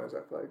 I don't know why his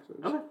athletics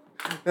is. Okay.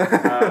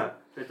 That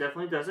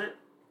definitely does it.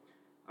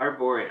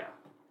 Arborea.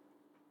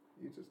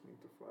 You just need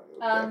to fly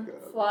back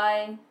up.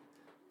 Fly.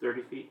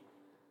 30 feet.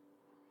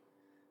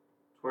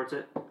 Towards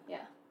it.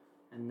 Yeah.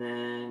 And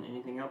then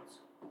anything else?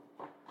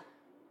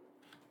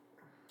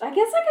 I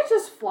guess I could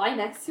just fly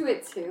next to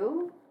it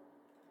too.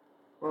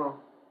 Well,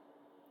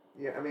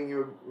 yeah, I mean, you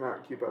would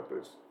not keep up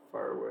as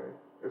far away.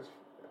 As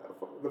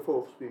the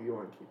full speed you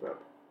want to keep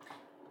up.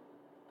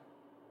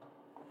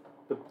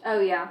 Oh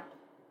yeah.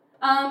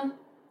 I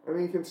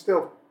mean, you can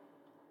still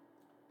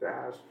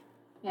dash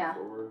Yeah.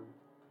 forward.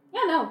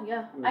 Yeah, no,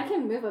 yeah. I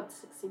can move up to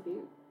 60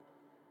 feet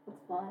with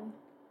flying.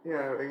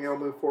 Yeah, and you'll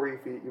move 40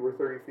 feet. You were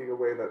 30 feet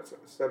away, that's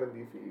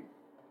 70 feet.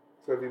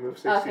 So if you move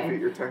 60 Okay. feet,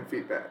 you're 10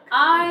 feet back.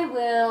 I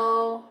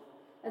will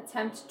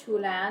attempt to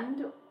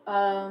land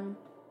and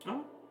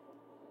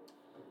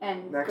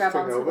Next grab to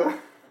onto Nova.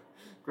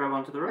 Grab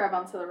onto the rope. grab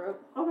onto the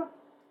rope. Okay.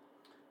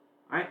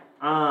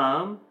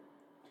 Alright.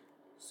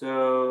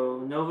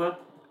 So Nova,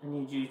 I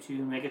need you to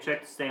make a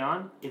check to stay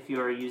on. If you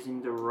are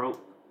using the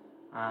rope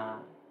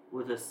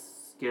with a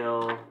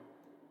skill,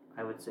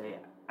 I would say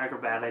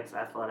acrobatics,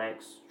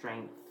 athletics,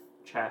 strength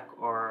check,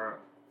 or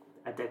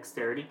a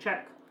dexterity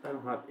check. I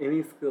don't have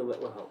any skill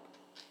that will help.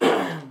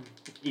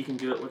 You can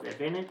do it with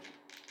advantage.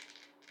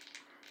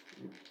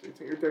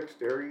 Isn't your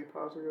dexterity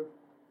positive?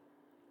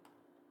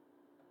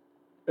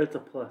 It's a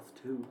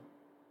 +2.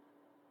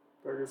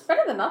 It's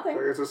better than nothing.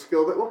 There is a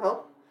skill that will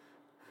help.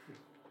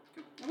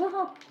 It will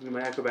help.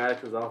 My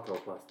acrobatics is also a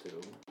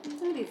 +2.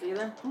 It's not easy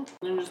either.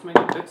 Then just make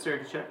a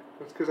dexterity check.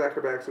 That's because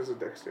acrobatics is a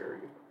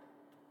dexterity.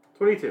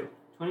 22.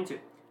 22.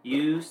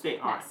 You stay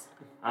on. Nice.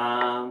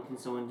 Can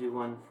someone do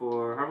one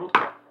for Harville?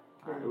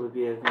 It would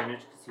be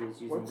advantage because he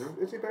is using the rope.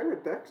 Is he better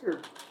at dex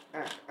or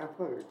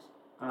athletics?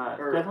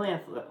 Definitely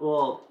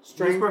well,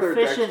 Strength he's or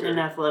proficient in dexterity?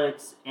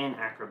 athletics and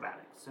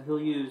acrobatics, so he'll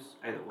use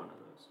either one of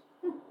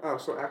those. Oh,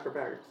 so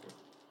acrobatics.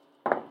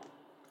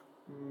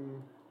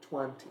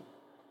 20.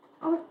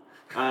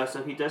 Okay.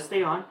 So he does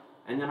stay on,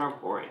 and then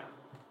Arborea.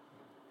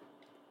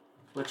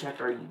 What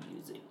check are you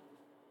using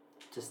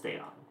to stay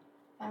on?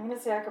 I'm gonna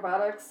say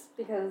acrobatics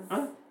because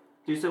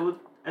Do so with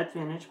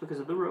advantage because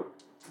of the rope.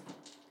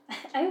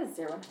 I have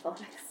 0 in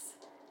athletics.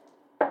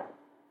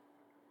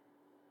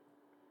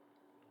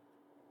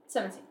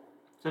 17.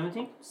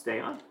 17. Stay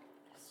on.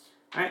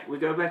 All right, we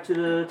go back to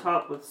the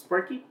top with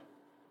Sparky.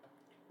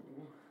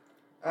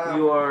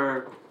 You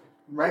are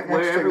right where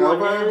next to everyone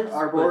Nova, is, but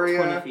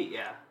Arborea. 20 feet.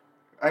 Yeah.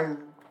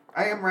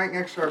 I am right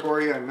next to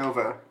Arborea and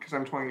Nova because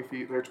I'm 20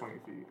 feet. They're 20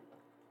 feet.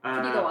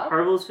 Can you go up?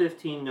 Harville's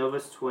 15,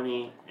 Nova's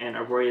 20, and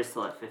Arborea's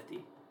still at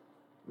 50.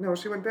 No,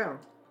 she went down.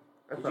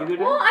 Did you go down?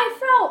 Well,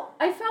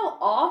 I fell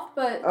off,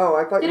 but Oh,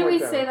 I thought didn't you we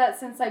went down. say that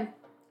since I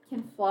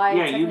can fly?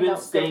 Yeah, you've been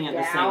technically staying I'll at go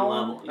the same down?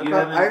 level. I You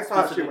thought- I haven't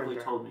thought she specifically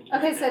went told me.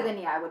 Okay, yet. so then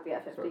yeah, I would be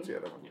at So 50. it's the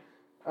other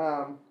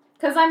one.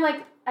 Because I'm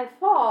like, I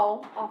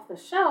fall off the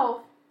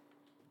shelf,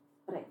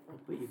 but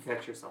But you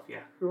catch yourself,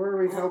 yeah. Who are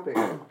we helping?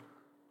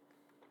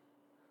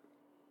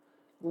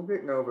 We'll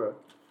get Nova.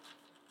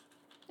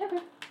 okay,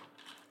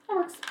 that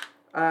works.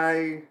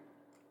 I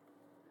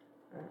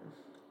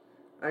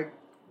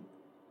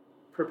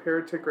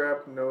prepared to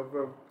grab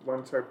Nova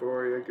once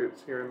Arborea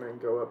gets here and then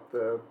go up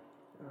the...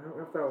 I don't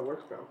know if that'll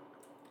work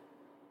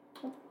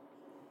though.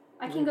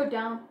 I can go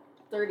down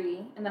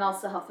 30, and then I'll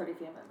still have 30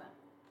 feet of movement.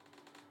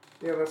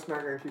 Yeah, that's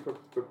not going to keep up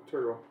with the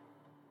turtle.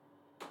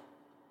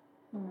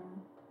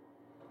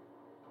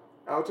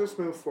 I'll just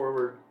move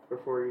forward for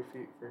 40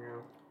 feet for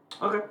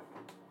now. Okay.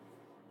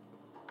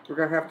 We're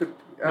going to have to...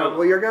 No.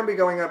 Well, you're going to be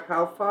going up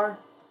how far?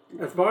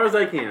 As far as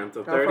I can,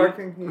 so How 30. far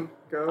can he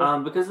go?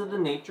 Because of the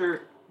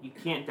nature, you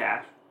can't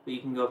dash, but you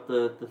can go up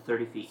the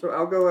 30 feet. So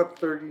I'll go up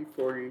 30,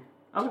 40.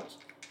 Okay.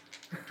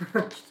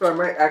 So I'm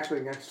right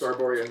actually next to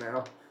Arborea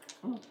now.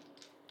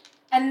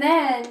 And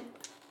then,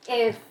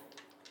 if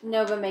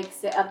Nova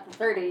makes it up to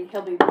 30,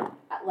 he'll be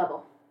at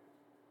level.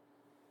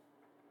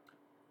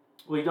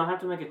 Well, you don't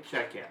have to make a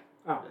check yet.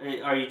 Oh.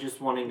 Are you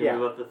just wanting to Yeah.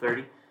 move up to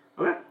 30?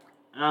 Okay. Of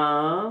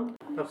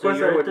So course,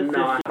 you're I at would the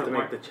not 50 have to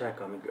mark. make the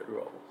check on the good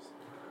rolls.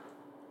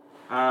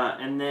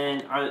 And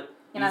then You're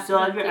you not still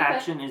have gonna your keep it?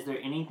 action. Is there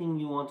anything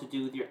you want to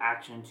do with your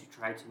action to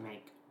try to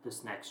make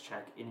this next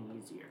check any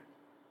easier?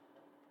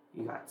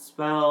 You got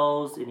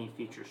spells, any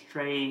features,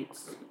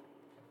 traits.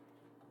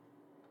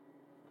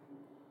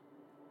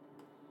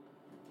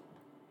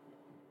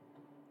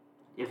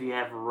 If you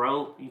have a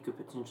rope, you could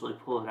potentially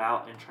pull it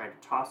out and try to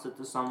toss it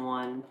to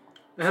someone.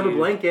 I have a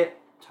blanket.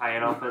 Tie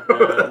it off at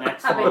the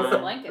next How big is the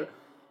one. blanket?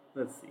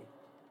 Let's see.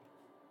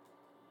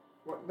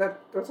 What?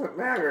 That doesn't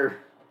matter.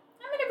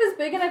 I mean, if it's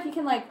big enough, you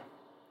can, like,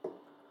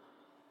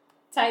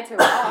 tie it to a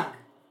rock.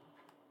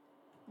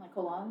 Like,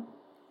 hold on.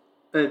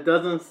 It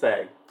doesn't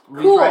say. He's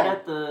Cool. right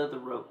at the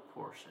rope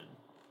portion.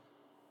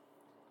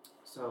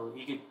 So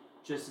you could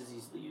just as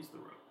easily use the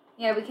rope.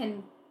 Yeah, we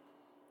can...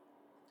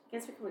 I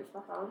guess we can wait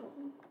for Howard.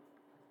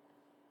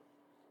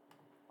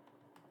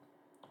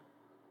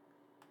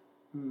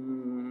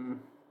 Hmm.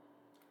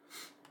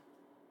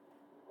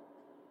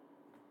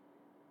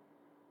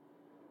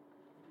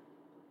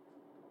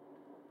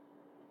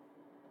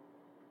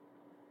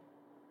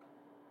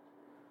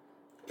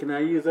 Can I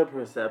use a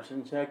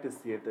perception check to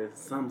see if there's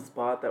some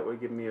spot that would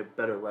give me a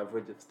better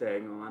leverage of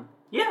staying on?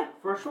 Yeah,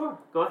 for sure.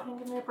 Go ahead and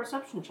give me a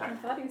perception check. I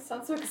thought you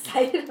sound so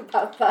excited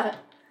about that.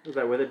 Is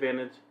that with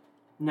advantage?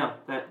 No,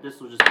 this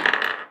will just be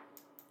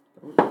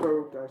Don't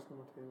throw dice on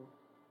the table.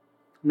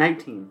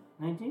 19.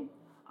 19.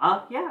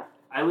 Yeah,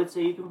 I would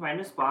say you can find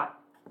a spot.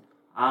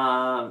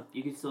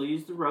 You can still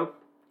use the rope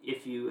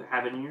if you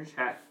have it in your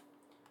check.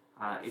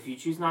 If you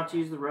choose not to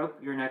use the rope,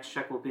 your next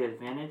check will be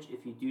advantage.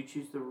 If you do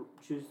choose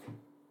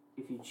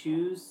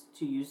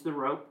to use the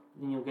rope,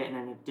 then you'll get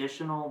an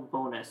additional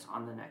bonus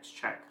on the next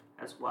check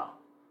as well.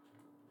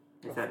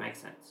 If that makes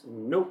sense.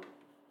 Nope.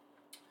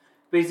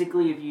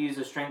 Basically, if you use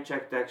a strength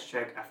check, dex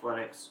check,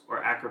 athletics,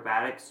 or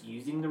acrobatics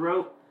using the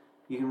rope,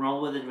 you can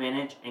roll with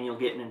advantage and you'll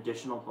get an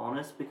additional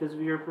bonus because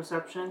of your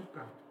perception.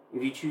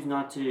 If you choose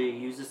not to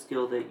use a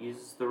skill that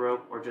uses the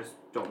rope or just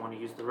don't want to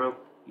use the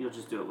rope, you'll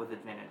just do it with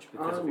advantage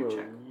because of your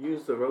check.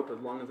 Use the rope as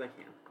long as I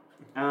can.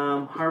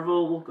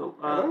 Harville will go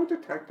Have I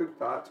detected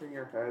thoughts in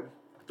your head?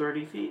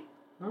 30 feet.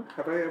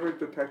 Have I ever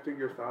detected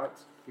your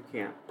thoughts? You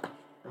can't.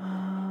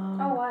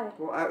 Oh, why?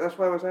 Well, that's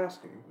why I was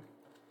asking.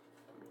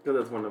 Because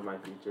that's one of my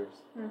features.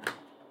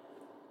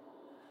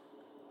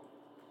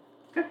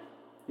 Okay.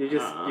 You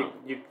just,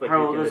 like,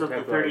 Harville you can goes up to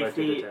detect what I'd 30 like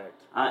to feet.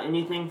 detect.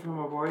 Anything from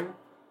Arborea?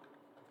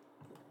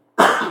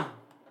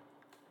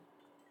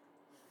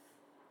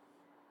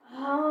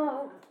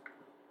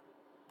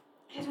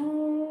 I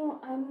don't...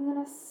 I'm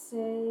gonna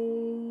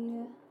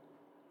say...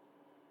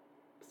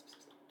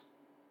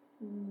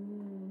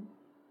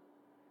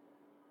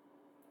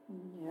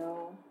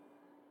 No.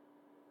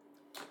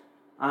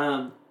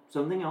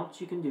 Something else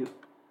you can do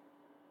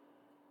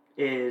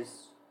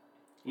is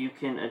You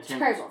can Try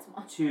attempt as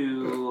much.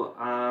 to,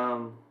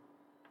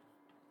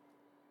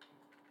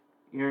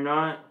 you're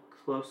not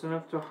close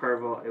enough to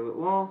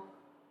Harville.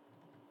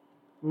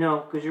 No,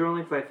 because you're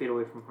only 5 feet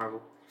away from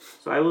Harville.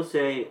 So I will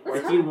say,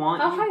 Where's if you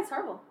want... How high is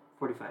Harville?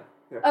 45.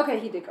 Yeah. Okay,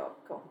 he did go.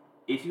 Cool.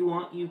 If you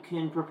want, you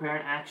can prepare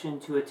an action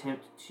to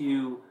attempt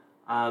to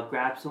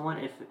grab someone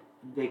if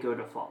they go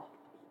to fall.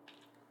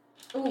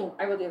 Ooh,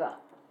 I will do that.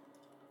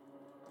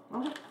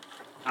 Okay.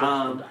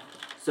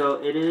 So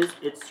it is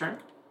its turn.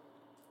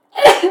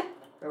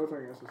 That was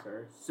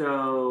unnecessary.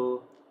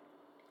 So,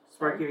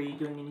 Sparky, are you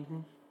doing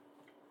anything?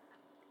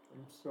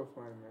 I'm still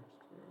flying next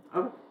to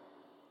it.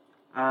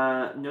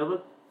 Okay.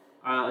 Nova,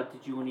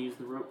 did you want to use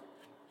the rope?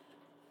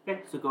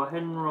 Okay, so go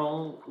ahead and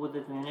roll with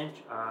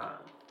advantage.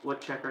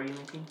 What check are you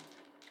making?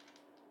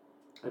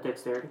 A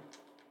dexterity?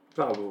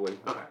 Probably.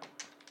 Okay.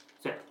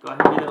 So yeah, go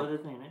ahead and do that with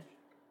advantage.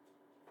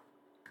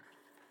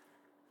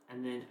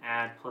 And then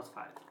add +5.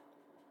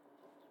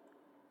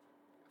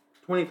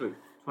 23.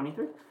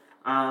 23?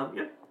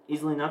 Yep.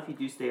 Easily enough, you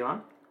do stay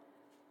on.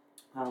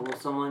 Will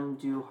someone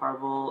do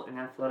Harville in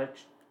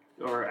athletics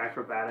or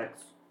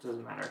acrobatics?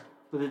 Doesn't matter.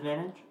 With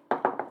advantage?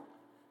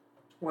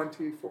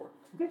 24.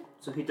 Okay.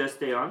 So he does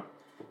stay on.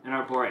 And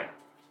Arborea,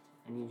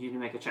 I need you to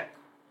make a check.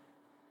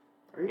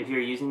 Are you? If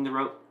you're using the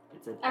rope,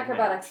 it's an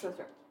Acrobatics with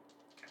her.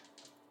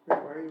 Wait,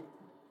 why are you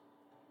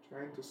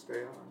trying to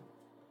stay on?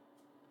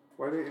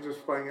 Why didn't you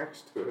just fly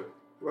next to it?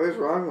 What is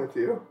wrong with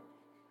you?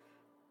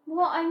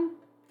 Well, I'm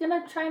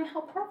gonna try and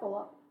help Harville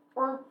up.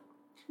 Or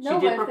She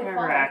Nova did if they prepare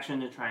fall. her action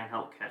to try and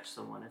help catch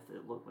someone if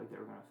it looked like they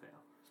were going to fail.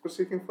 But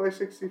she can fly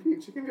 60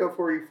 feet. She can jump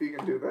 40 feet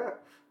and do that.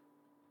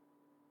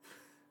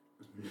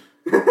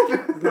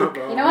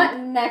 You know what?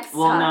 Next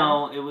Well, time.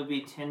 no, it would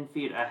be 10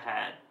 feet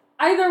ahead.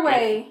 Either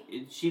way.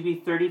 She'd be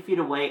 30 feet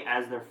away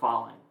as they're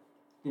falling.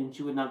 Then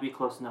she would not be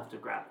close enough to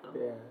grab them,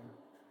 Yeah.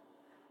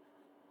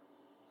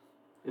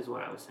 is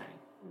what I was saying.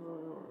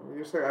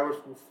 You're saying I was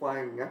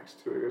flying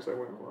next to it. You're saying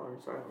I went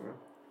alongside of her.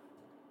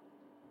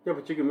 Yeah,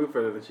 but you can move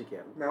further than she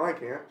can. No, I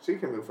can't. She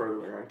can move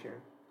further than I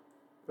can.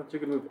 But you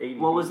can move 80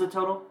 What feet. was the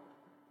total?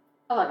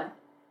 11.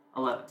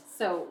 11.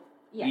 So,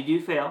 yeah. You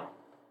do fail.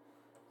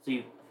 So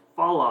you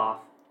fall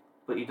off,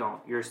 but you don't.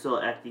 You're still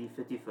at the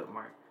 50-foot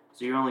mark.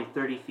 So you're only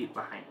 30 feet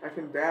behind. I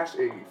can dash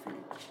 80 feet.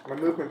 My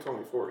movement's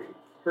only 40.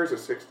 Hers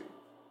is 60.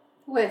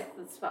 With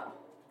the spell.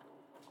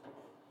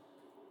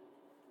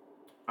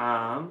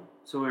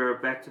 So we're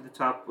back to the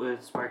top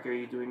with Sparky. Are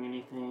you doing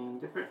anything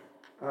different?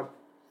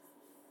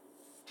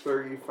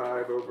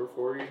 35 over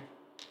 40.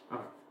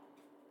 Okay.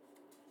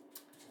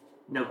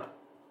 Nova.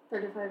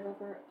 35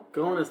 over...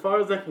 Going as far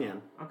as I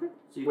can. Okay.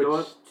 So you Which- go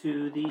up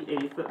to the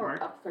 80-foot Or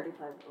mark. up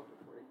 35 over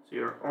 40. So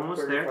you're Up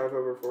almost 35 there.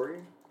 over 40.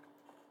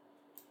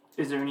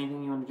 Is there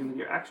anything you want to do with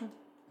your action?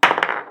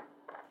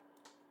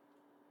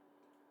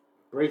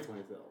 Brace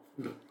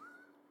myself.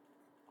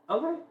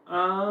 Okay.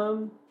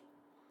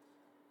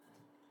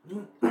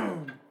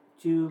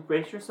 To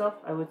brace yourself,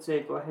 I would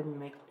say go ahead and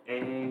make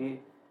a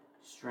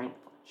strength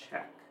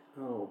check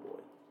Oh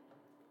boy.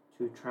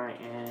 to try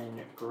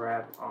and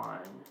grab on.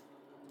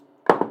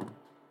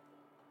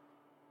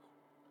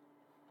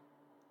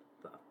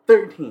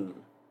 13.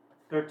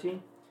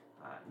 13?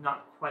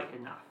 Not quite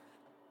enough.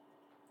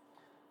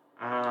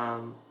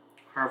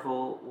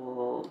 Harville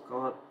will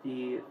go up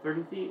the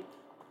 30 feet.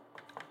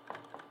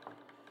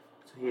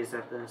 So he is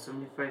at the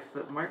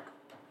 75-foot mark.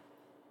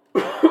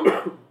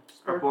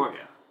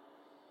 Arborea.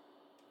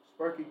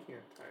 Sparky can't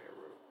tie a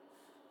rope.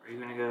 Are you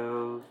going to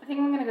go I think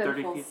I'm going to go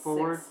 30 full feet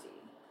forward? 60.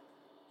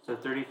 So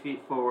 30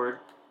 feet forward.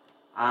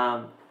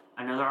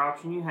 Another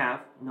option you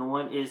have, no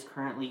one is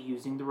currently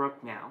using the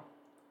rope now.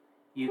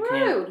 You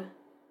can Rude.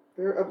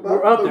 They're above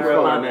We're up the there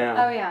rope.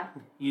 now. Oh, yeah.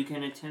 you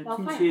can attempt Well,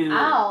 fine. to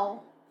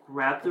Ow.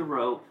 grab the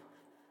rope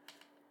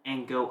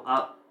and go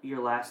up your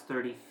last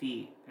 30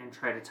 feet and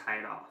try to tie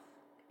it off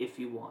if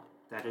you want.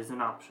 That is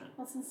an option.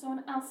 Well, since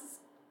someone else is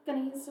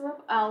going to use the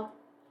rope, I'll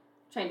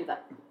try and do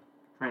that.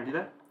 Try and do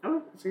that?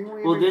 Okay. Is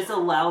anyone Well, even- this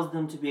allows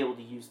them to be able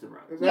to use the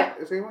rope.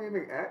 Is anyone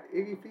even at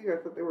 80 feet? I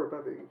thought they were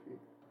above 80 feet.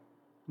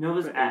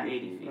 Nova's At at 80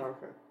 80 feet. Oh,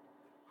 okay.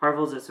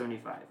 Harville's at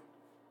 75.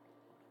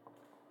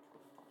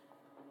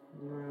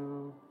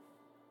 0.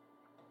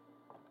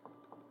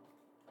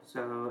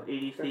 So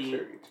 80 feet.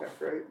 Dexterity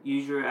check, right?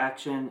 Use your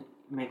action.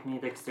 Make me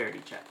a dexterity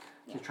check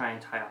to try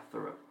and tie off the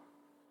rope.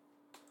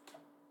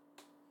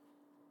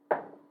 I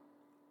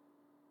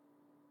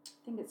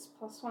think it's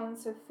 +1,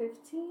 so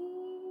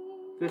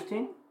 15.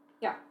 15?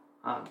 Yeah.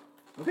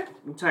 Okay.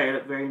 You tie it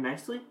up very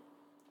nicely.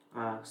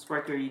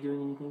 Sparky, are you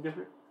doing anything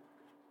different?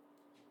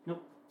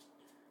 Nope.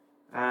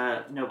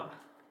 Nova.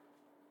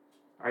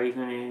 Are you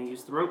going to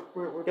use the rope?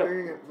 Wait, what Yep.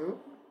 thing it move?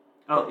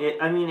 Oh,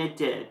 it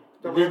did.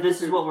 Don't we have This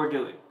to is do- what we're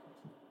doing.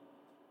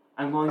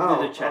 I'm going Oh,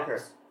 through the checks.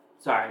 okay.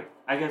 Sorry.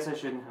 I guess I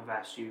shouldn't have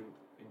asked you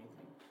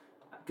anything.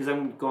 Because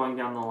I'm going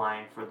down the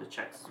line for the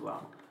checks as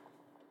well.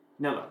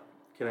 Nova.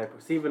 Can I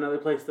perceive another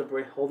place to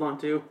hold on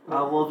to?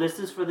 Well, this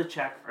is for the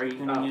check. Are you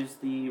going to Oh. use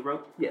the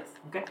rope? Yes.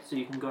 Okay, so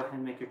you can go ahead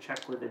and make your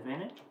check with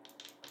advantage.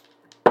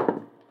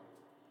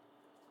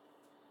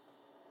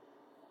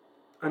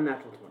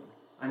 Unnatural 20.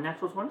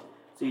 Unnatural 20.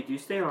 So you do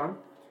stay on.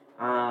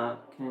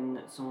 Can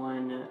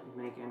someone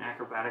make an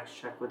acrobatics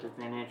check with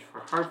advantage for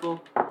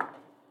Hartful?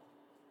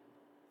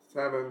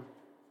 7.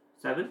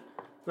 7?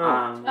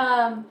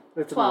 No.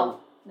 It's 12.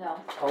 No.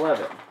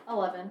 11.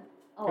 11.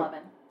 11.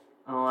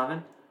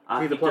 11.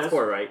 He's a plus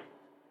 4, right?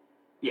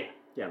 Yeah.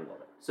 Yeah, I'm 11.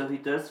 So he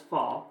does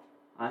fall.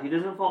 He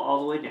doesn't fall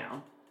all the way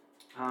down.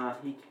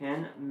 He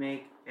can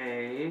make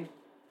a...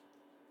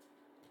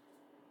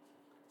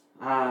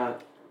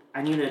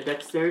 I need a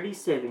dexterity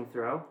saving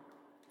throw.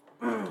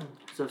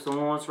 So if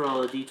someone wants to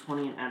roll a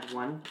d20 and add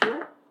 1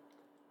 to it.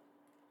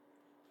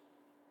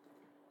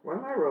 What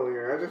am I rolling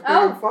here? I just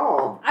made him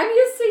fall. I'm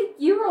used to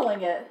you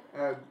rolling it.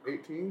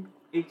 18.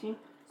 18.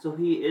 So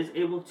he is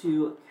able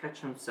to catch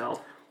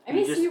himself. I'm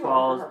He used to just you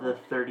rolling falls for the her.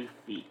 30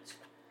 feet.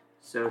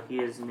 So he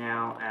is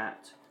now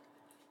at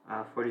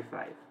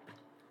 45.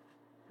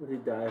 Would he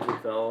die if he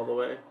fell all the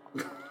way?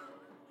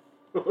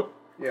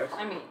 Yes.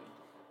 I mean,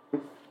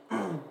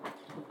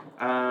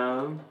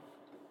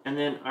 And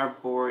then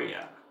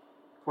Arborea.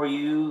 For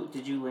you,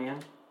 did you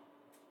land?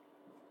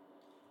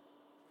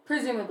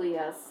 presumably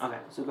yes. Okay,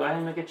 so go ahead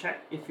and make a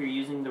check. If you're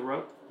using the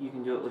rope, you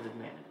can do it with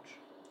advantage.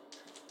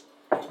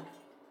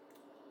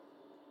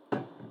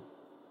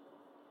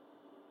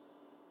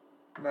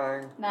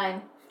 9.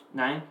 9.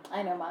 9.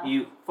 I know mine.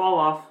 You fall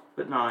off,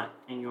 but not,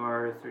 and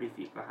you're 30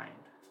 feet behind.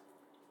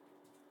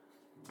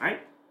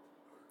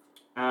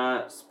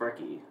 Alright.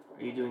 Sparky,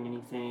 are you doing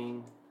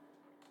anything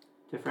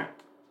different?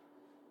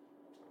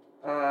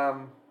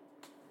 I'm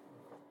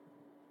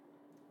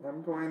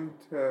going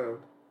to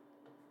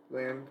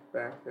land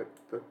back at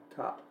the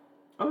top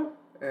Okay.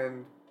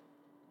 and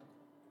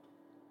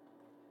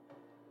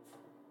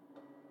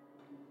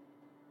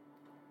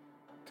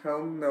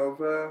tell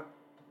Nova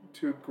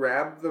to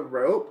grab the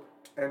rope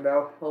and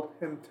I'll help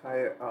him tie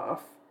it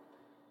off.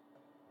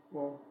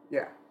 Well,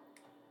 yeah.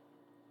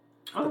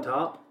 The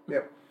top?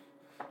 Yep.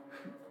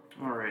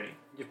 Alrighty.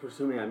 You're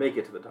presuming I make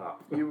it to the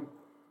top. You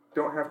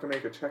don't have to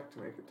make a check to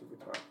make it to the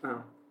top.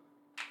 Oh.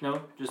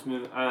 No, just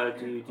move.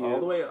 Do you do All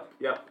the way up.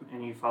 Yep.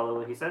 and you follow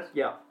what he says?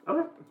 Yeah.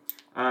 Okay.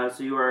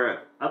 So you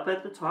are up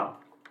at the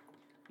top.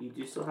 You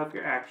do still have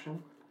your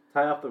action.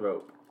 Tie off the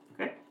rope.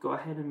 Okay. Go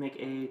ahead and make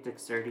a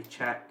dexterity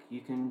check.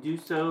 You can do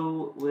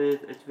so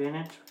with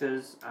advantage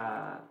because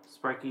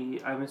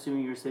Sparky. I'm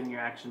assuming you're saving your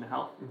action to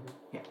help.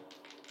 Mm-hmm.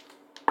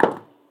 Yeah.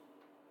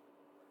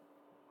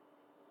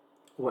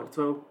 What?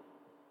 So?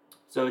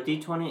 So a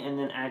d20 and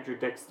then add your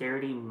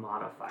dexterity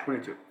modifier.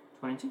 22.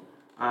 22.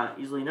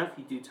 Easily enough,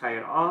 you do tie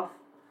it off.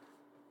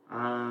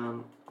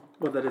 Well,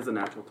 that is a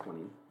natural 20.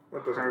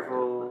 What does it matter?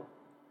 Harville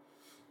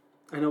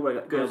I know what I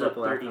got. goes up the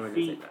last 30 time I did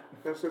feet. say that.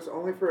 That's just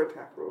only for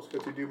attack rolls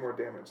because you do more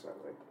damage that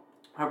way.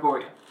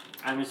 Arborea.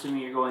 I'm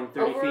assuming you're going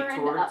 30 Over feet and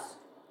towards. up.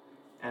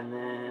 And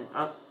then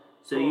up.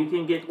 So you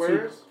can get to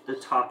Where's- the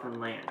top and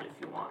land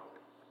if you want.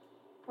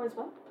 Where's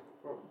what?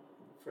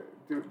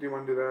 Do you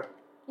want to do that?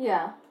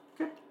 Yeah.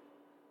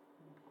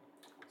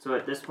 So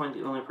at this point,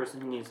 the only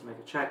person who needs to make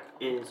a check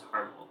is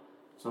Harville.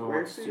 Someone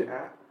Where's wants he to.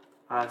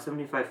 at?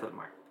 75-foot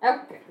mark.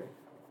 Okay.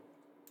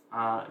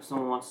 If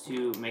someone wants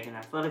to make an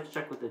athletics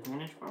check with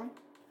advantage for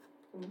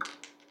me.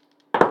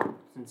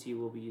 Since he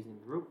will be using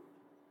the rope.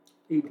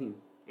 18.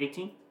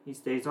 18. He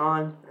stays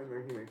on, And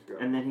then he makes you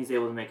up. and then he's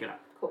able to make it up.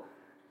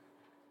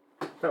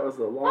 That was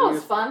the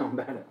longest fun.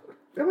 combat ever.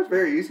 That was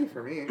very easy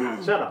for me.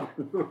 Shut up.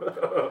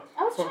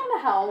 I was trying to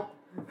help.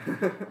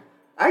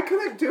 I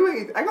couldn't do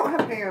anything. I don't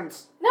have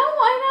hands. No,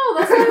 I know.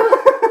 That's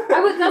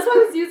why that's why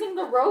I was using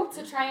the rope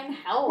to try and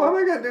help. What am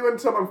I gonna do when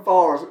someone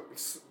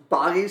falls?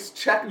 Bodies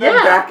check them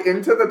Yeah. back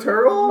into the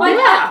turtle? Why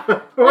not?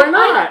 Why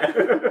not?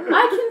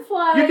 I can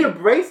fly. You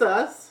can brace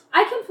us,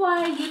 I can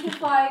fly. You can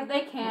fly.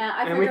 They can't.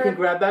 I and we figure can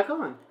grab back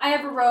on. I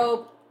have a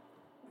rope.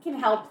 Can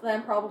help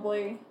them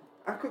probably.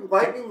 I could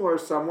lightning lure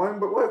someone,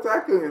 but what's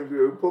that gonna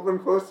do? Pull them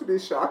close to be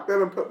shocked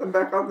at and put them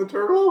back on the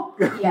turtle?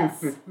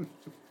 Yes.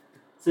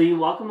 So you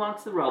walk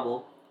amongst the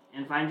rubble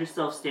and find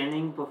yourself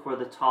standing before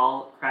the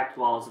tall, cracked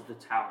walls of the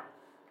tower.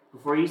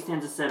 Before you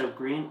stands a set of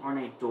green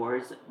ornate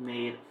doors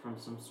made from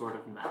some sort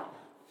of metal.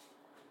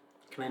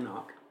 Can I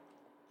knock?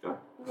 Sure.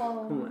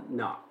 Well,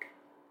 Knock.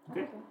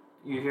 Okay.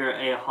 You hear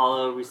a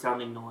hollow,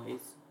 resounding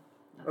noise.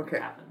 Nothing Okay.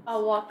 happens.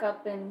 I'll walk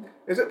up and.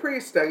 Is it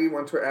pretty steady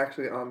once we're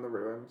actually on the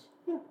ruins?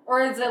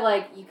 Or is it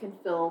like you can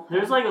feel?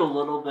 There's like a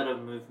little bit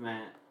of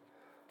movement.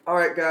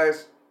 Alright,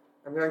 guys.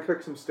 I'm gonna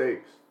cook some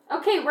steaks.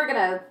 Okay, we're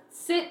gonna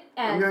sit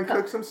I'm and gonna cook.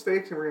 cook some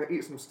steaks and we're gonna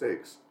eat some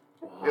steaks.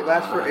 It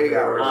lasts for 8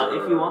 hours.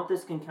 If you want,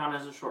 this can count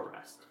as a short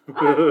rest.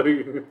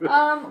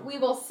 We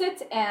will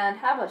sit and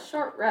have a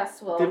short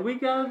rest. We'll. Did we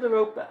get the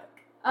rope back?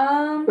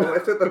 Well,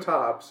 it's at the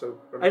top, so...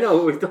 I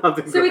know, we still have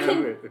to So we grab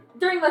can- it.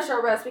 During the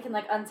short rest, we can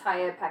like untie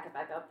it, pack it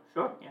back up.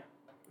 Sure, yeah.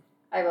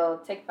 I will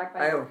take back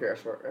my. I don't care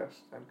short rest.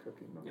 I'm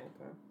cooking the whole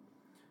time.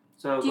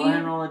 So Do go ahead you-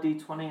 and roll a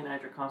d20 and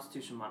add your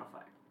constitution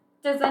modifier.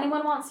 Does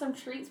anyone want some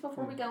treats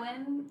before we go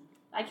in?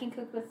 I can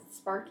cook with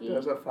Sparky.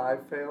 Does a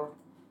 5 fail?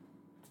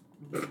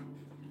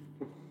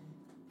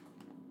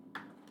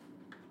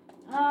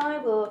 I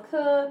will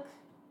cook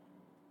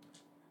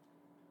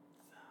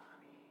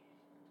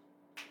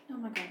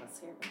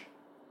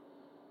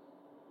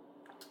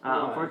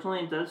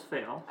Unfortunately, it does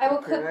fail. I will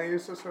Can cook. I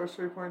use the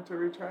sorcery point to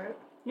retry it?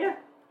 Yeah.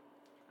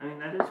 I mean,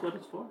 that is what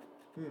it's for.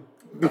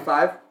 A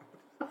 5?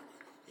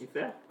 You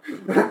fail.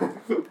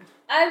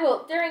 I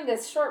will, during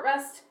this short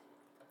rest,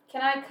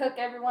 can I cook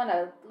everyone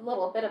a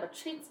little bit of a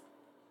treat?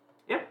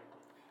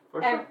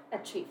 For sure. A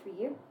treat for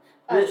you.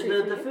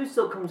 The food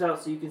still comes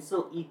out, so you can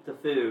still eat the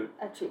food.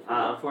 A treat for you.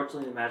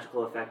 Unfortunately, the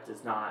magical effect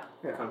does not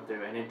come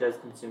through, and it does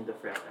consume the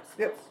frail essence.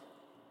 Yep.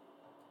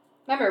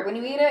 Remember, when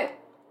you eat it,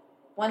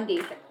 1d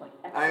hit point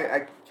extra.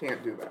 I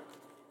can't do that.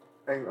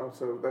 And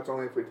also, that's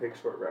only if we take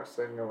short rests,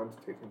 and no one's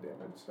taking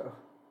damage, so.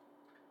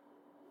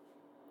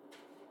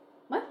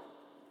 What?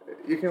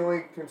 You can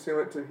only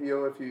consume it to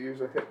heal if you use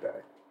a hit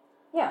die.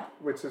 Yeah.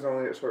 Which is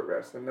only at short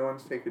rest, and no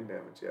one's taken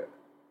damage yet.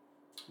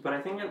 But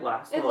I think it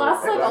lasts. It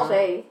lasts like all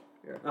day.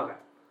 Yeah. Okay.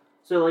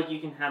 So, like,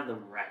 you can have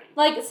them ready.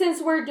 Like,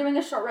 since we're doing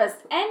a short rest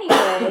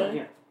anyway,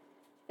 Yeah.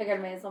 figured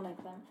I may as well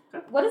make them.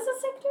 Okay. What does the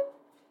stick do?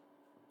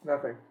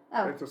 Nothing.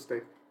 Oh. It's a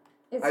stake.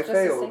 It's I just a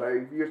failed. stick?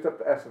 I used up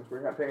the essence. Were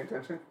you not paying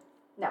attention?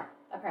 No,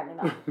 apparently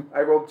not.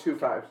 I rolled 2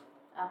 5s.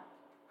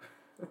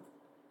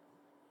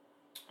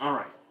 All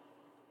right.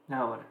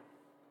 Now what?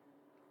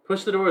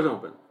 Push the doors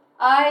open.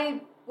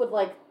 I would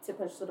like to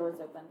push the doors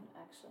open,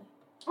 actually.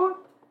 Oh.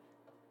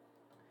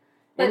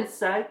 But-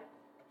 Inside.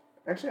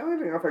 Actually, I don't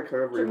even know if I could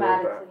have rerolled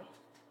that. Dramatically.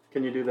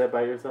 Can you do that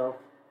by yourself?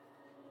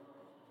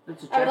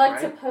 That's a check, I would like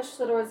right? to push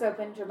the doors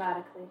open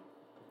dramatically.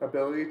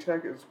 Ability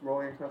check is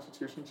rolling a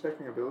constitution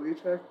checking ability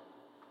check.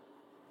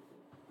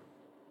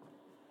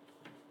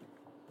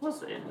 We'll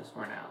say this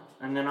for now,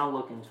 and then I'll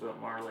look into it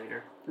more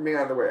later. I mean,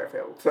 either way, I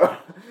failed, so.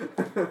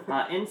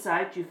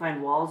 Inside, you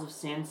find walls of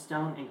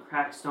sandstone and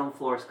cracked stone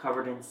floors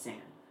covered in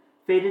sand.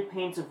 Faded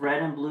paints of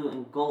red and blue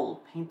and gold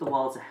paint the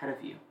walls ahead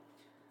of you.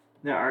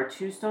 There are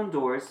 2 stone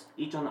doors,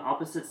 each on the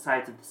opposite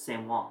sides of the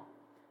same wall.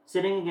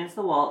 Sitting against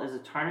the wall is a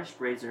tarnished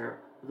brazier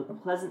with the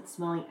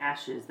pleasant-smelling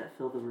ashes that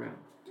fill the room.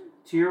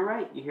 To your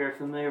right, you hear a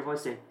familiar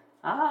voice say,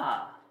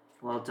 "Ah,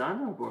 well done,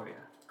 Arborea.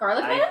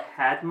 Garlic I man?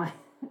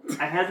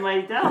 had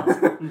my doubts.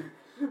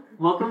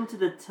 Welcome to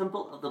the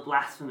Temple of the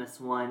Blasphemous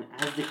One,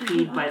 as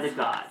decreed by the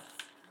gods.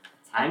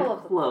 I'm Temple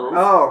of the Clove.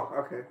 Oh,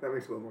 okay. That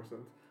makes a little more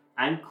sense.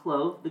 I'm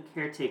Clove, the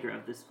caretaker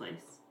of this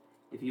place.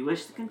 If you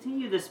wish to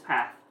continue this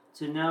path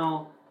to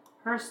know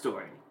her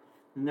story,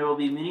 then there will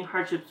be many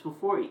hardships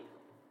before you.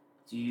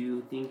 Do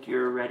you think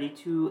you're ready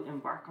to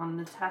embark on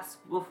the task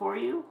before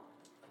you?"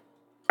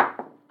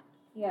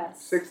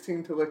 Yes.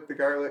 16 to lick the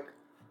garlic.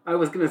 I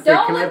was gonna say,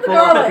 Don't can I lick the pull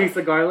out a garlic. piece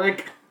of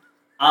garlic?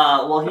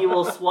 Well, he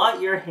will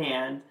swat your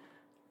hand,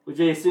 which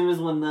I assume is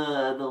when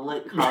the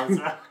lick comes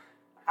out.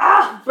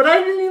 Ah! But I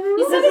didn't even.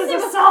 You said This his is name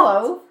was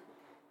assault. Clove?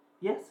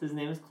 Yes, his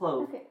name is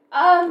Clove. Okay.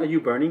 Are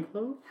you burning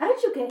clothes? How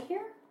did you get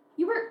here?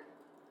 You were...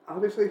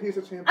 Obviously, he's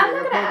a champion. I'm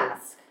not of gonna Homer.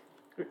 ask.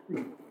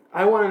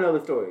 I want to know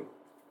the story.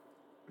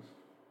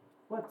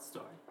 What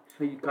story?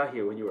 How you got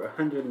here when you were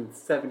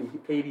 170,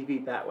 80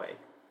 feet that way.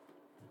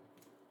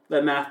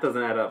 That math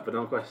doesn't add up, but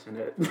don't question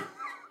it.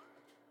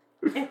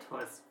 It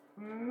was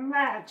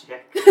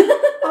magic.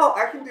 Oh,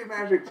 I can do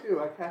magic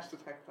too. I cast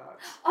Detect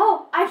Thoughts.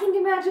 Oh, I can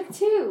do magic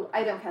too.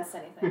 I don't cast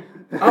anything.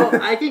 Oh,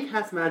 I can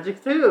cast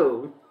magic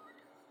too.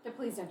 So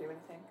please don't do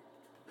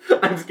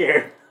anything. I'm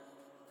scared.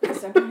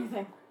 Please don't do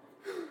anything.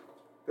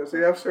 Does he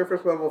have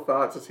surface level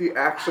thoughts? Is he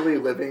actually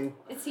living?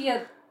 Is he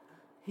a...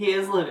 He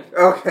is living.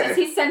 Okay. Is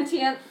he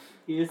sentient?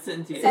 He is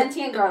sentient.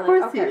 Sentient Of garlic.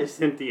 course Okay. he is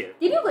sentient.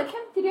 Did you lick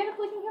him? Did you end up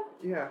licking him?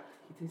 Yeah.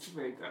 He tastes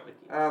very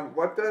garlicky.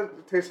 What does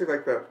it tasted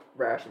like the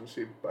ration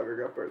she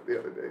buttered up the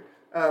other day?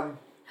 Oh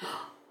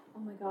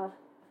my god.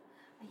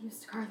 I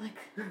used garlic.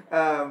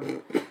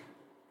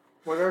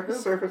 What are his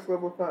surface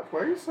level thoughts? Why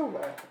are you so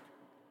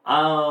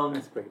loud?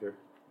 That's greater.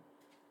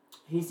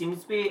 He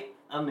seems to be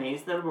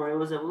amazed that Arborea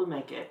was able to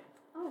make it.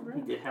 Oh, He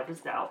right. did have his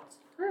doubts.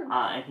 True.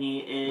 And he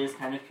is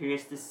kind of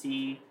curious to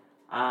see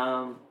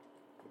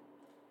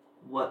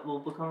what will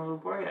become of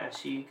Arborea as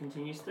she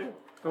continues through.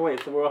 Oh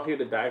wait, so we're all here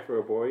to die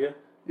for Arborea?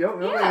 You don't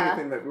know Yeah.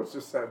 anything that was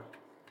just said.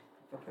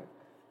 Okay.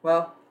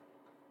 Well,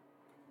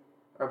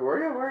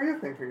 Arborea, what are you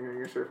thinking on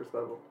your surface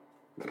level?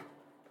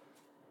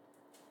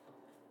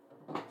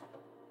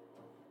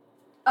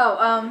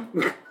 Oh,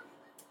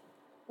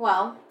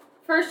 well,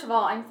 first of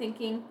all, I'm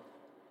thinking,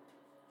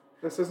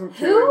 This isn't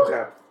Who- too in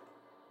depth.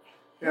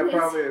 Yeah, who it is-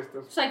 probably is.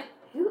 it's like,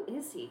 who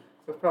is he?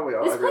 That's probably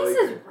all This I place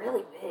really is do.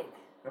 really big.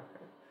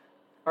 Okay.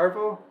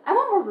 Arvo? I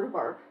want more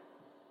rhubarb.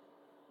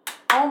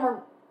 I want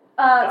more,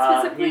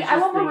 specifically, he's I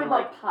just want more thinking,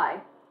 rhubarb like-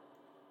 pie.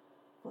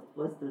 What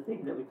was the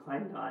thing that we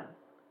climbed on?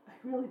 I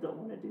really don't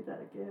want to do that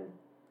again.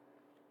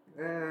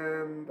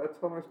 And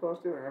that's all my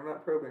spell's doing. I'm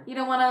not probing. You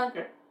don't want to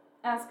Okay.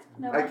 ask?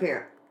 No. I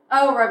can't.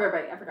 Oh, right.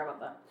 I forgot about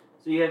that.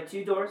 So you have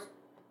 2 doors,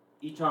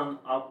 each on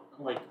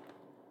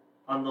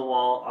on the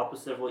wall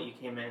opposite of what you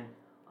came in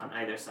on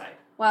either side.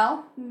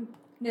 Well,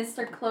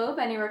 Mr. Clove,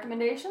 any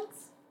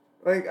recommendations?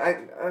 Like,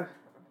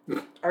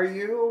 are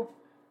you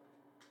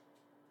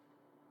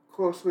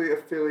closely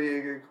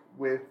affiliated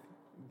with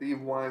the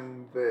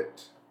one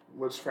that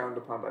was frowned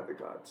upon by the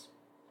gods?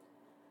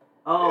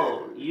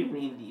 Oh, you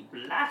mean the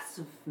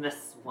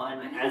blasphemous one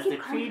Why did as I keep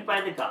decreed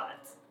by the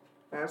gods.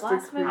 As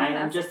Blasphemy. I decreed.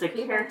 am As just a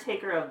decreed.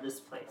 caretaker of this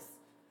place.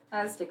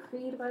 As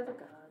decreed by the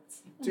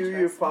gods. Do you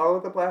Interesting. follow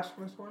the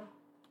blasphemous one?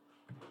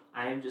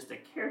 I am just a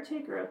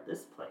caretaker of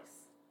this place.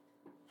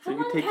 So How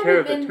you long take have care you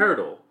of the been-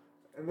 turtle.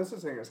 And this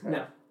is in his head.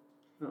 No.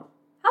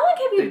 How long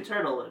have The you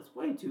turtle is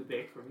way too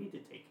big for me to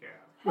take care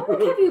of. How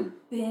long have you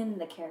been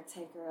the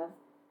caretaker of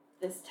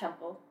this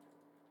temple?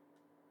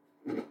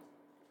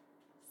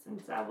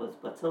 Since I was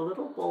but a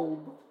little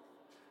bulb.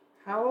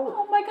 How?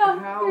 Oh my god,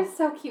 How- you're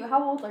so cute.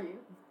 How old are you?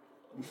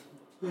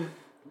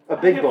 A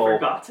big I have bowl.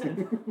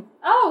 forgotten.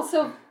 Oh,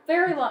 so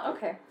very long.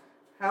 Okay.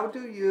 How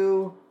do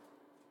you?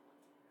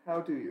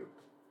 How do you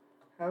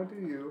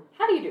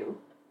do?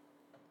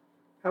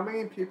 How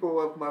many people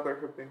of Mother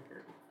have been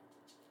here?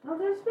 Well,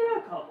 there's been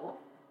a couple.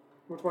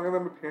 Was one of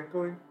them a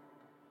pantling?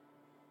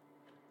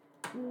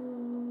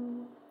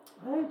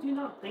 I do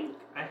not think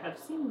I have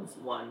seen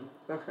one.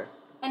 Okay.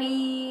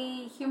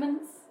 Any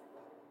humans?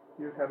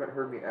 You haven't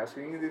heard me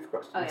asking you these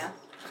questions. Oh,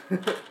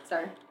 yeah.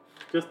 Sorry.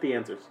 Just the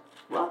answers.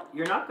 Well,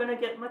 you're not going to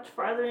get much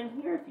farther in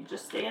here if you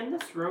just stay in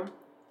this room.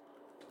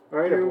 All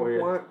right, Do you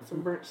warrior. want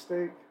some burnt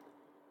steak?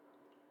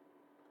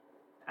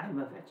 I'm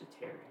a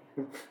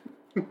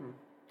vegetarian.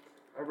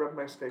 I rub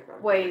my steak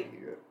on. Wait. and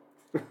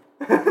eat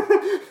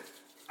it.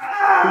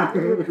 Ah!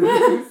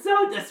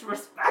 So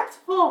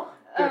disrespectful!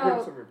 Give him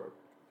Oh, some rhubarb.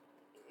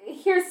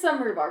 here's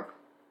some rhubarb.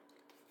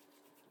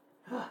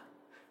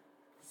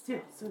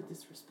 Still so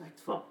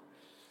disrespectful.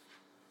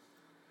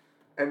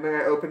 And then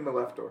I open the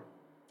left door.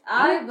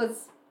 I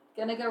was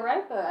gonna go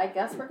right, but I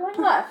guess we're going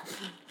left.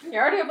 You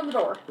already opened the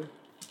door.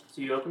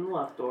 So you open the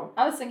left door.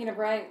 I was thinking of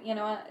right. You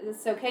know what?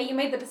 It's okay. You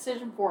made the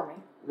decision for me.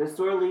 This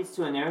door leads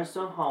to a narrow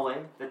stone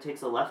hallway that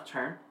takes a left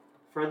turn.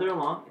 Further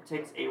along, it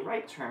takes a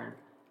right turn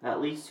that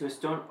leads to a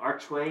stone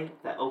archway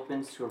that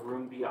opens to a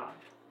room beyond.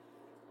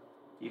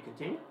 Do you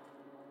continue?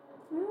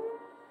 Do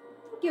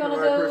you want to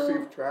Do I go?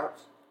 perceive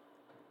traps?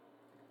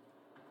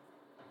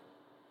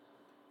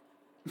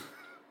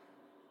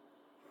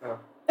 Oh.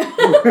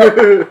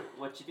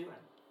 What you doing?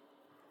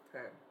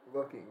 Okay.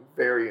 Looking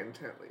very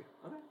intently.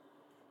 Okay.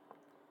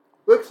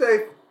 Look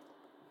safe.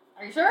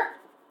 Are you sure?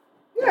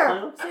 Yeah.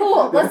 Definitely looks safe.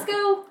 Cool. Let's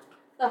go.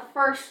 The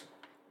first.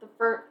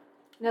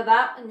 No,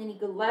 that, and then you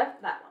go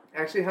left. That one.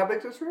 Actually, how big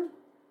is this room?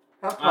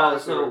 How tall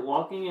is the So room?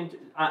 walking into,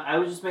 I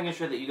was just making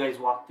sure that you guys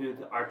walked through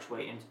the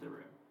archway into the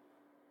room.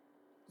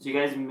 So you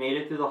guys made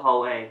it through the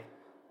hallway.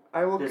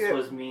 I will This get.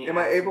 was me. Am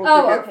I asking- able to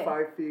Oh, get okay.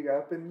 5 feet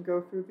up and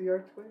go through the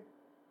archway?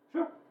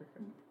 Sure.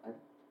 Okay.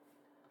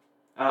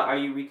 Are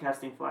you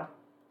recasting fly?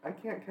 I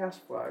can't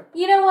cast fly.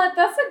 You know what?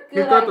 That's a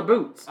He's good. got the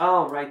boots.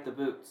 Oh, right, the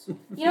boots.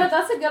 You know what?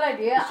 That's a good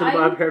idea. Should have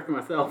bought a I'm pair for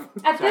myself.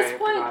 at Sorry, this I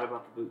point forgot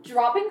about the boots.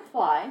 dropping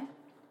fly. And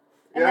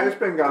Yeah, then- it's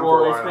been gone Well,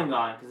 for a it's while. been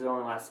gone because it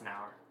only lasts an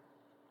hour.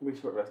 We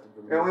short rested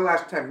for It only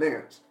lasts 10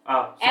 minutes. Oh,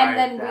 sorry. And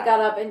then we that. got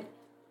up and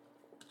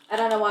I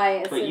don't know why.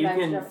 I But assumed you I was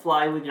can jumping.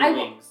 fly with your I will-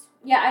 wings.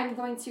 Yeah, I'm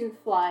going to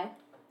fly,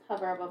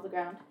 hover above the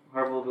ground.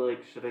 Harv will be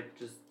like, should I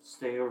just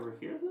stay over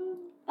here then?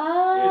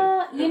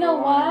 You know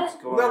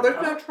what? No,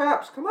 there's no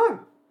traps. Come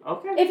on.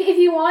 Okay. If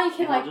you want, you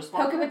can And I'll like just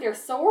walk poke it up. with your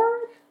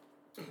sword.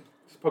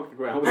 Just poke the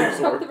ground with your Poke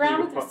sword. the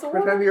ground with your sword.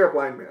 Pretend you're a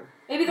blind man.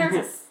 Maybe there's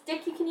a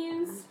stick you can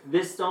use.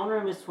 This stone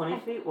room is 20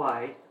 feet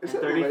wide Is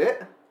and it 30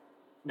 lit?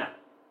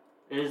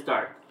 It is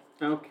dark.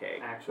 Okay.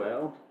 Actually.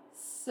 Well,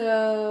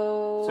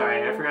 So.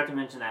 Sorry, I forgot to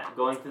mention that.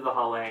 Going through the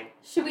hallway.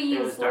 Should we It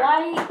use was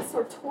dark. lights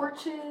or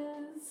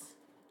torches?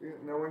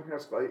 No one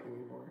has light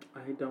anymore.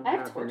 I don't I have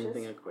have torches.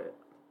 anything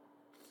equipped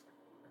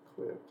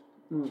Clipped.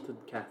 to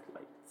cast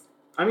lights.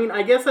 I mean,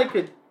 I guess I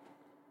could.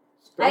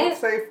 Don't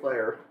say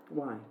flare.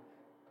 Why?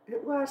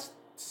 It lasts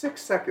 6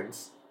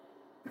 seconds.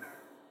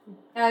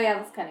 Oh yeah,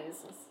 that's kind of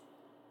useless.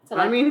 So,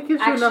 I mean, it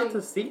gives you enough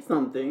actually- to see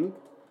something.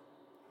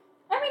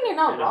 I mean, you're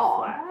not Bit of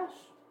wrong. flash.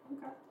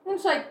 Okay. I'm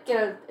just like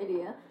get an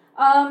idea.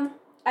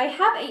 I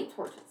have 8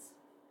 torches.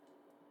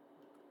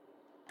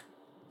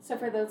 So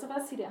for those of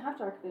us who didn't have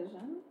dark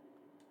vision,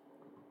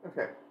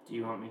 Okay. Do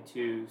you want me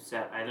to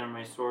set either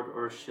my sword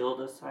or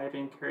shield aside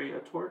and carry a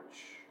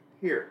torch?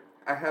 Here.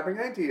 I have an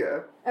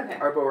idea. okay,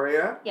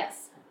 Arborea,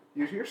 yes,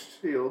 use your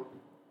shield.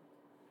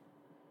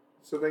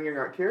 So then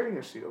you're not carrying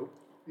a shield.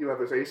 You have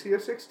this AC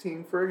of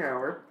 16 for an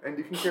hour, and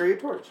you can carry a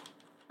torch.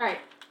 all right.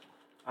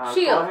 Go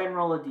Shield. ahead and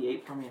roll a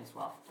d8 for me as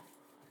well.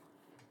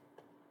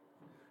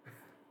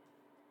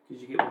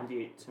 Because you get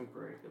 1d8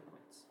 temporary hit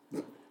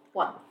points.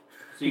 1.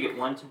 So you get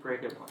 1 temporary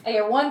hit point. I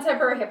get 1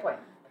 temporary hit point.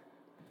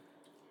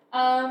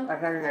 I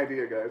had an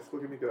idea, guys.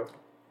 Look at me go.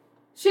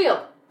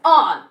 Shield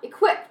on,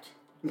 equipped.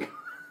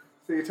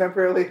 So you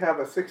temporarily have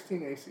a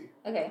 16 AC.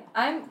 Okay,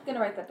 I'm gonna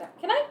write that down.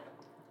 Can I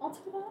alter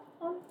that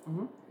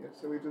on? Yeah,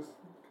 so we just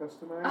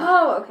customize.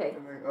 Oh, okay.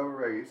 And then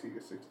override AC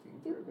is 16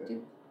 for a bit.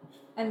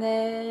 And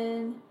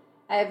then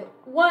I have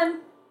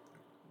 1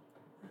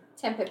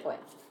 temp hit point.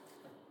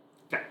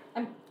 Okay.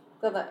 I'm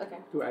glad that. Okay.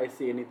 Do I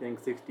see anything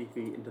 60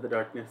 feet into the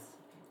darkness?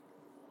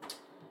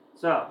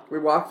 So, We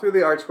walk through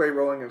the archway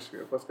rolling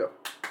initiative. Let's go.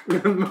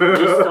 this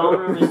stone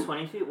room is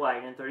 20 feet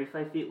wide and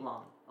 35 feet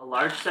long. A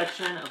large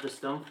section of the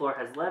stone floor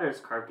has letters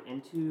carved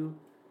into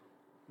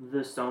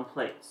the stone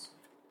plates.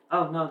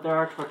 Oh, no, there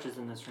are torches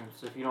in this room,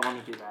 so if you don't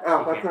want to do that,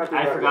 Oh, you let's can. not do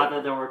I that forgot yet.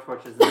 that there were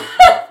torches in this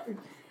room.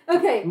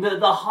 Okay.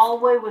 The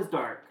hallway was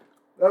dark.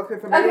 Okay,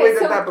 so maybe Okay, we did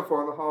so- that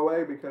before the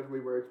hallway because we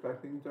were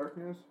expecting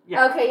darkness.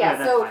 Yeah. Okay, yeah,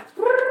 that's so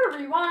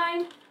fine.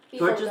 rewind.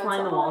 Torches Before line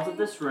the goes walls away. of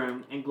this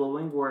room, and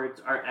glowing words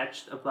are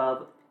etched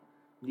above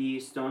the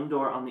stone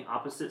door on the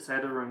opposite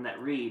side of the room that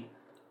read,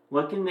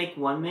 "What can make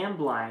one man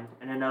blind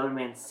and another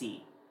man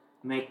see?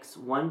 Makes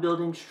one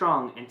building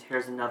strong and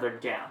tears another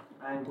down."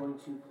 I'm going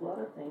to pull out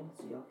a thing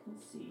so y'all can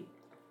see.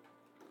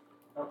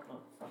 Oh, no,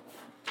 it's not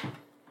that one.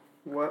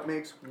 What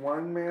makes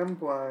one man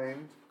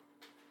blind?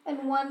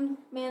 And one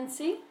man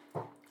see.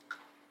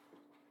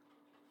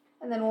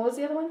 And then what was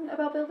the other one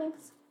about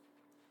buildings?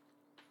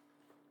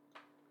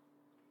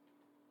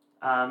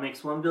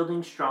 Makes one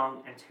building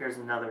strong and tears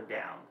another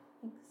down.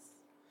 Thanks.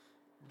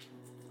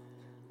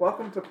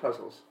 Welcome to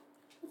puzzles.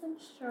 Building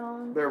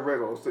strong. They're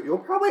riddles that you'll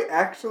probably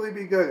actually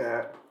be good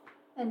at.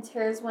 And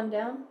tears one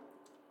down?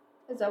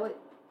 Is that what?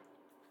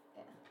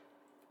 Yeah.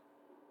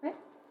 Right?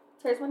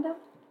 Tears one down?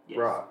 Yes.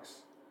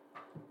 Rocks.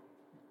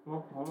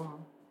 Well, hold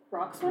on.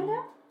 Rocks one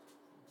down?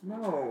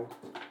 No.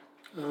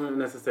 I wouldn't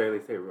necessarily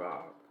say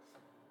rocks.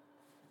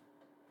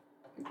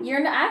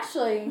 You're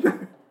actually.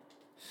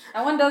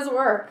 That one does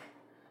work.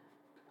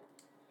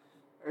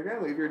 I'm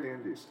gonna leave your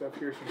D&D stuff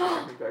here since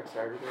I think that's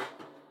Saturday.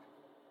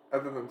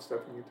 Other than stuff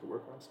you need to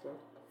work on stuff.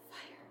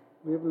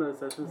 We have another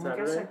session Well, I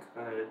guess I Saturday.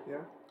 could. Yeah?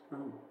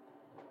 Oh.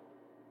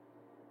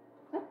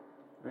 What?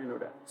 I didn't know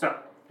that. So,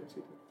 Yes,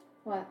 you did.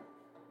 What?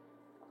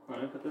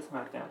 let me put this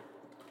map down.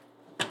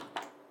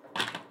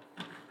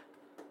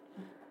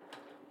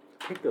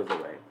 Take those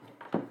away.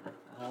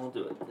 I'll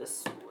do it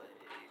this way.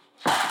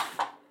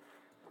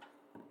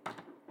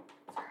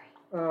 Sorry.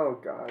 Oh,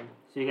 God.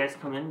 So you guys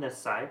come in this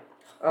side.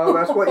 Oh,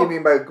 that's what you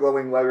mean by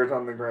glowing letters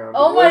on the ground.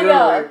 Oh my Literally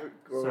God.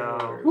 glowing So-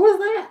 letters. Who is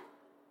that?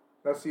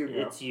 That's you,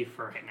 now. It's you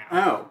for right now.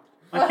 Oh.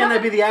 Why can't I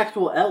be the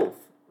actual elf?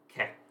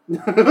 Okay.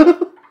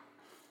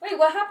 Wait,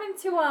 what happened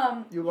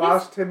to You his-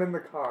 lost him in the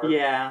car.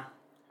 Yeah.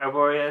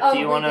 Arborea, Oh, do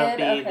you we want to did?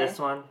 be Okay. this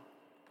one?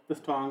 The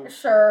strong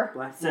Sure.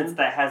 black Since man.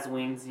 that has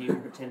wings, you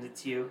pretend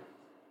it's you.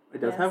 It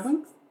does Yes. have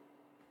wings?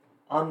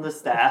 On the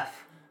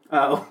staff.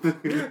 Oh.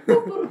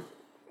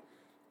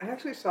 I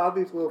actually saw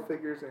these little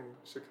figures in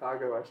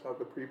Chicago. I saw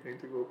the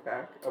pre-painted little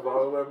pack of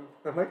all of them.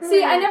 I'm like,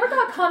 See, I "Hey." never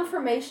got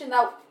confirmation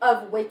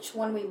of which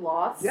one we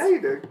lost. Yeah,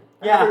 you did.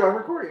 I Yeah. have it on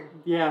recording.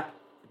 Yeah.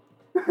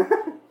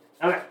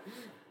 Okay.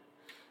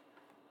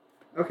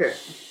 Okay.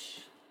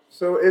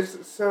 So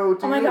do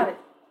Oh my you... god.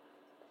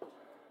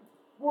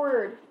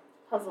 Word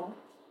puzzle.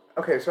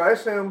 Okay, so I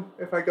assume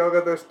if I go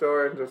to this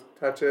door and just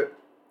touch it,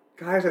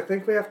 guys, I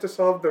think we have to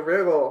solve the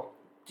riddle.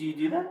 Do you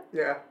do that?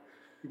 Yeah.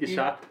 You get You-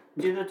 shot.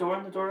 Do the door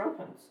and the door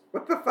opens.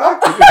 What the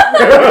fuck?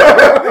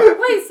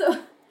 Wait, so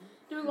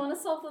do we want to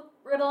solve the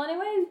riddle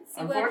anyway?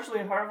 See what?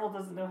 Unfortunately, Harville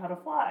doesn't know how to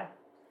fly.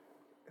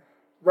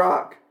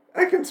 Rock.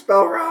 I can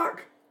spell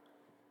rock.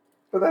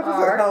 But that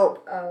doesn't R.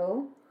 help.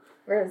 Oh.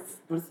 Where's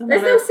What's the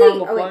There's matter no if C.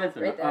 Carmel Oh, wait, flies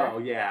or right not? there. Oh,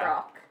 yeah.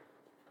 rock?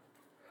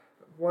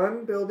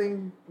 One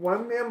building,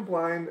 one man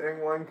blind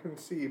and one can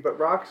see, but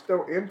rocks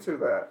don't answer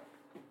that.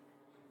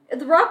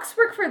 The rocks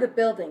work for the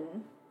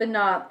building, but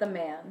not the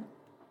man.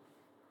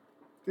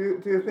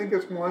 Do you think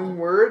it's one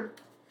word?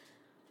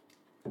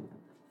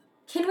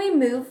 Can we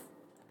move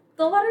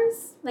the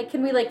letters? Like,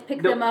 can we like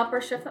pick Nope. them up or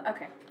shift them?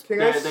 Okay.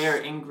 Can I They are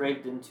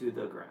engraved into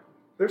the ground.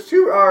 There's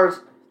two R's.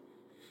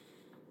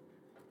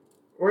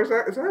 Or is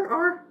that an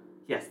R?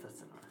 Yes,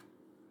 that's an R.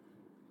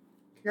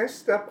 Can I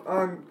step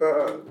on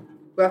the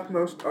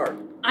leftmost R?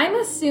 I'm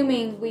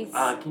assuming we.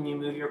 Can you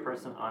move your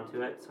person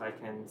onto it so I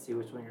can see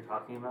which one you're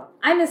talking about?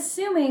 I'm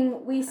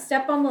assuming we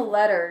step on the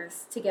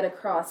letters to get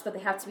across, but they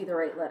have to be the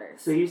right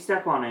letters. So you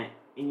step on it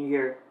and you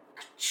hear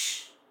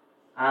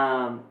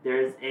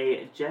there's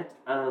a jet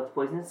of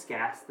poisonous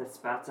gas that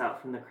spouts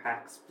out from the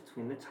cracks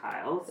between the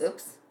tiles.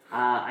 Oops.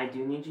 I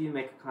do need you to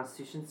make a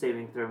Constitution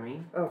saving throw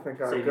me. Oh, thank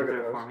God, I'm Saving good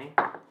throw at for me.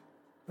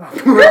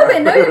 those.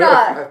 Ruben, no, you're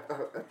not.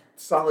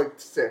 Solid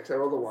 6. I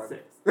rolled a 1.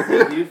 6. So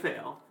you do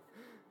fail.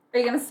 Are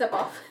you gonna step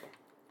off?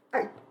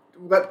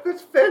 Let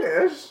this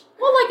finish.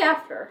 Well, like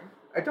after.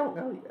 I don't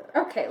know yet.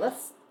 Okay,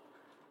 let's.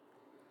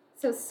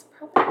 So it's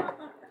probably not.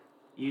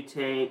 You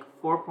take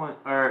 4 points,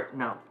 or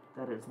no,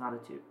 that is not a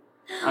 2.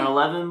 An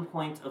 11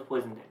 points of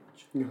poison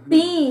damage.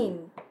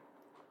 Bean.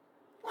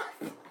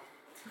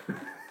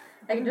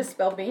 I can just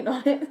spell bean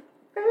on it.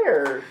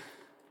 Fair.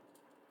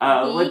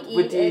 What do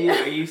you,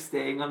 B-E-A. are you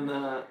staying on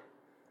the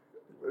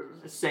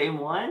same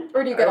one?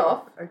 Or do you get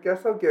off? I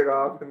guess I'll get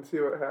off and see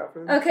what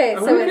happens. Okay, Are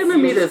so we it's gonna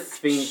meet a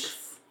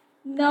sphinx?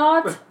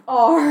 not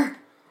R.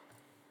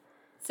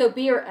 So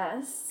B or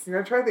S. Can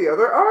I try the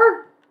other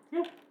R?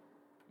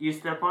 You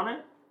step on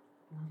it?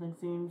 Nothing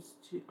seems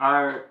to...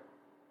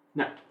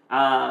 No.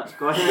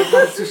 Go ahead and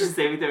Constitution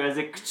saving throw as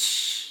it...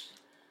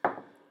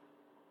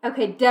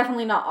 Okay,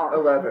 definitely not R.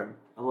 11.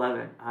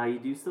 11. You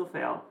do still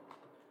fail.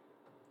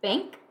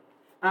 Bank?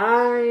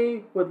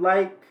 I would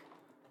like to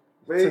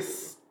Wait.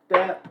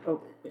 step... Oh,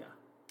 yeah.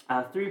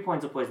 3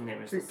 points of poison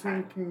damage this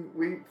time. Can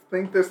we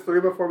think this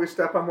through before we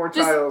step on more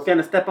Just- tiles?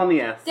 Gonna step on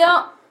the S.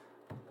 Don't.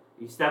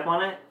 You step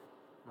on it,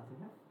 nothing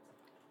happens.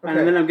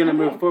 And then I'm gonna Okay.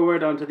 move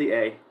forward onto the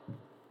A.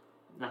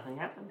 Nothing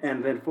happens.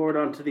 And then forward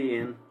onto the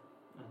N.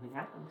 Nothing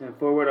happens. And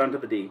forward onto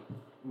the D.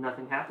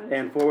 Nothing happens.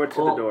 And forward to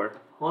the Well- door.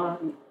 Hold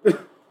on.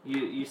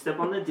 You step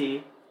on the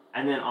D,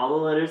 and then all the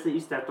letters that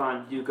you stepped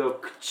on do go.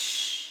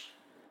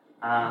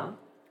 Can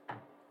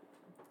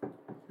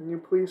you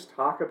please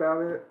talk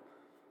about it?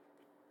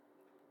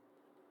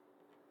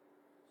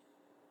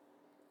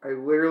 I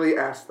literally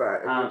asked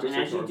that. And just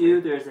as you ignored do,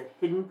 me. there's a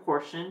hidden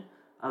portion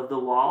of the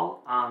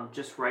wall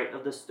just right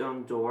of the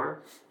stone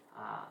door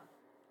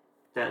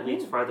that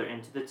leads farther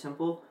into the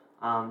temple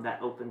that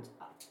opens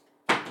up.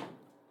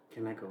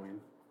 Can I go in?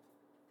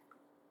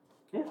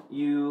 Yeah,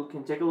 you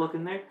can take a look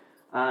in there.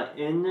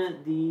 In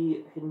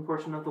the hidden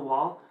portion of the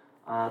wall,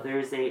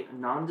 there's a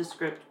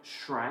nondescript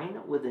shrine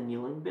with a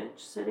kneeling bench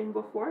sitting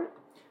before it.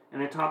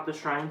 And atop the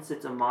shrine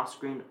sits a moss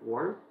green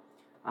orb.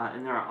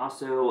 And there are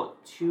also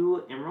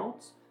 2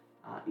 emeralds,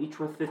 each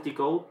worth 50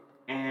 gold.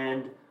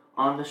 And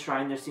on the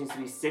shrine there seems to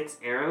be 6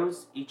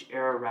 arrows, each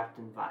arrow wrapped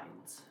in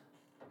vines.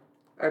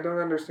 I don't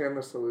understand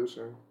the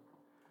solution.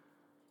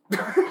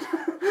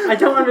 I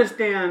don't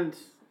understand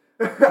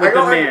with I the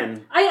don't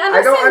man. I don't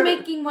understand un-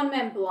 making one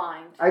man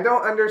blind. I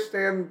don't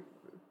understand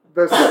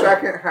the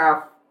second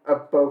half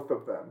of both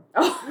of them.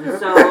 Oh.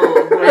 So, I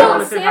don't Well,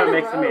 understand how it Santa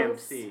makes a man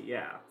Rose. see.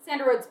 Yeah.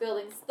 Santa Road's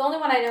buildings. The only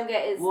one I don't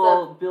get is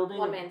well, building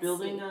one-man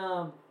building sea.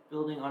 a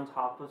building on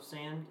top of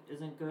sand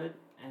isn't good,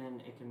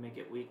 and it can make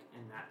it weak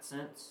in that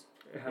sense.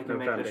 It It has can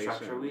no make the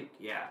structure foundation. weak.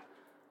 Yeah.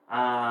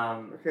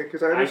 Okay,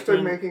 because I understood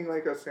think- making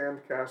like a sand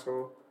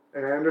castle,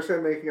 and I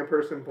understand making a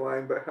person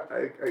blind, but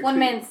I the one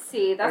man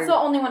sea. That's the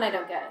only one I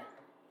don't get.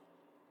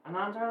 I'm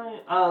not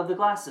entirely. The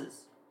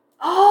glasses.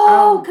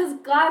 Oh, because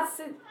glass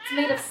is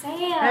made of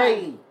sand.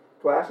 Hey!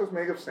 glass is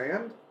made of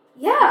sand.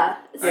 Yeah,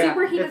 Yeah,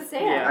 superheated it's-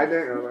 sand. yeah. I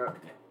didn't know that.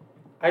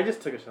 I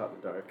just took a shot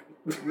in the dark.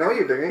 No,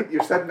 you didn't.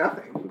 You said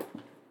nothing.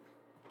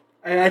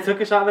 And I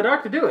took a shot in the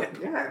dark to do it.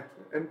 Yeah,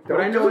 and But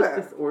I don't know do what that.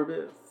 this orb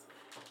is.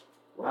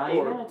 What You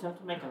orb? can attempt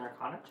to make an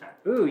Arcana check.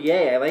 Ooh,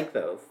 yay, I like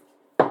those.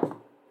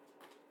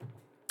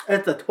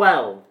 It's a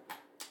 12.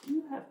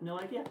 You have no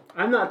idea.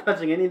 I'm not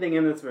touching anything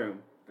in this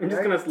room. I'm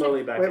just Right. gonna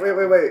slowly back Wait.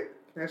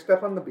 Can I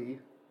step on the bee?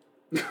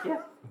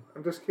 Yeah.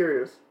 I'm just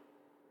curious.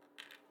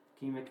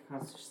 Can you make a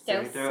Constitution So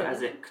saving throw as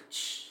silly.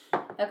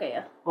 it? Okay,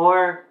 yeah.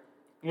 Or,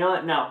 you know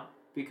what? No,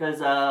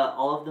 because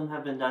all of them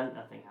have been done.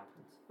 Nothing happens.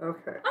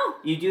 Okay.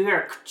 You do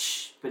hear a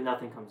but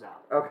nothing comes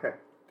out. Okay.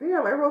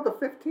 Damn, I rolled a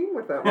 15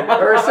 with that one.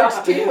 Or a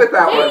 16 with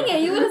that Dang one.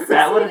 it, you would have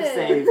That would have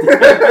succeeded.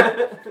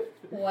 saved.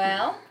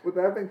 Well, Would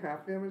that have been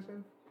half damage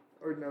then?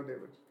 Or no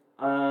damage?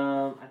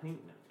 I think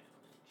no damage.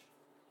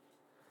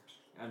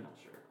 I'm not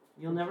sure.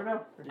 You'll never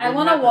know. I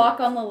want to walk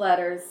on the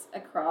letters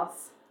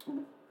across.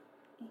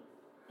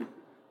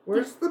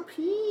 Where's the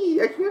P?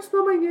 I can't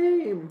spell my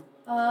name.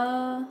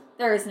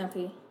 There is no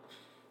P.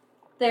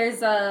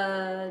 There's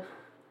a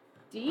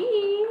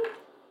D.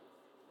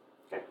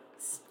 Okay.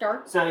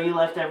 Start. So you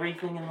left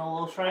everything in the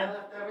little shrine?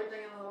 everything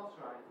in the little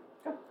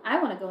shrine.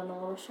 I want to go in the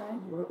little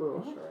shrine. What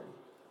little shrine?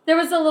 There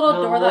was a little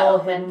The door that little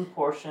opened. hidden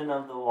portion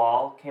of the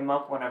wall came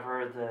up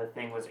whenever the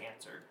thing was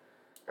answered.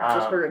 I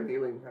just heard a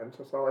kneeling bench.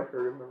 That's all I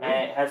heard in the room.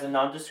 And it has a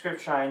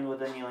nondescript shrine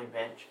with a kneeling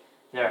bench.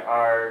 There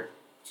are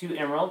 2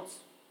 emeralds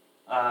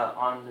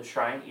on the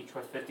shrine, each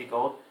worth 50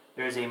 gold.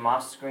 There is a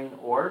moss green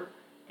orb,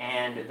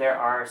 and there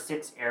are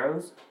 6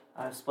 arrows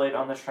displayed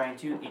on the shrine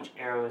too. Each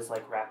arrow is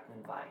like wrapped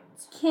in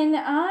vines. Can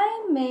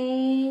I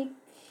make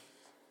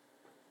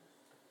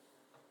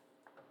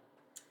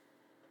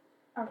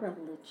a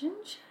religion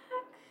check?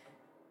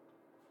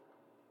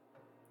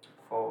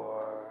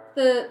 For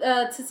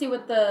To see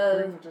what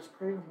the Just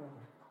pray a moment.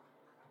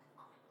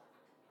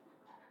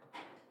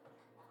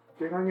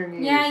 Get on your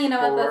knees. yeah, you know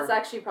what? for- That's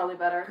actually probably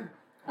better.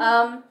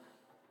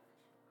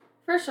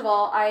 First of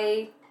all,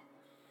 I'm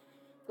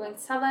going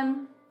to tell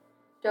them,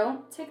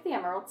 don't take the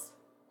emeralds,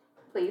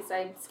 please.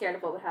 I'm scared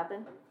of what would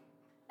happen,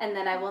 and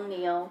then I will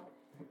kneel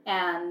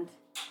and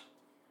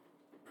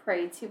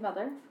pray to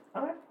Mother.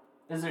 okay.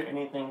 Is there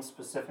anything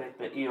specific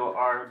that you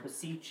are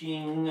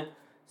beseeching,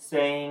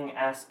 saying,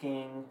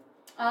 asking?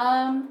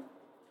 I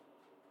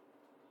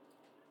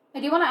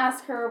do want to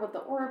ask her what the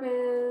orb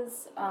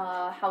is,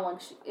 how long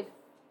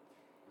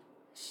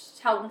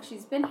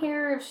she's been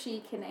here, if she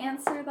can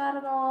answer that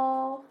at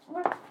all.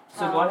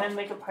 So go ahead and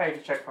make a piety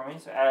check for me.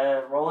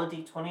 So roll a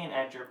d20 and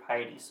add your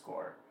piety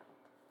score.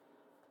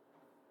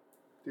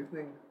 Do you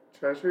think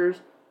treasures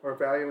or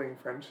valuing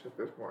friendship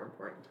is more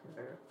important to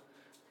me?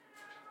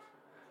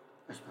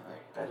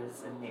 That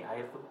is in the eye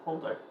of the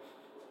beholder.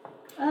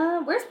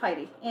 Where's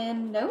Piety?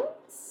 In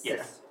notes?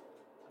 Yes.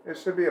 It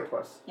should be a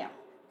plus. Yeah.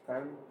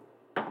 10.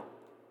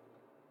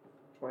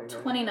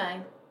 29.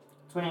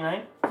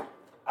 29.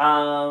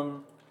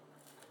 29.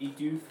 You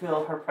do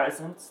feel her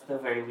presence, though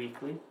very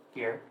weakly,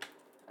 here.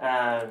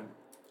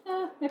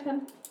 Okay.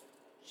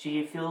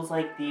 She feels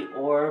like the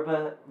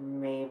orb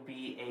may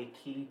be a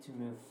key to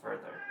move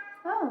further.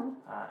 Oh,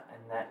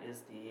 And that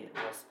is the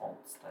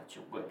response that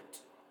you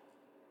get.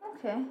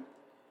 okay.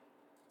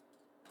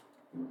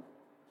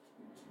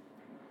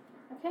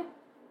 Okay.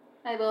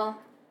 I will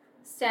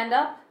stand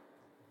up,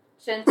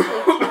 gently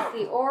take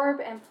the orb,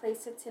 and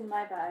place it in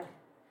my bag.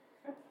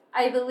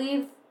 I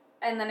believe,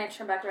 and then I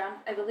turn back around,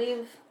 I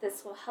believe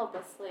this will help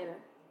us later.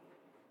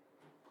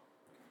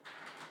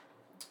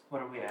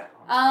 What are we at?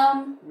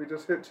 We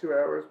just hit 2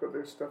 hours, but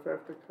there's stuff I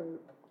have to cut.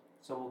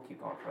 So we'll keep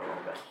going for a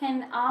little bit.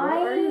 Can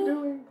What are you I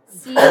doing?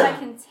 see if I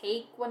can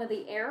take one of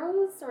the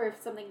arrows, or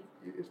if something...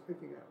 It's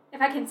picking up.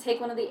 If I can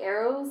take one of the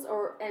arrows,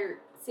 or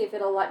see if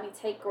it'll let me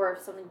take, or if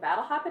something bad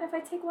will happen if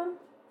I take one?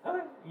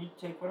 Okay, you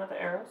take one of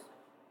the arrows.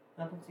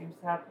 Nothing seems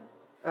to happen.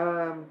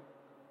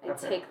 I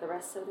Okay. take the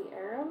rest of the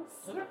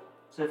arrows. Okay.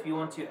 So if you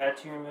want to add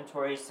to your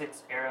inventory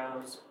 6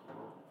 arrows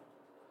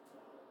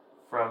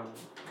from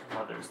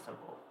Mother's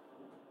Temple.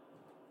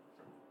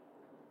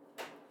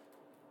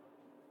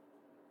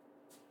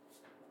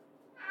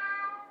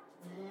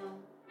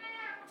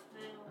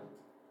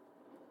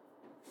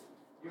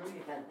 You already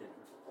had dinner.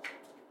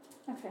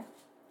 Okay.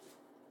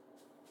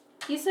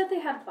 You said they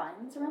had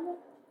vines around them?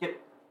 Yep.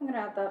 I'm gonna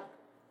add that.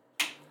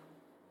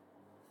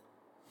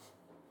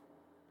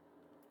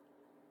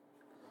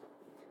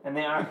 And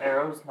they are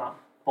arrows, not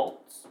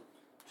bolts.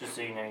 Just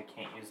so you know, you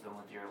can't use them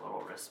with your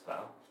little wrist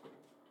bow.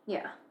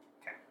 Yeah.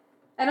 Okay.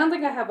 I don't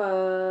think I have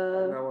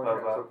a... No one has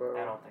a bow.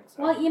 I don't think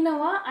so. Well, you know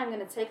what? I'm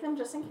gonna take them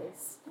just in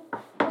case. You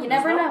There's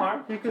never no know.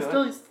 harm You can to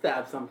still it.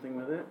 stab something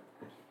with it.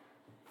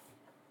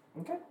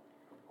 Okay.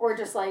 Or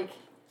just like...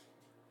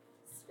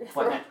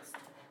 What next?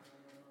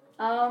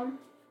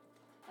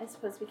 I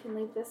suppose we can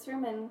leave this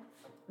room and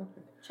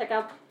check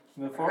out...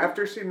 Move forward.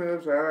 After she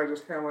moves out, I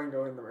just kind of want to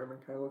go in the room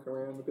and kind of look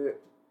around a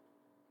bit.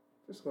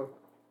 Just look.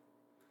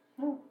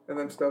 Oh. And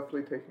then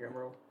stealthily take a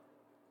roll.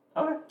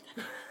 Okay.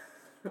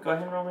 Go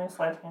ahead and roll me a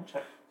sleight of hand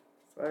check.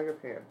 Sleight of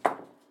hand.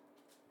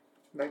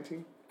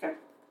 19. Okay.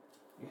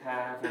 You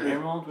have an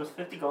emerald with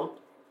 50 gold.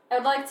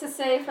 I'd like to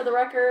say, for the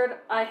record,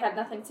 I had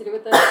nothing to do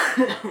with this.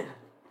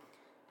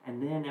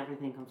 And then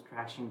everything comes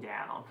crashing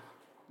down.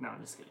 No,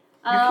 I'm just kidding.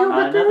 turtle.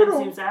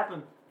 Nothing seems to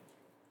happen.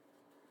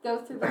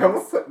 Go through the I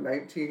almost put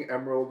 19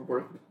 emerald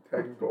worth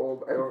 10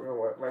 gold. I don't know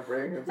what my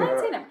brain is.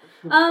 19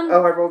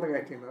 Oh, I rolled a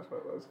 19. That's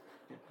what it was.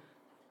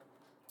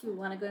 Do you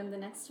want to go in the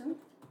next room?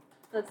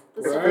 Let's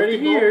We're already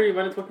here. You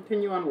might as well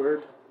continue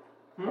onward.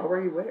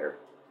 Already where?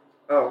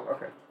 Oh,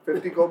 okay.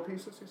 50 gold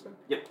pieces, you said?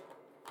 Yep.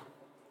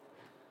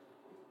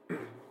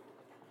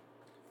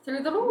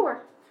 Through the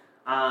door.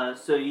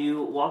 So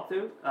you walk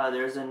through.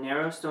 There's a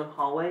narrow stone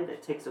hallway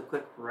that takes a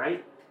quick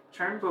right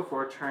turn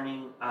before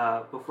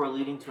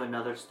leading to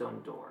another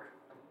stone door.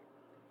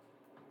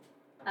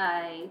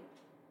 I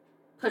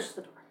push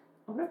the door.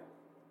 Okay.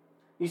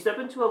 You step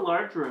into a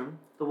large room.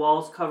 The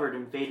walls covered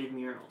in faded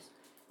murals.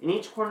 In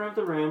each corner of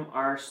the room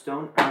are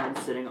stone urns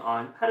sitting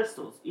on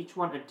pedestals, each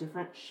one a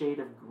different shade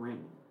of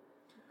green.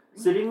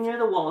 Sitting near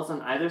the walls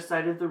on either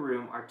side of the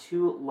room are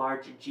 2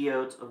 large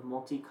geodes of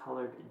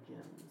multicolored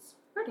gems.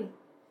 Pretty.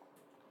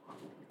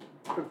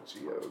 The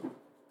geode.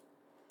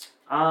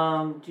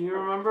 Do you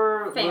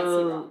remember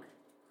Fancy rock.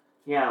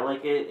 Yeah,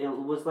 like it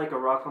was like a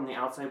rock on the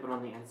outside, but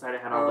on the inside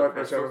it had all the Like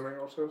the crystals. Seven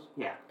Minerals?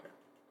 Yeah.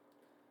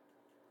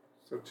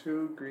 So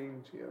 2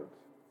 green geodes.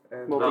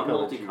 And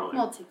Multicolored.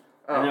 Multi.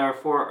 And there are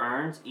 4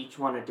 urns, each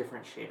one a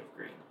different shade of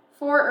green.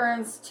 4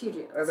 urns, 2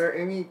 geodes. Are there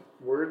any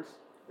words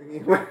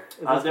anywhere?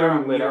 There are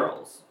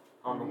murals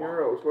on the wall.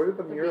 Murals. What do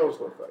the murals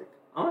look like?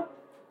 Okay.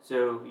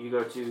 So you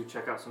go to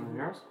check out some of the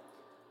murals.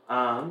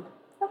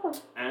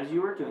 As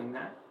you were doing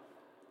that,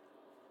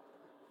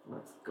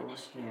 let's go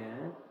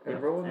ahead.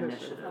 And roll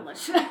initiative.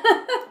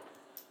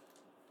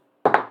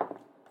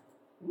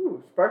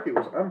 Ooh, Sparky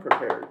was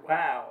unprepared.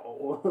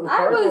 Wow.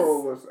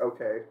 Sparkle was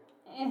okay.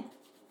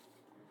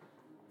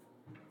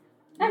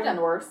 I've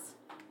done worse.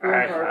 I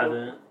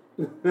haven't.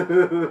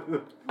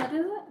 What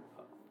is it?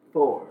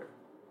 4.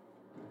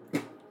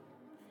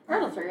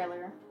 Hurdles are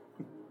earlier.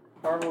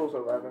 Marvel was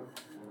 11.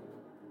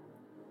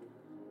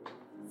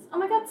 Oh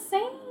my god,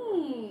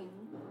 same.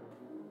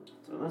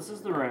 So this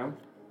is the room.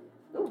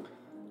 Ooh.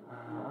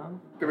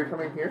 Did we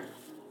come in here?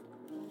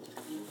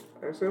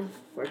 I assume?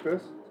 Like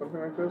this? Something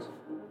like this?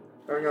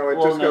 I don't know,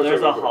 it just goes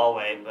there's a over.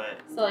 hallway,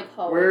 but So like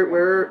hallway.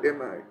 Where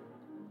am I?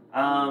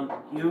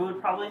 you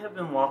would probably have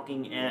been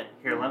walking in.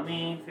 Here, let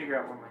me figure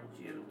out where my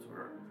geodes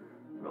were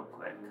real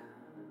quick.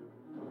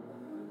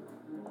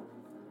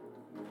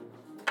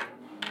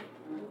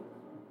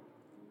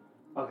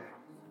 Okay.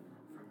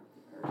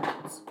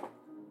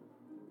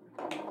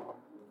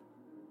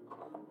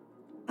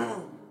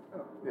 Oh,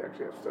 you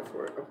actually have stuff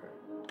for it. Okay.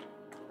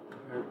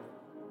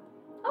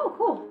 Oh,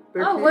 cool.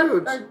 They're what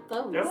huge. are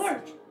those? They're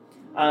large.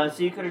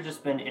 So you could have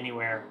just been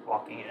anywhere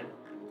walking in.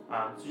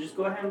 So just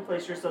go ahead and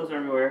place yourselves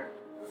everywhere.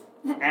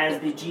 As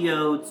the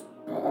geodes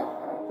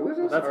Who is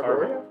this? That's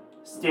Arborea?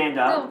 stand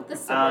up, No,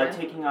 this is Arborea.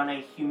 taking on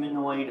a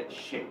humanoid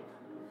shape.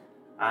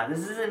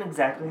 This isn't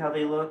exactly how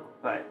they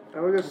look, but I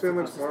would assume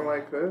it's more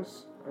like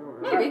this. I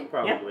don't know. Maybe.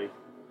 Probably.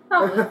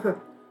 Probably.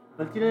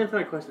 Let's get into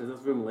my question. Is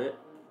this room lit?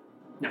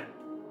 No.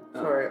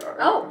 Sorry.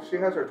 Oh. She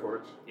has her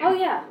torch. Oh,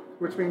 yeah.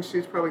 Which means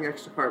she's probably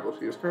next to Harble.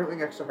 She is currently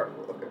next to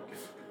Harble. Okay.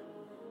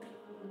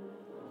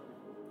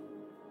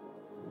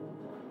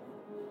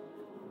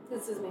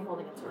 This is me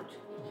holding a torch.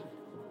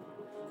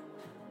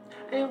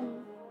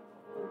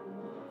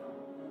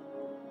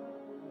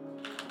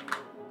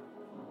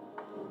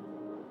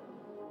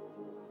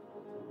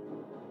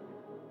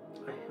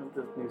 I have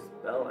this new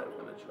spell I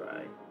want to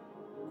try.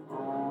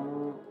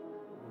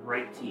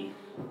 Righty.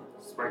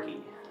 Sparky.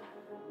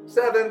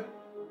 7.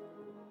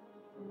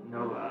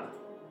 Nova.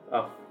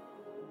 Oh.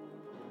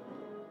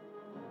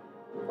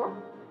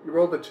 4. You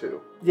rolled a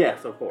 2. Yeah,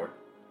 so 4.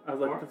 I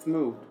was like, 4? let's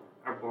move.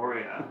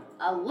 Arborea.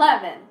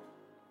 11.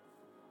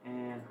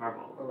 And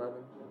Harble. 11.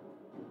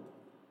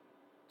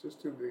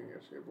 Just do the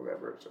initiative,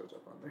 whatever it shows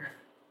up on there.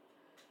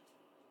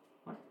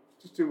 What?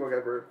 Just do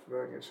whatever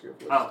the initiative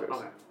list Oh, is.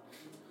 okay.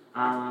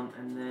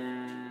 And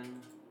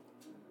then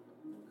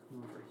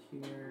come over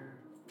here.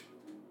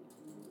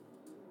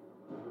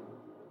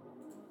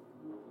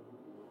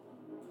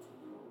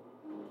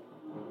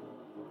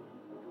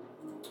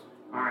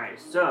 Alright,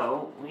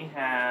 so we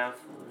have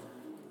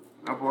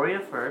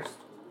Arborea first,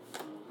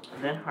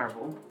 then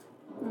Harble,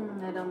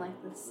 I don't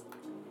like this.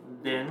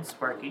 then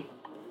Sparky,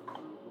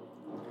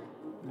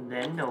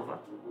 then Nova,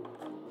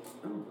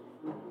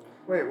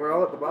 Wait, we're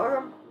all at the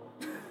bottom?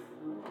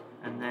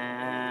 and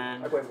I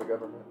then blame the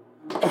government.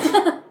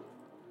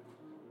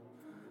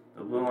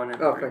 the blue one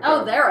and Oh, the thank Oh,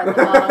 God. they're at the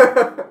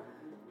bottom.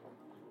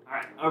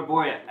 Alright,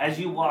 Arborea, as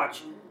you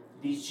watch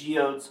these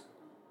geodes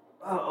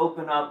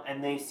open up,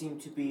 and they seem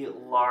to be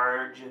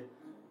large,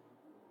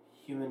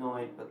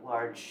 humanoid but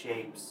large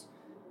shapes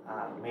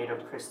made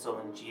of crystal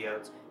and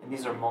geodes, and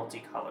these are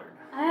multicolored.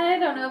 I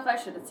don't know if I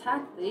should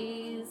attack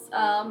these.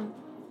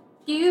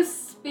 Do you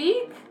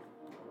speak?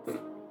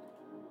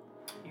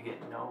 You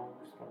get no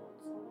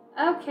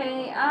response.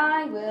 Okay,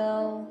 I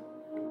will.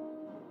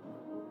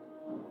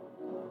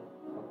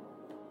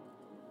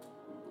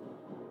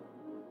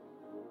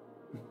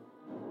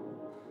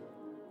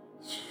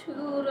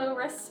 Shoot a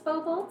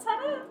Respo bolt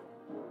at it?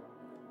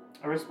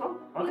 A response?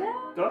 Okay,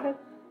 Yeah. go ahead.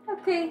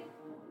 Okay.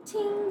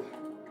 Ting.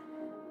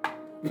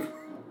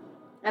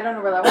 I don't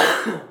know where that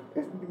was.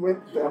 It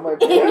went down my In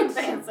pants.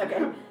 advance,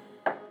 okay.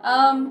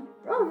 Oh,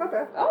 not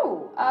bad.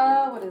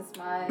 What is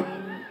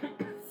mine?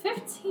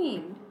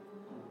 15.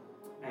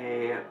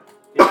 A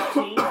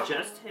 15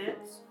 just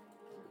hits.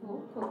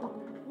 Cool.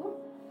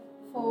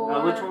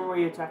 For... Which one were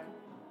you attacking?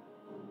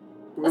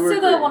 Let's Blue or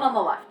do the green? one on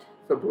the left.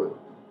 The blue.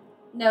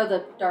 No,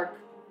 the dark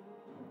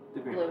The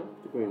green. blue.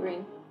 The green.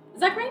 Green. Is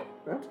that green?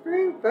 That's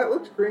green. That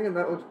looks green and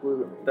that looks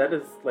blue to me. That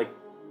is like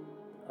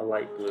a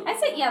light blue. I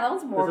said, yeah, that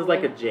was more This is blue.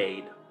 like a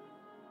jade.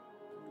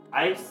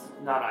 Ice,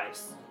 not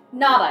ice.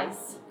 Not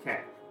ice.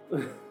 Okay.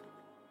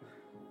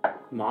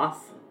 Moss?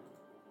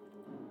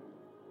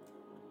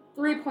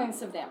 3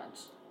 points of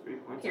damage. 3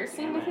 points.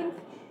 Piercing, of I damage.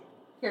 think?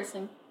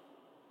 Piercing.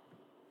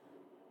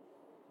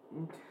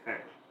 Okay.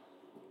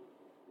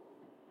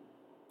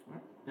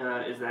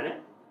 Is that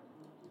it?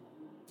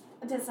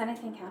 Does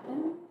anything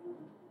happen?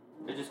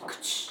 It just.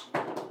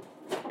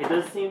 It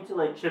does seem to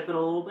like chip it a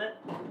little bit.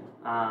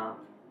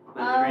 But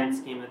in the grand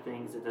scheme of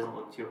things, it doesn't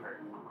look too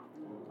hurt.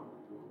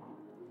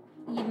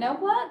 You know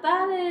what?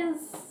 That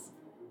is...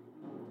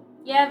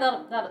 Yeah,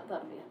 that'll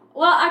be it.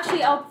 Well,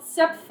 actually, I'll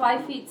step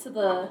 5 feet to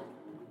the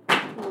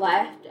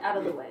left out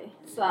of the way.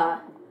 So,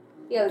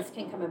 the others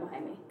can come in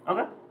behind me.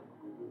 Okay.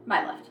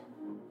 My left.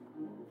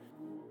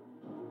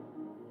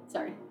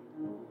 Sorry.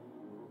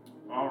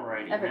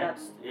 Alrighty. I forgot.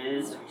 Next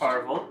is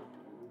Harvel.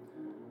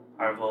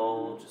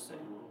 Harvel, just say,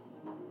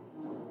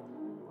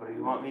 what do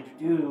you want me to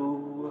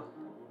do?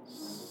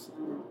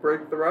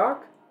 Break the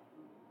rock?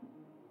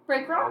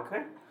 Break rock?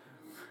 Okay.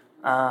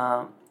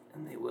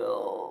 And they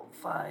will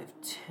 5,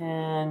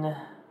 10,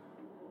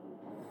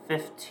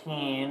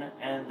 15,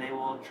 and they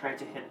will try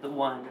to hit the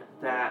one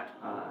that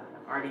had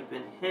already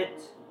been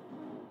hit.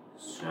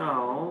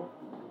 So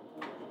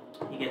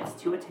he gets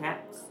 2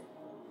 attacks.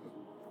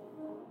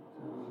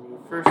 So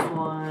the first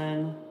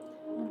one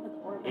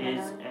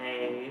is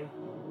a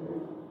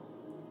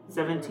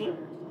 17.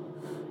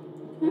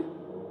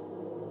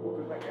 We'll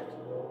do that next.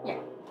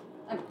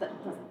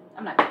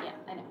 I'm not. Yeah,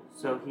 I know.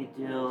 So he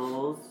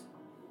deals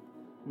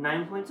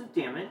 9 points of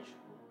damage,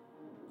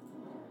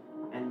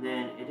 and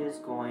then it is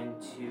going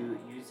to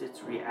use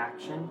its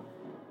reaction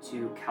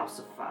to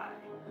calcify.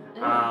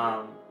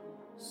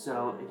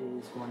 So it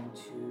is going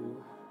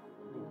to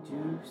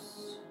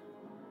reduce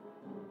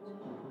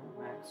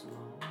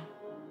maximum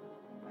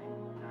by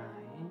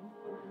 9,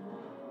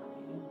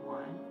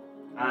 81,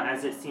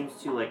 as it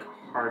seems to like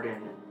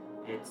harden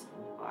its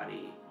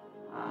body.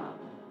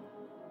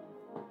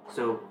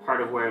 So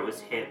part of where it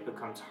was hit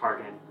becomes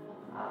hardened.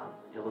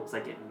 It looks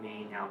like it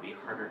may now be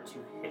harder to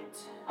hit.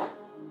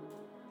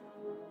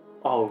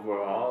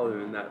 Overall,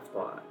 in that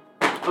spot.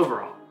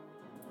 Overall.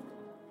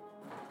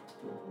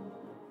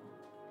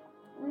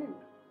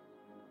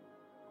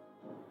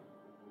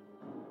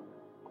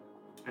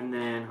 And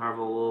then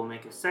Harvel will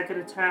make a second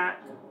attack.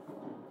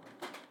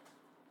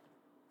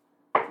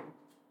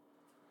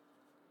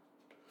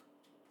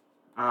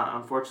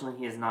 Unfortunately,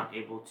 he is not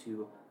able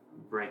to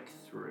break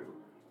through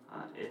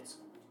its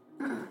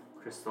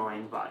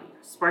crystalline body.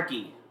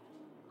 Sparky.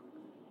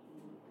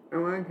 I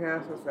want to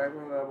cast a third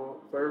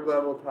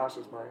level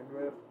Tasha's Mind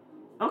Whip.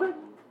 Okay.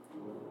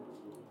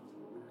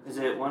 Is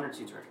it 1 or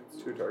 2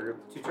 targets? 2 targets.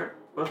 2 targets?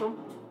 Both of them?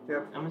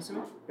 Yep. I'm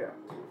assuming? Yeah.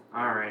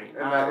 Alrighty.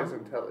 And that is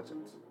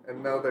intelligence.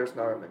 And no, there's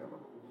not a minimum.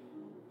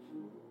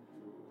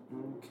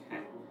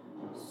 Okay.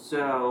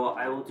 So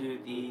I will do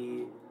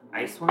the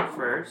ice one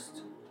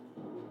first.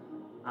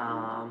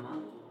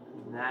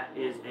 That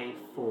is a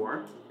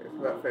 4. Okay,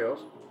 so that fails.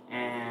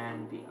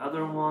 And the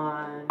other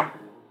one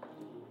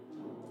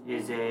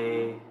is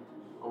a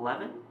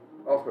 11.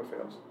 Also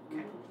fails.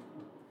 Okay.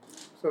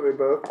 So they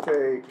both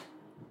take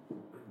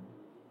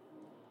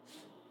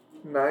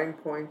 9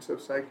 points of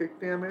psychic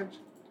damage.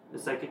 The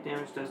psychic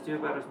damage does do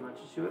about as much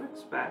as you would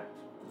expect.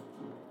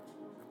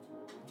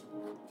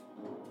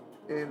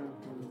 In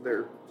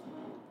their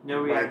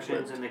No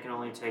reactions, Mind and they can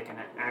only take an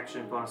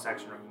action, bonus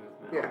action, or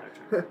movement yeah. on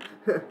their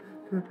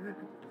turn.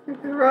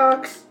 It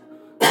rocks.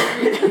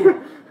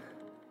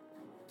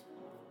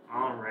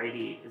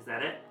 Alrighty, is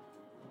that it?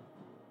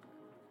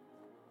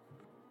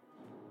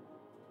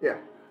 Yeah.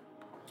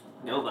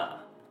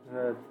 Nova.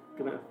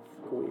 Gonna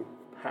squeeze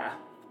past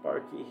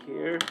Sparky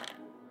here.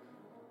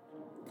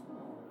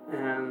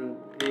 And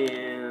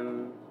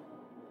then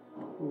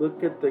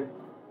look at the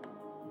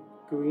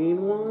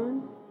green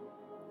one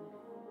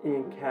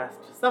and cast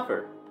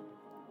Suffer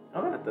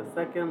at the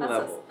second That's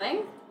level. a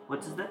thing?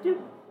 What does that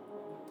do?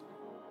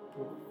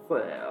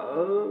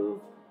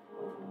 So,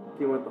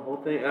 do you want the whole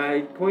thing?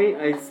 I point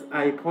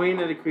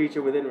at a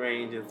creature within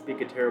range and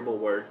speak a terrible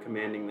word,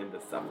 commanding them to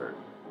suffer.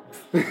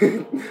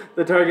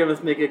 The target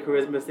must make a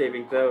charisma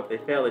saving throw. If they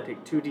fail, they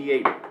take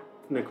 2d8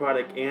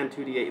 necrotic and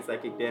 2d8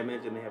 psychic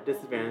damage, and they have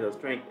disadvantage on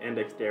strength and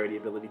dexterity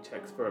ability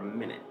checks for a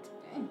minute.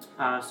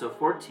 So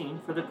 14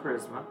 for the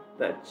charisma.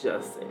 That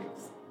just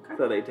saves. Okay.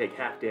 So they take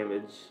half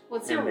damage.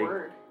 What's and your they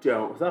word?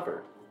 Don't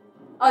suffer.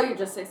 Oh, you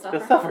just say suffer?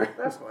 Just suffer.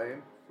 That's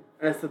lame.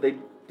 And so they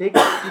take.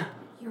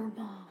 Your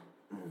mom.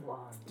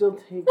 Still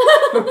take.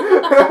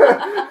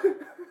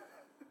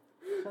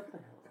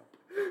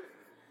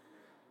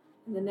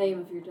 In the name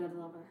of your dead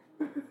lover.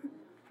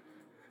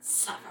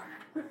 Suffer.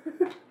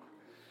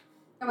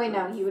 Oh, wait,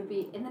 no, he would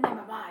be in the name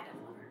of my dead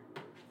lover.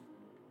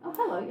 Oh,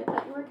 hello, you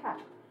thought you were a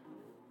cat.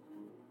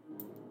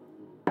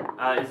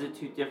 Is it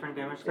 2 different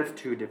damage types?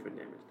 It's 2 different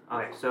damage.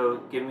 Okay,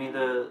 so give me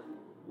the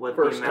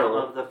First the amount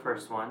total. of the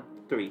first one.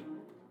 3.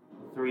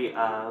 3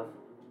 of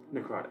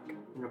Necrotic.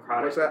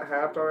 necrotic. Was that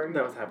halved already?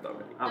 That was halved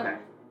already. Okay.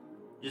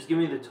 Just give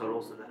me the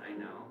total so that I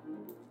know.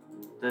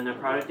 The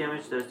necrotic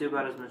damage does do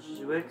about as much as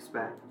you would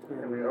expect.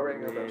 And we already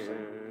know those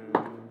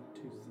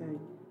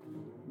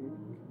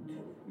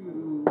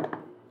And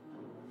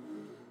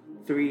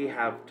 3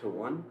 halved to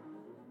 1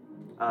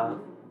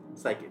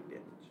 psychic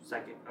damage.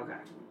 Psychic. Okay.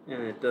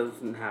 And it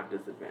doesn't have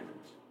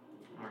disadvantage.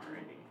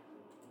 Alrighty.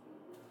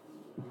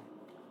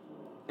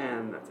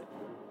 And that's it.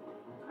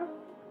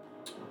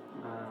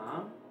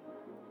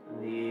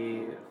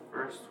 The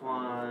first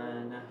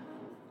one.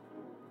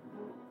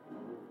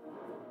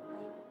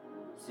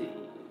 Let's see.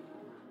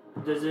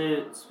 Does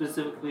it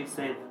specifically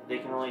say that they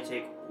can only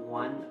take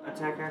 1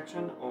 attack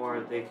action, or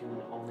they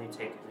can only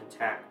take an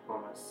attack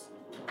bonus?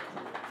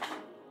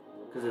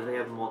 Because if they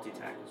have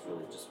multi-attack, it's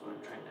really just what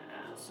I'm trying to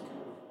ask.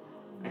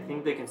 I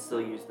think they can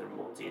still use their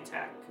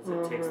multi-attack because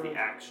it takes the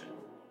action.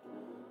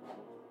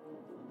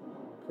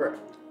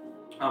 Correct.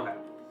 Okay.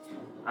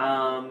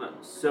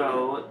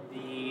 So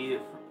the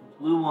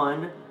blue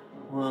one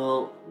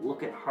will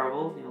look at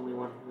Harvel, the only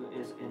one who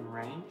is in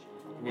range,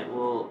 and it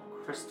will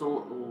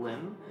crystal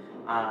limb.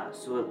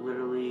 So it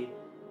literally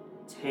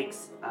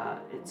takes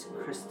its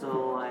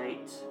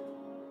crystallite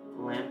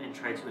limb and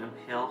try to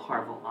impale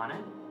Harvel on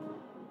it.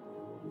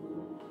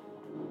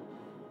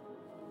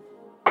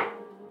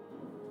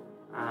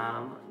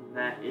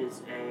 That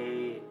is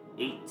a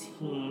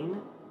 18,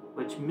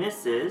 which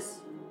misses.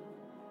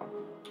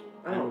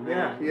 Oh,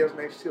 yeah, he has an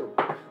AC shield.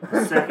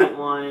 The second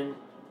one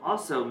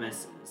also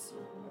misses.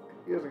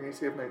 He has an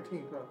AC of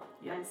 19, huh?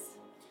 Yes.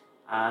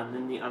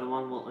 Then the other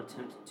one will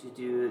attempt to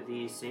do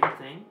the same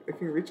thing. Can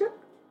you reach it?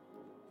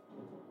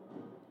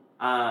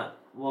 Well,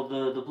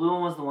 the blue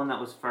one was the one that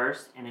was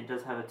first, and it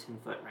does have a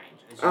 10-foot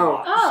range. As you Oh,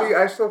 walk. see,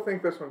 I still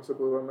think this one's the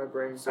blue one. My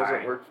brain Sorry.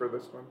 doesn't work for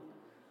this one.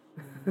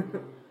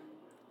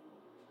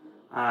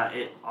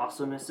 It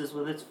also misses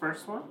with its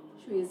first one,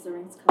 Should we use the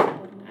rings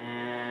color?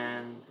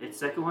 and its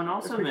second one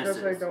also it's because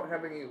misses. I don't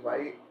have any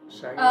light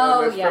shining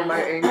Oh, on this yeah, from my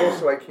yeah. angle,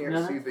 so I can't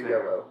No, see that's the fair.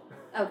 yellow.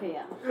 Okay,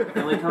 yeah.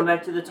 And we come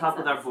back to the top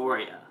with Makes sense.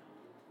 Arborea.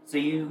 So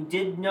you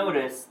did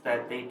notice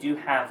that they do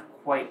have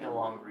quite a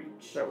long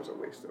reach. That was a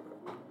waste of it.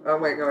 Oh,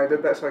 wait, no, I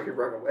did that so I could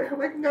run away. I'm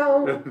like,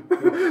 no!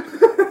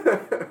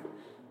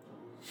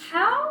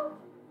 How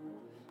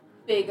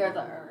big are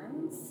the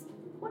urns?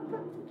 What the?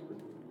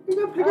 You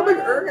gonna pick up an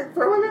urn and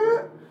throw it in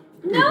it?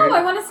 No,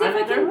 I want to see if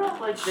I They're can not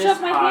like this shove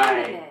my high,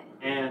 hand in it.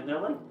 and they're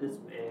like this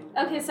big.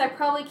 Okay, so I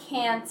probably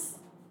can't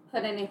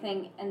put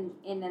anything in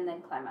and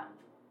then climb out.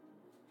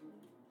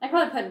 I could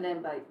probably put it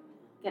in, but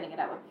getting it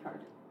out would be hard.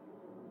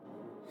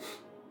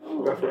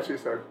 That's what she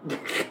said.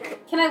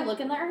 Can I look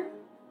in the urn?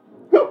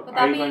 Would that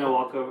Are you be... going to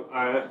walk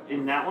over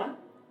in that one?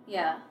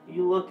 Yeah.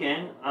 You look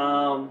in.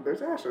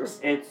 There's ashes.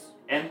 It's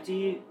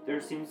empty. There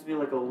seems to be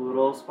like a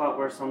little spot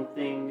where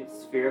something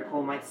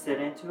spherical might sit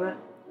into it.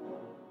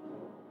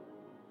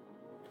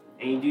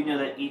 And you do know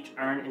that each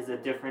urn is a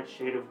different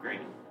shade of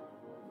green.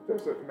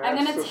 Does it match I'm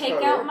going the to take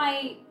color? out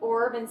my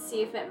orb and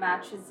see if it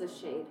matches the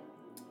shade.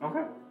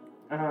 Okay.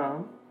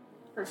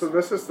 So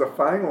this is the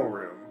final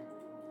room.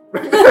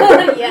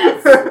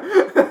 Yes.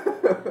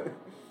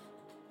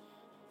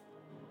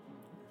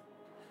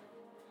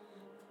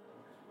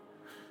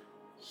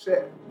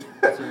 Shit.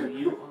 So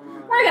you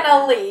are... We're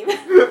gonna leave.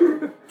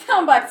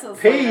 Come back to us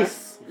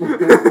Peace!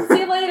 later. See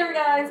you later,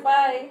 guys.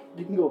 Bye.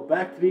 You can go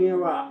back to being a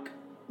rock.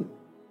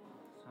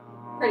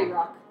 Pretty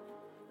rock.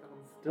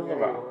 Still Yeah, a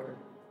you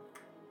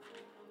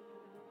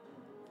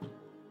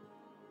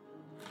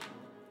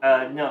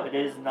rock. No, it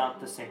is not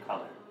the same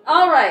color.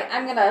 Alright,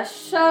 I'm gonna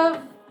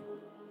shove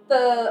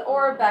the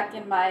orb back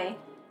in my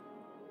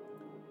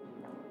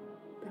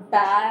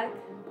bag,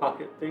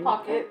 Pocket thing?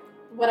 pocket,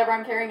 whatever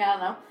I'm carrying, I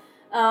don't know.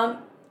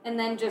 And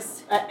then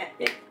just...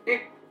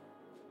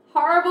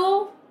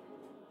 Horrible.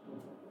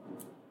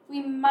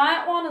 We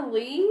might want to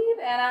leave,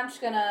 and I'm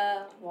just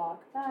gonna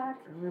walk back.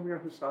 I don't even know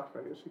who's socked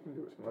by you. She can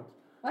do what she wants.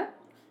 What?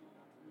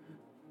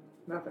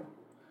 Nothing.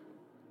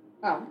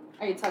 Oh,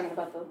 are you talking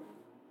about the...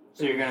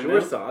 So you're gonna Your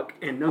move? sock,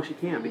 and no, she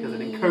can't because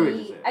it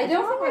encourages it. I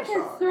don't think I It's not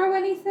my can sock. throw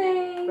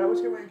anything. That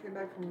was you when you came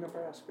back from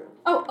Nebraska.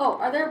 Oh,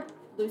 are there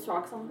loose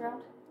rocks on the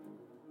ground?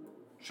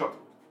 Sure.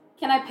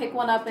 Can I pick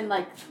one up and,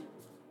 like,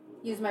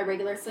 use my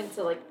regular sling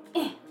to, like,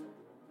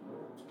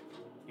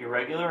 Your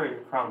regular or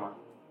your chroma?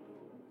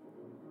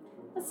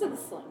 Let's do the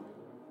sling.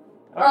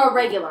 Oh. Oh,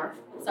 regular.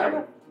 Sorry.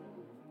 Okay.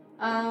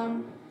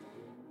 I'm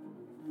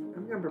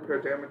gonna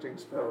prepare damaging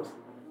spells.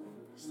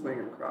 Sling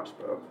and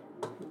crossbow.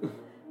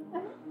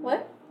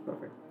 What?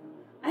 Nothing.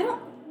 I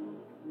don't...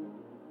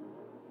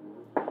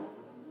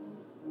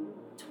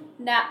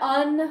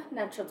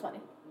 Unnatural 20.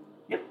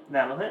 Yep,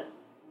 that'll hit.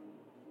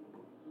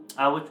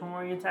 Which one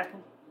were you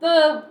attacking?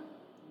 The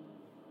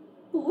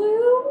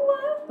blue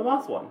one? The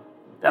moss one.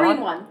 That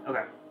Green one.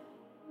 Okay.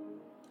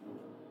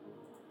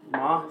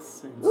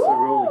 Moss and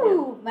cerulean.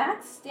 Ooh,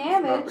 max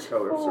damage the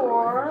color of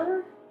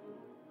for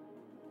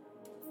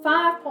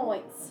 5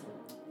 points.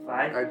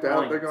 5 I doubt they're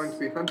points. going to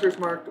be hunters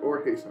marked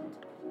or hastened.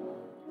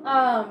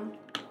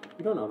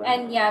 You don't know that.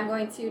 And yeah, I'm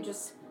going to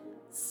just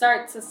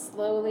start to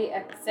slowly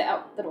exit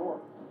out the door.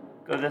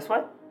 Go this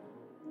way?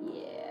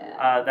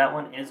 Yeah. That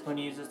one is going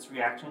to use its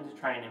reaction to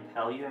try and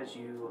impel you as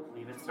you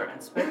leave its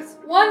certain space.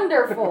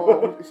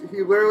 Wonderful.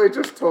 He literally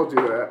just told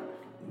you that.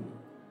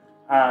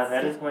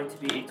 That is going to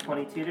be a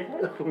 22 to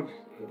hit.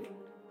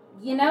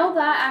 You know,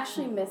 that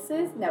actually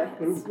misses. No, it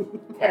hits.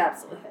 It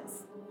absolutely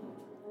hits.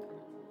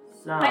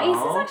 So, My ace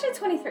is actually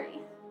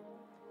 23.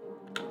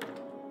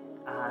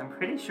 I'm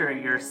pretty sure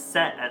you're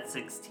set at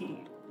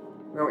 16.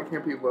 No, it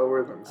can't be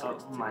lower than 16. Oh,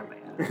 my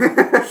bad.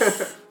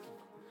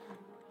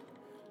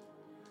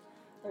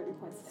 30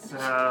 points damage.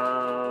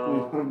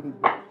 So,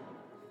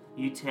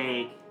 you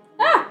take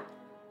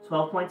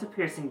 12 points of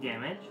piercing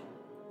damage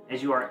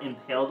as you are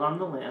impaled on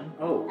the limb.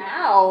 Oh.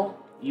 Ow.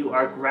 You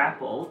are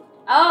grappled.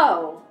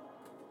 Oh.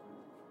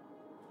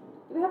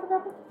 Do we have a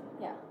grapple?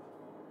 Yeah.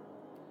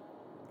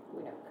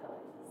 We don't color.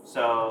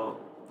 So,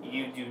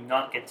 you do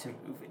not get to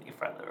move any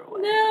further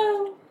away.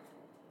 No.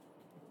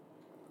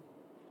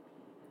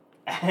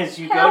 As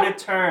you Help. go to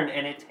turn,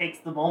 and it takes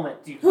the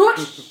moment to...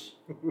 Whoosh.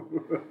 That's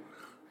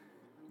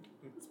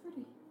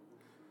pretty.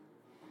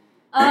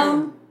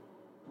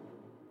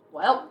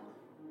 Well.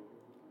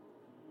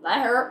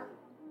 That hurt.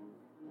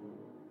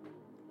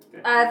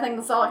 Okay. I think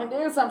that's all I can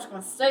do, so I'm just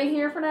going to stay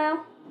here for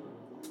now.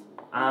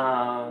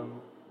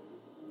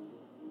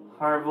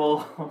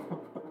 Harville.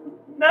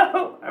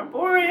 No,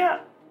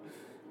 Arborea.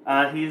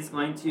 He's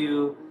going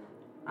to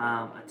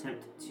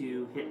attempt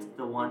to hit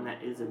the one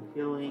that is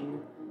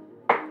impaling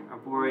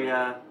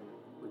Arborea,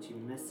 which he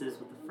misses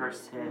with the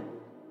first hit.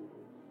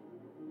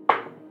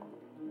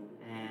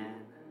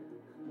 And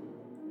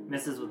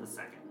misses with the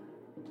second.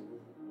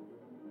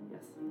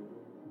 Yes.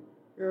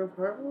 Yeah,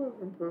 Harville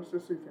has imposed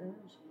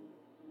disadvantage.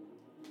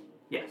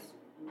 Yes.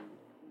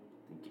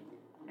 Thank you.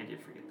 I did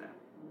forget that.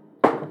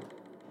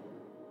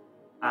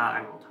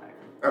 I rolled higher.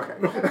 Okay.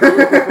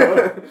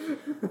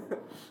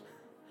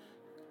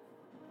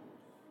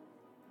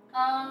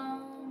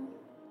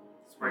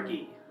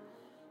 Sparky.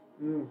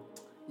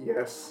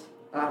 Yes.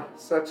 Ah,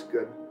 such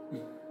good.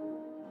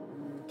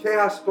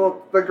 Chaos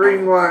Bolt, the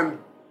green one.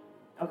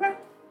 Okay.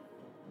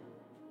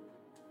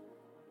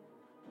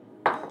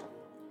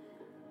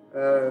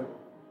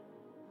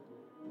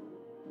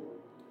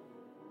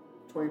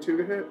 22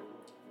 to hit.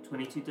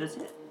 22 does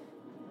hit.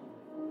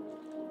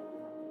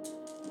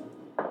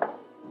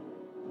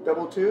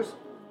 Double twos?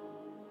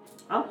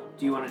 Oh,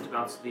 do you want it to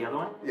bounce to the other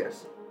one?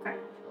 Yes. Okay.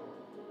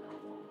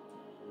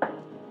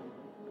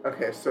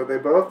 Okay, so they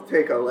both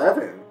take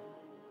 11.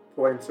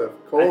 points of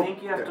cold. I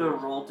think you have to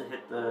roll to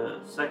hit the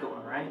second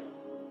one, right?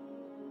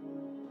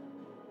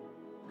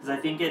 Because I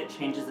think it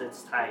changes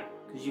its type.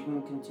 Because you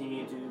can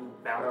continue to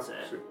bounce it.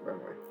 Shoot, run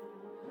away.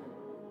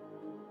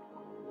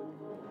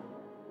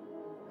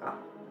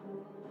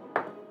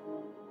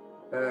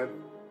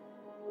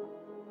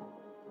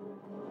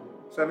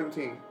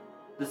 17.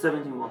 The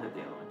 17 will hit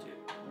the other one too.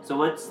 So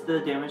what's the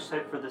damage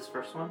type for this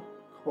first one?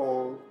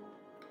 Cold.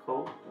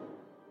 Cold.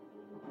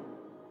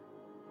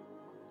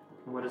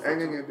 And what is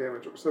And that? you get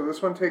damage. So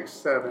this one takes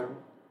 7.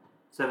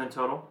 7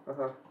 total.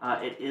 Uh-huh.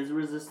 It is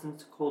resistant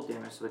to cold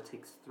damage, so it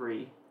takes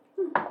 3.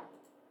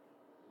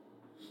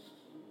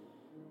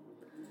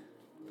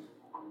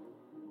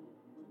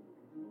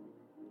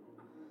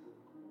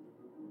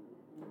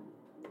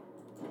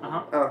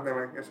 Oh,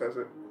 never mind. It says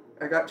it.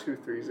 I got 2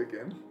 3s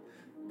again.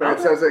 But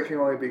it says it can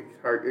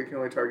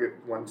only target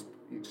once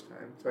each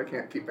time, so I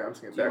can't keep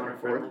bouncing it Do you back want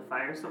and to forth. friendly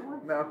fire someone?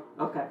 No.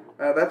 Okay.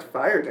 That's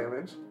fire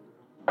damage.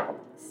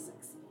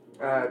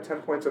 6.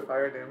 10 points of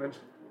fire damage.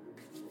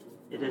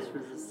 It is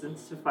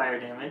resistance to fire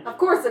damage, Of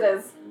course it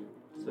is.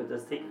 so it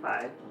does take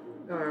 5.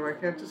 No, I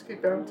can't just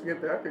keep bouncing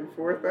it back and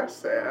forth. That's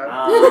sad.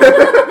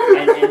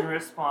 And in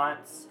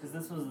response, because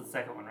this was the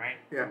second one, right?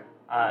 Yeah.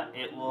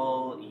 It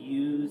will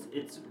use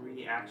its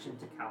reaction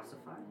to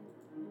calcify.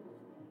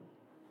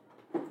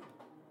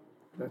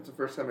 That's the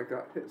first time it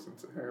got hit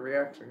since it had a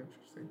reaction.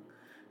 Interesting.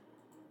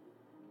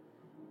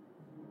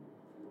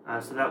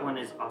 So that one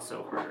is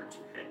also harder to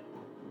hit.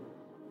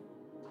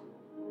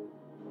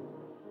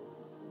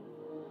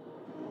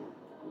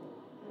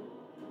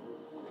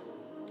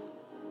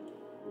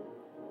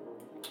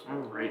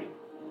 Alrighty.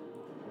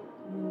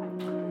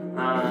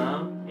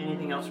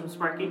 Anything else from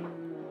Sparky?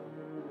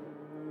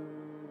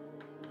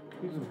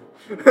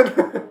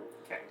 Okay.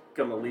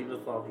 Gonna leave us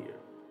all here.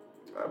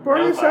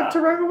 Barney said to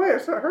run away.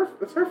 It's not her.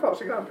 It's her fault.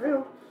 She got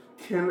impaled.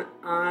 Can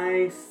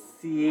I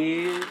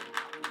see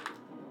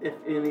if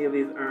any of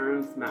these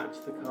urns match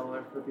the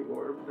color for the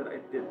orb that I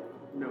did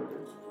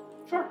notice?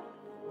 Sure.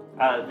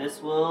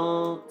 This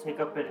will take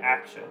up an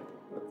action.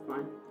 That's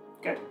fine.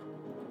 Okay.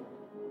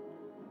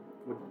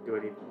 What do I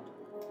need?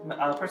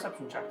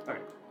 Perception check.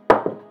 Alright.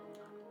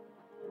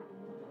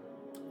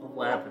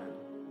 11.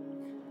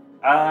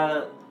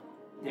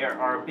 There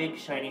are big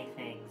shiny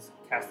things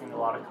casting a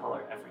lot of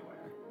color everywhere.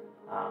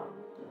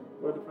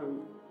 What if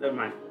I'm... Never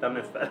mind. I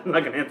missed that. I'm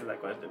not going to answer that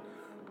question.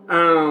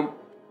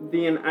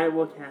 Then I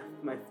will cast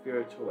my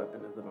spiritual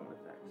weapon as a bonus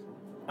action.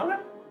 Okay.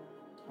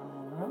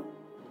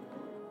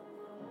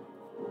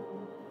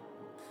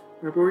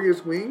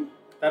 Arboria's wing?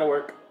 That'll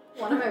work.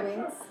 One of my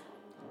wings.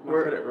 I'm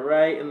going to put it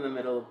right in the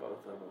middle of both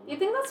of them. You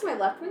think that's my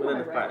left wing or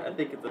Within my a right 5. wing? I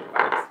think it's a 5.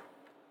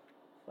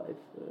 5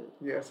 foot.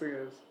 Yes, it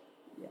is.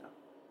 Yeah.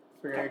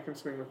 So yeah, you can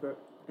swing with it.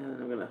 And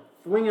then I'm going to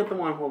swing at the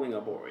one holding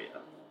Arboria.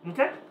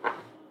 Okay.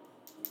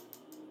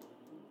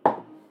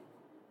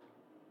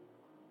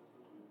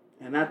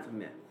 And that's a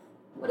miss.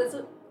 What is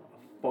it?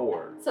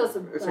 4. So it's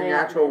It's a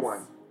natural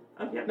one.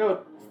 Okay.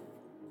 No.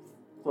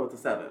 So it's a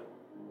 7.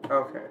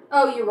 Okay.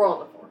 Oh, you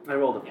rolled a 4. I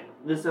rolled a 4. Yeah,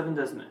 this 7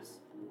 does miss.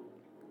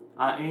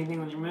 Anything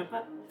with your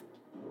movement?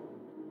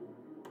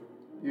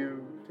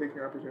 You take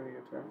your opportunity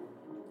attack.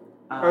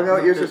 Oh, no,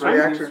 it uses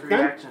reaction.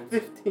 reaction.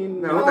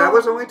 15. No, that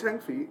was only 10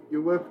 feet.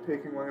 You would have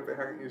taken one if it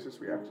hadn't used its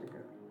reaction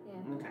yet.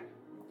 Yeah. Okay.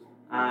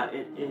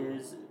 It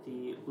is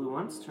the blue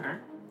one's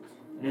turn.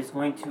 It is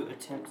going to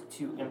attempt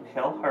to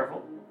impale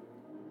Harville.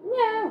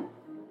 No.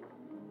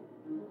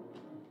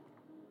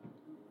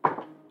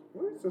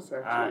 What is this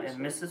actually? It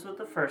misses with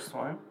the first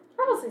one.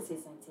 Probably CC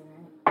 19,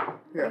 right?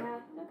 Yeah.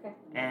 Okay.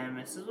 And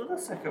misses with the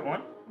second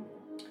one.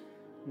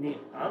 And the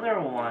other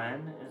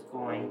one is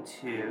going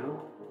to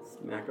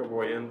Smack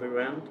Arboria in the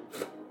ground.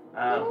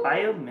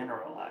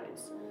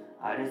 biomineralize.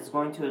 It is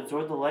going to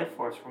absorb the life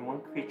force from one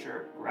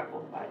creature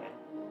grappled by it.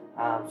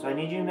 So I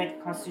need you to make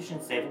a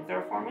Constitution saving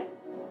throw for me.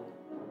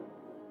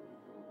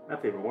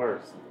 That's even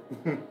worse.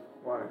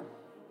 Why?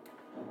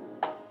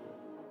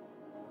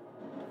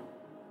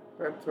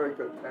 That's like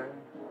a 10.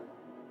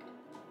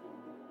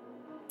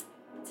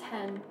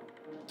 10.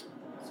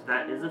 So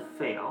that is a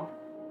fail.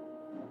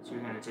 So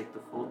you're going to take the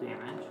full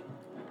damage.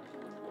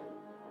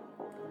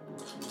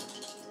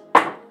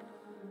 That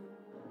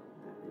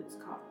is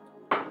caught.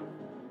 So 5, 10,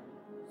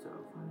 15.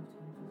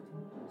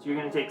 So you're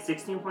going to take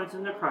 16 points of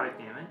necrotic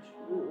damage.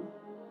 Ooh.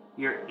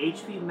 Your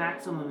HP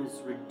maximum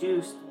is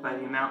reduced by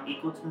the amount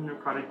equal to the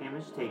necrotic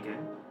damage taken.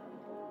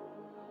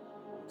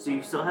 So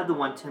you still have the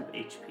 1 temp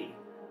HP.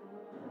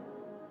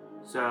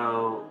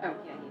 So Oh,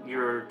 yeah.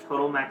 your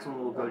total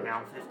maximum will go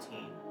down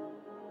 15.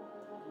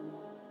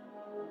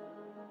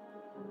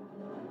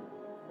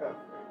 Oh.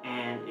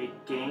 And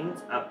it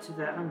gains up to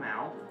that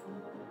amount.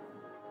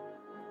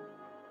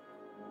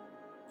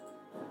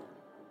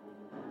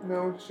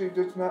 No, she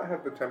does not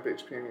have the temp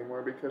HP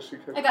anymore because she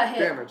took I got hit.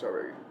 damage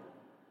already.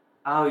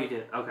 Oh, you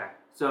did? Okay.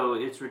 So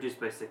it's reduced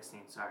by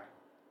 16, sorry.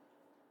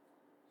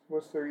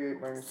 What's 38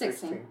 minus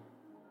 16. 16?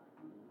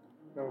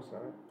 No, it's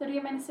not.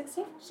 38 minus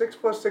 16? 6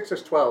 plus 6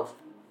 is 12.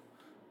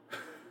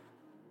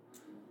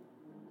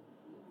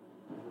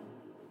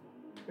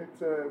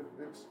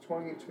 It's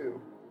 22.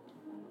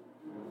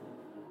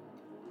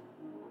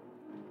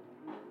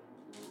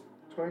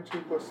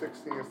 22 plus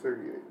 16 is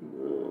 38.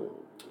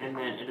 And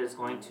then it is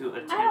going to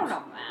attempt I don't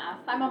know math.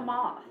 I'm a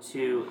moth.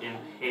 to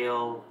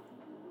impale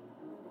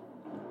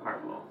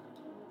Harville,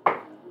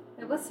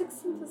 It was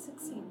 16 plus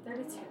 16,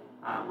 32.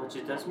 which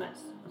it does miss.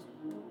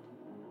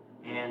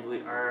 And we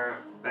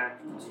are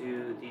back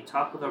to the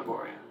top of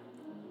Arborea.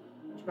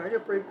 Try to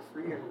break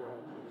free and run.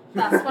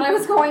 That's what I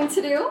was going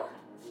to do.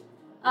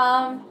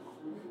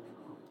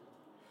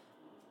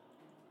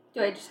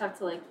 Do I just have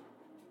to like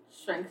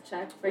strength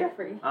check, break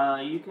free?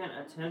 You can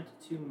attempt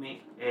to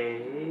make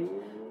a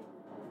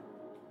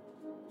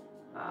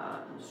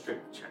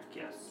strength check,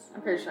 yes.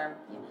 I'm pretty sure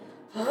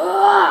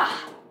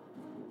I'm.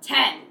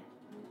 10.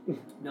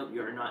 Nope,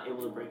 you're not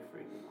able to break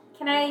free.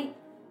 Can I?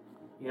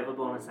 You have a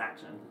bonus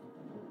action.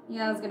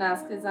 Yeah, I was gonna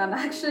ask, is that an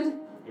action?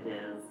 It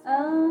is.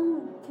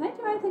 Can I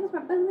do anything with my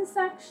bonus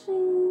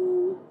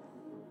action?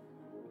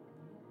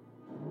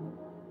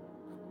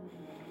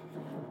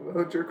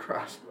 Load your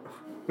crossbow.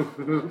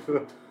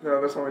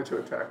 No, that's only to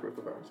attack with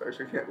the bonus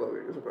action. You can't load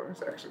it as a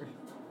bonus action.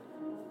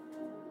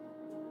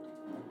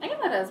 I can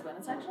load it as a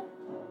bonus action.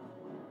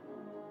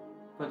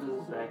 What does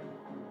it say?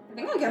 I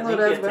think I I can think load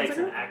it as it a bonus takes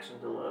an action. action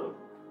to load.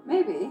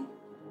 Maybe.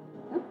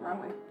 Nope,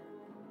 wrong way.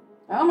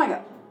 Oh my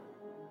god.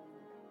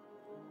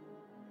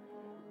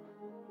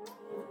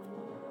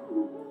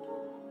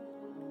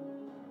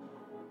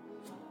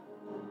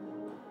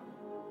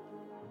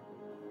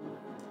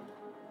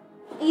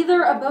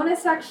 Either a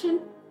bonus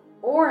action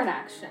or an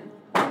action.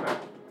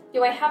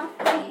 Do I have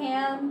a free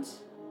hand?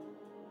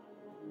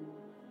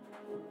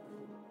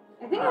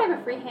 I think I have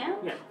a free hand.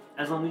 Yeah,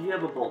 as long as you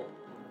have a bolt.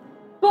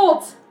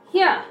 Bolt!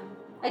 Yeah.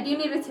 I do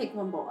need to take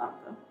one bolt out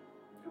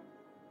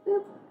though.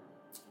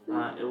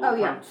 Boop. It will Oh,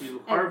 yeah. come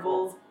to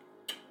Harville,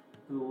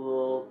 who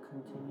will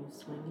continue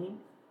swinging.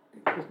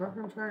 He's not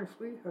going to try and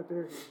flee? How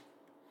dare he?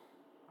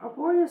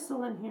 Arborea's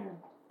still in here.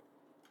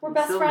 We're You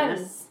best still friends.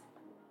 miss.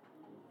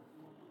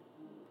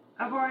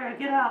 Arborea,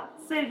 get out!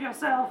 Save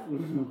yourself!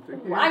 I'm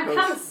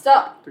kind of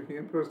stuck. Did he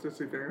impose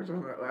disadvantage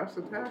on that last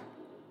attack?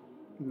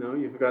 No,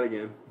 you forgot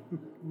again.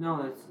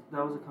 No,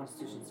 that was a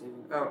Constitution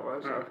saving. Oh, it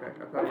was? Okay.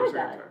 I thought What it was if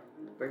the I died? attack.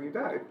 Then you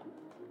died.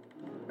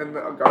 And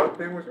the Garlic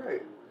thing was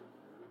right.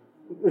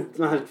 It's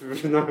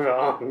not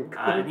wrong.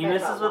 And he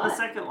misses with the What?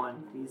 second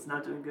one. He's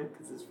not doing good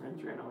because his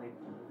friends ran away.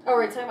 Oh,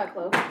 we're talking about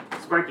clove.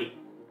 Sparky,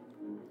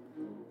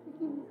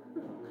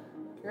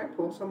 Can I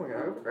pull someone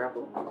out of the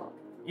grapple?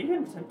 you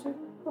can attempt to.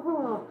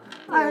 Oh,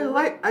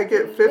 I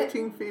get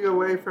 15 feet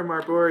away from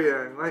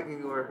Arborea and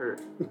lightning lure her.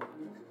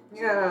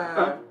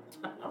 Yeah.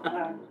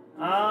 Okay.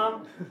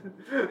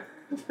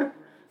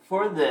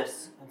 For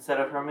this, instead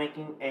of her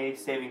making a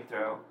saving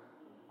throw,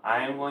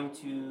 I am going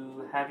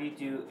to have you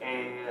do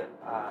a.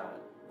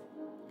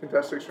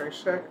 Contested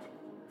strength check?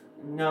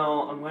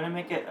 No, I'm going to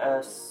make it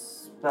a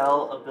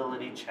spell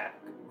ability check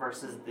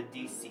versus the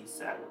DC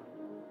set.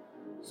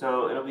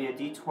 So it'll be a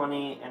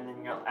D20, and then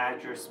you'll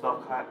add your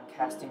spell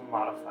casting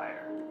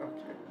modifier.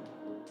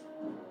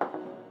 Okay.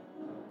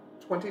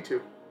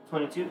 22.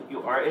 22,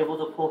 you are able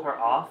to pull her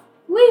off.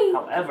 Whee!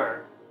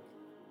 However,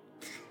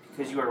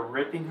 because you are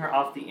ripping her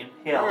off the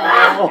impale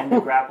Ah! and the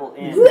grapple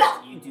ends,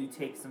 you do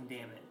take some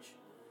damage.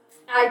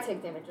 I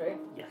take damage, right?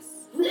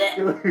 Yes.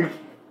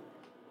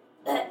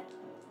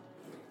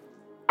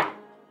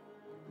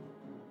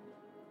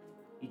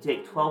 You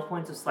take 12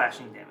 points of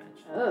slashing damage.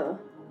 Oh.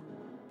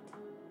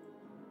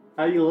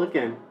 How you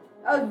looking?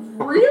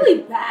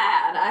 Really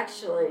bad,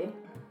 actually.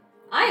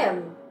 I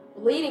am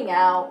bleeding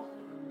out.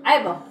 I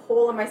have a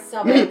hole in my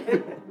stomach.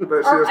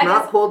 But she Or was I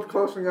not guess- pulled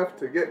close enough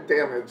to get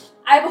damaged.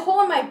 I have a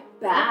hole in my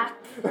back,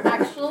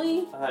 actually.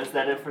 Is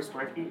that it for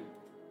Sparky?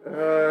 You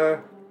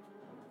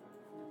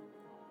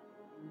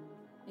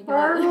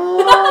got it.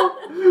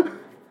 Marvel!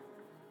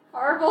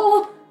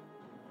 Horrible.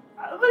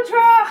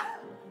 Albatross!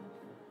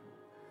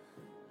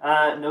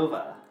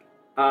 Nova.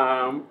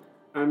 I'm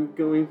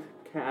going to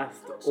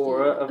cast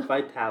Aura of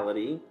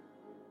Vitality.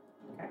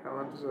 How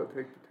long does that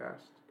take to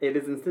cast? It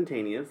is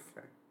instantaneous.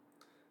 Okay.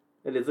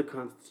 It is a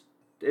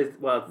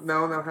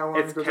No, how long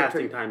its does it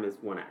casting take? time is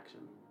one action.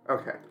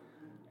 Okay.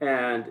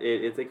 And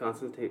it is a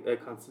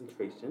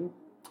concentration.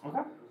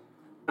 Okay.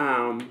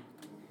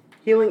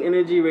 Healing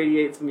energy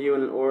radiates from you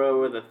in an aura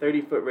with a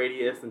 30-foot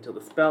radius until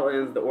the spell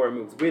ends. The aura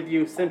moves with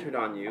you, centered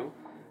on you.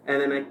 And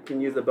then I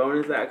can use a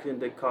bonus action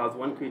to cause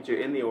one creature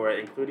in the aura,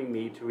 including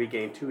me, to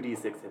regain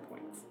 2d6 hit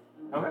points.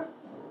 Okay.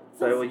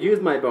 So I will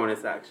use my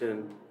bonus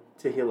action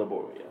to heal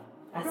Arborea.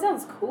 That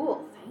sounds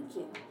cool. Thank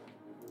you.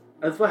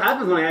 That's what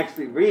happens when I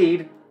actually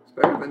read. It's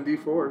better than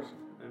D4s.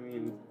 I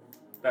mean,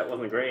 that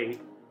wasn't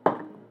great.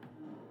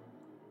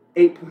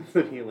 8 points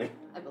of healing.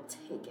 I will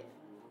take it.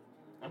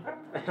 Okay.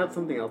 I have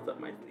something else up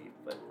my sleeve,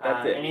 but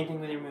that's it. Anything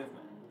with your movement?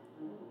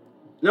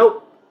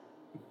 Nope.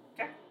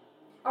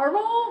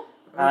 Horrible.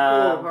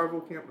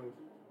 Harville can't move.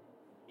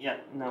 Yeah,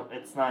 no,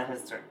 it's not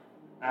his turn.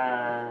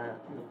 The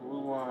blue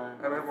one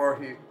I meant more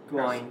he...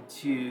 going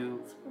to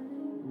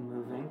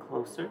move in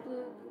closer.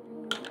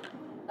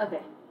 Okay.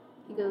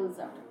 He goes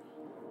after.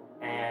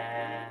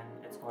 and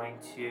it's going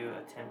to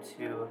attempt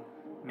to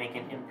make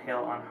an impale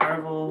on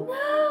Harville,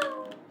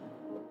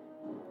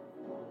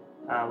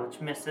 No!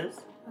 which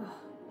misses.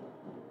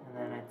 And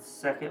then its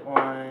second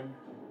one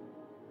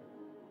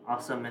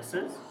also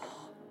misses.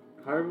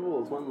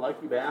 Harville is one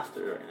lucky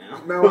bastard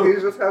right now. No, he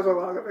just has a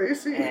lot of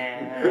AC.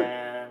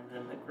 And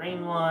then the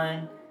green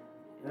one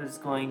is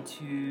going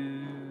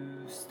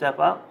to step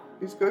up.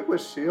 He's good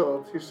with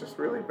shields. He's just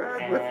really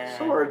bad with And-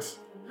 swords.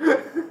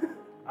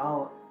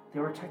 Oh, they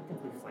were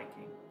technically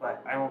flanking,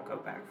 but I won't go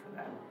back for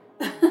that.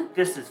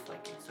 This is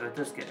flanking, so it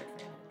does get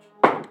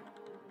advantage.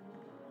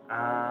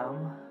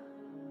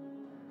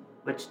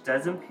 Which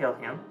does impale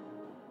him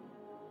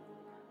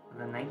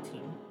with a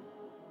 19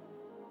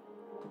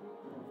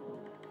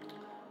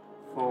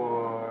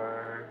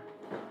 for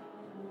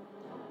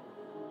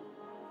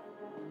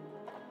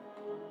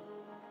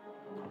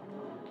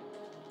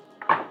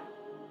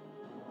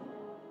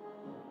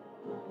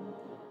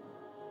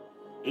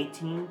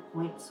 18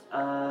 points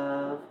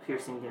of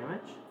piercing damage.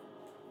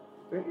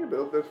 Didn't you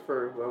build this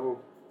for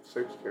level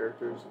 6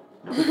 characters?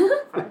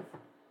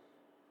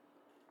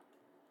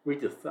 We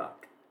just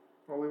suck.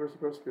 Well, we were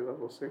supposed to be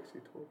level 6,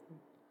 you told me.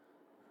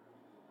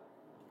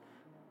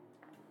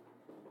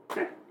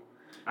 Okay.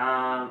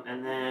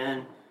 And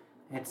then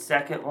its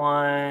second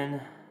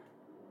one,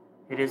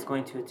 it is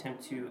going to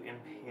attempt to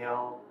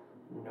impale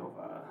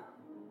Nova.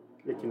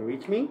 They can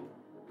reach me?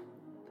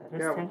 That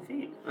is Yeah. 10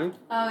 feet. I'm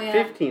Oh, yeah.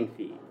 15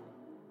 feet.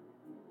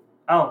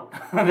 Oh,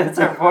 that's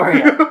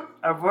Arborea.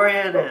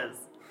 Arborea it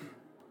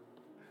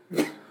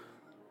is.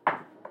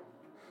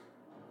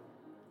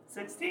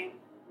 16?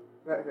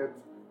 That hits.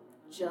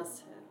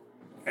 Just hit.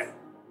 Okay.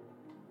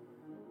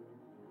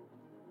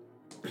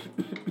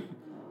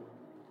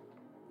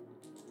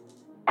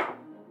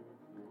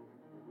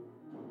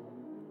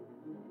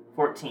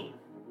 $14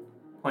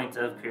 points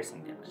of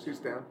piercing damage. She's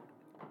down.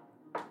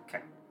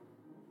 Okay.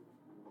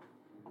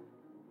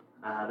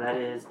 That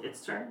is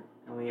its turn,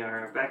 and we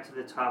are back to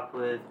the top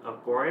with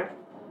Arborea.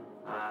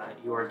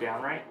 You are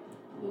down, right?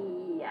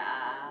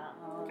 Yeah.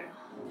 Okay.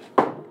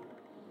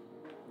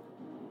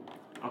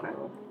 Okay.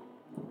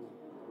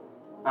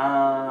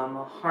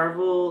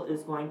 Harville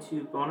is going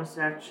to bonus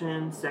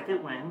action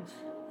second wind.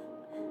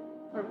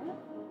 Alright.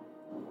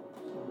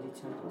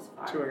 1d10 plus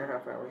 5.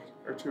 2.5 hours.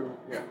 Or 2,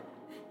 yeah.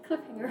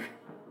 Cliffhanger.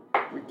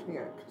 We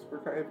can't, because we're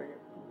driving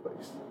it in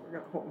place. We're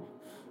not home.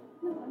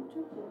 No, I'm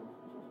joking.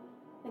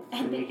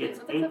 And he gets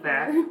 8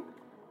 back.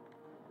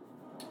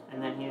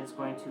 And then he is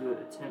going to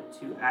attempt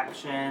to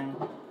action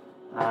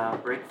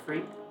break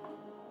free.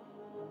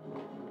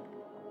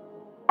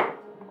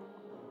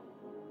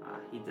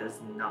 He does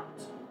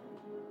not.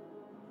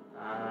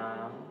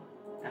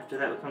 After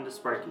that, we come to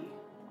Sparky.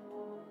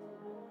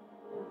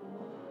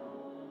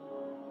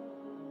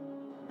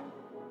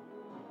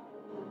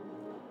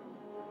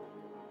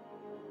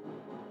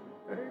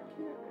 I can't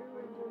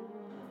really do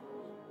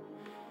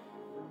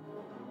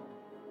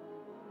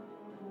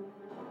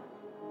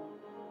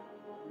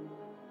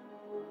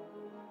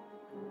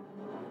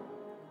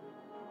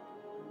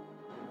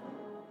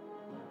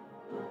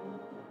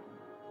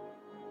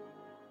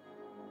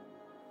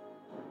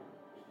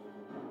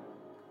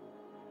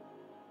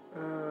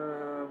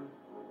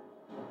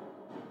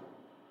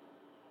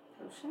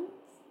Potions?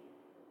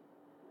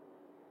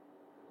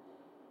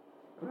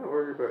 I'm not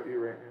worried about you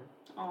right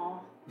now. Aw.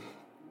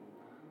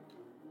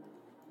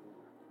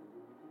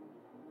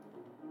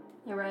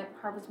 You're right.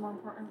 Harvard's more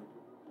important.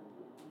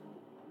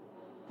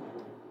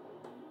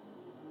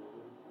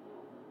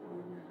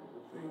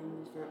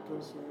 Things, that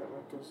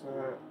does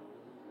that.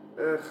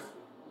 Ugh.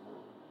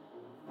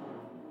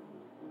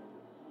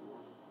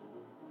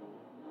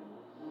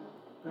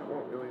 That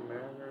won't really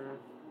matter.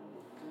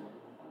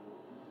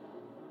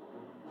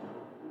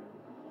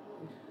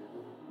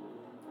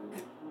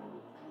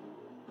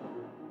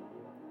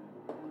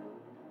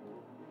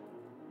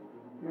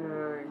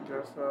 I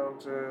guess I'll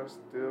just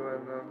do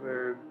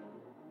another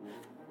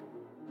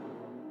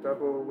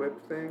double whip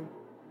thing.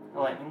 The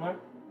lightning lord?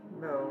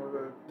 No,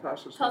 the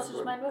Tasha's Tasha's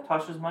Whip, mind whip?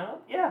 Tasha's mind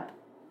whip? Yeah.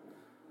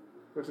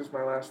 which is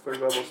my last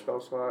 3rd level spell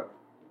slot.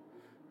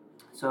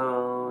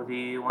 So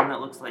the one that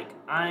looks like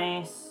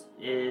ice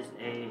is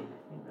I think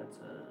that's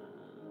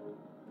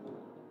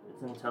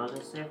it's an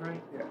intelligence save,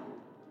 right? Yeah.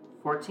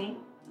 14.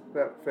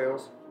 That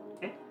fails.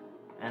 Okay.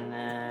 And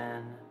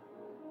then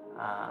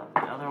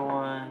the other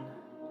one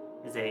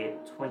is a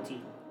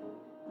 23.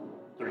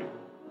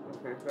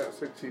 Okay, that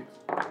succeeds.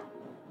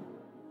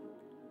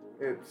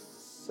 It's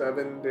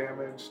 7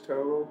 damage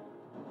total.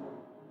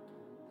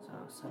 So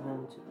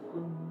 7 to the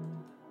blue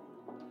one.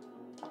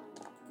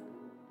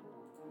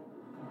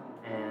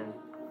 And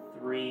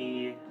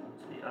 3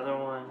 to the other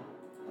one.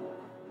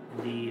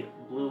 The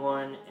blue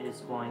one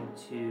is going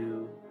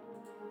to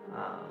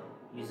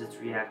use its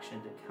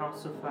reaction to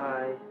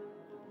calcify.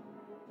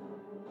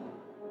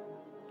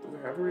 Does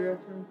it have a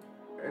reaction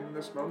in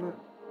this moment?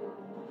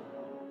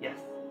 Yes.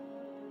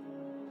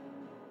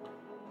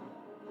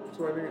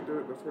 So why didn't it do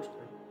it the first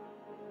time?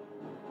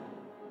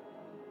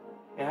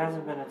 It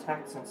hasn't been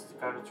attacked since it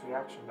got its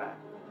reaction back.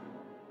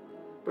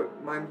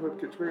 But Mind Whip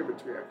gets rid of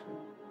its reaction.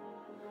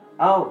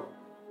 Oh!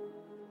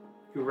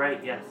 You're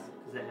right, yes,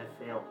 because it had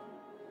failed.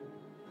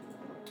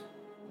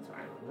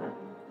 Sorry about that.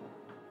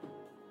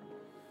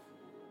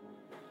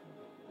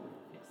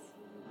 Yes.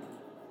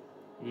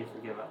 You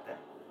forget about that.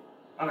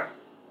 Okay.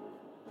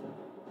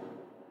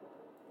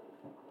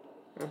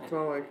 That's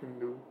all I can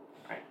do.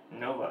 Alright,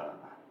 Nova.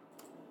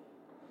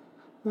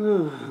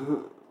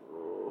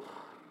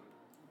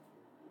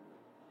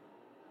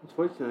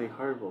 Unfortunately,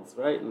 Harville's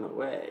right in the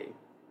way.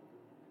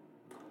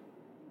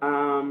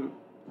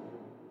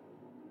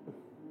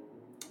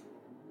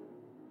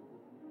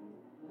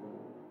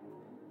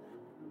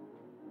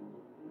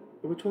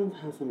 Which one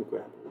has them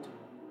grappled?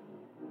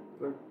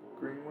 The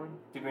green one?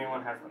 The green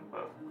one has them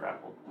both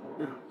grappled.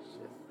 Oh,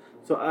 shit.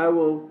 So I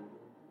will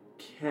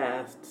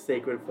cast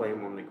Sacred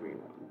Flame on the green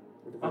one.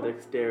 It is a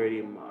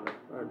dexterity mod,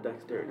 or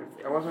dexterity I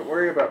save. wasn't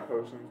worried about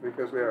potions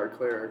because we are a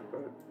cleric,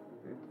 but...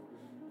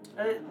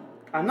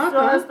 I'm not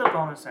Still gonna. has the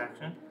bonus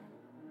action.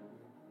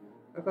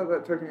 I thought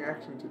that took an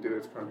action to do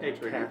its It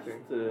concentrating casts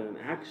thing. an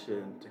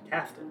action to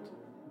cast it.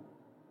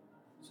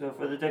 So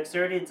for the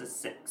dexterity, it's a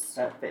 6.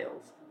 That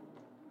fails.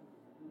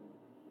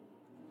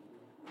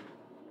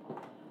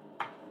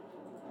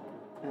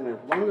 And as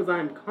long as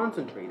I'm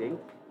concentrating,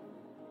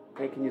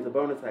 I can use a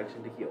bonus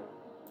action to heal.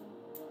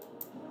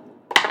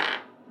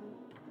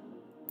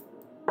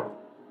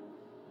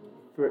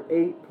 For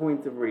 8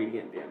 points of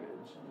radiant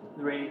damage.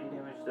 The radiant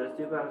damage does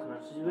do about as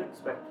much as you would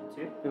expect it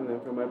to. And then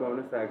for my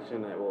bonus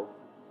action, I will...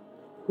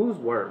 Who's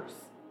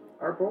worse?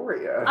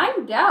 Arborea.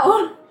 I'm down.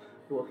 I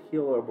will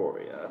heal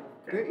Arborea.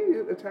 Didn't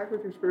you attack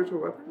with your spiritual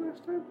weapon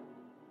last time?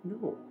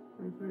 No.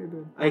 I thought you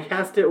did. I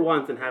cast it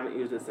once and haven't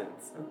used it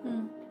since.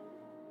 Hmm.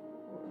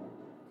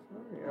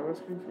 Sorry, I was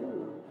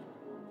confused.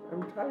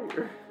 I'm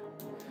tired.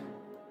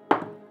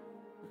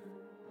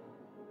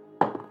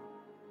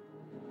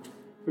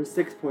 For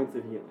 6 points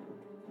of healing.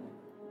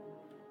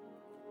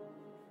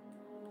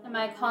 Am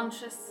I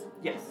conscious?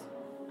 Yes.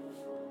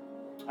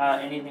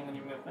 Anything with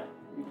your movement?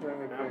 You tell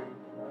me thing.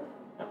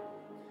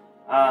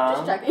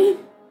 Just checking.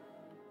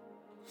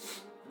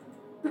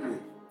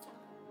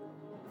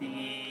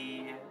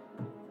 The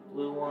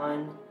blue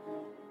one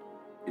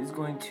is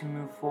going to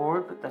move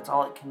forward, but that's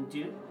all it can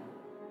do.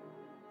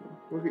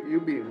 Look at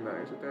you being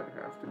nice. It doesn't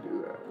have to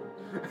do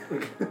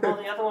that. Well,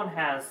 the other one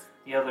has.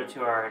 The other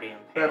two are already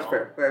impaled. That's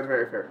fair. That's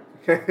very fair.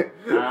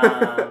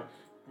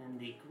 Then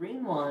the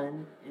green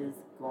one is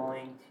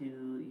going to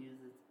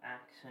use its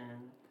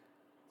action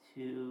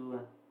to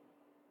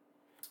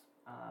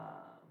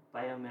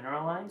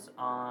biomineralize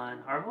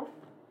on Harville.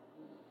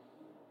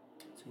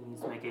 So he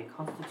needs to make a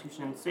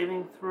Constitution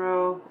saving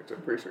throw. Which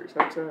I'm pretty sure he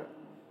sets that.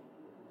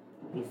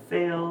 He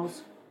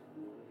fails.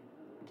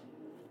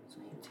 So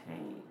he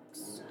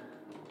takes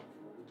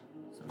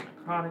some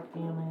necrotic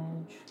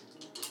damage.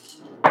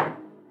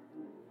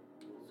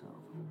 So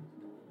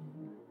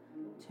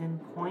 10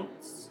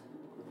 points.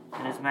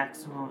 And his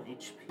maximum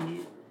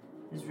HP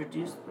is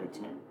reduced by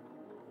 10.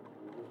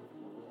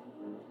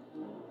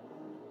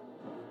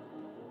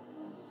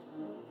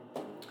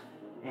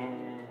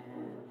 And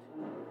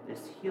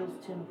this heals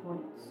 10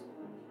 points.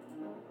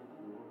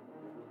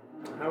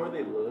 How are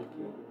they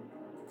looking?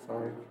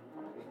 Fine.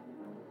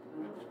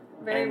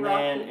 Very and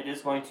rocky. then it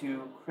is going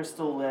to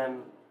Crystal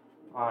Limb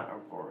on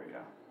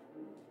Arborea.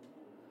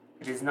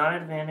 It is not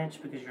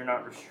advantage because you're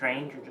not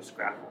restrained, you're just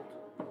grappled.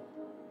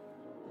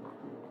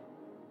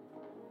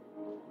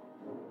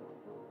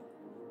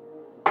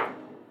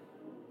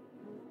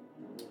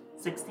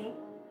 $16?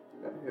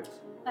 That hits.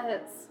 That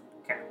hits.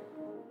 Okay.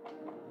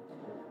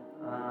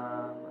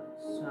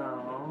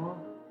 So...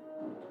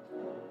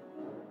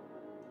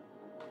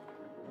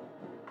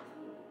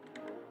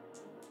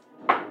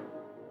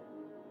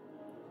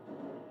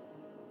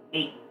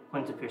 $8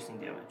 points of piercing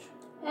damage.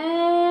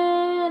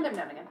 And I'm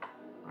down again.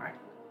 Alright.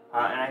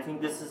 And I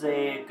think this is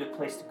a good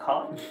place to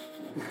call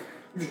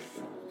it.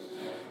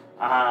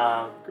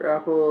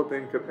 Grappled,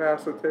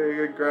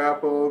 incapacitated,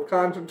 grappled,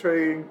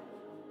 concentrating,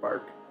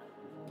 bark.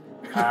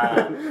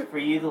 For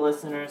you, the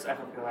listeners, I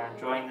hope you are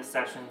enjoying this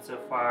session so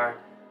far,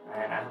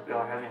 and I hope you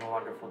all are having a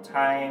wonderful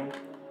time.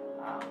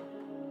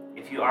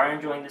 If you are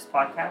enjoying this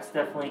podcast,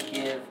 definitely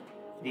give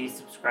the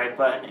subscribe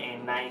button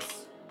a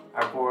nice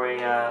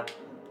Arborea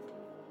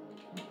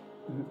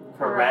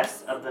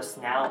caress of the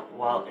snout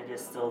while it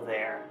is still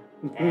there.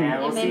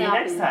 And we'll may see you not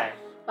next be. time.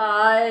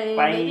 Bye.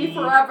 Bye. Maybe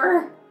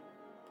forever.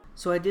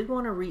 So I did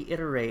want to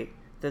reiterate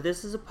that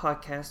this is a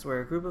podcast where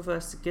a group of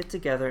us get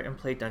together and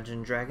play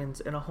Dungeons & Dragons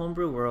in a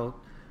homebrew world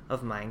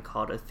of mine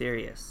called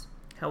Itherias.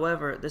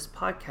 However, this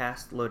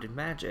podcast, Loaded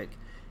Magic,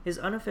 is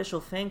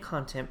unofficial fan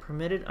content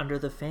permitted under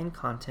the fan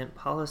content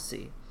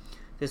policy.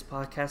 This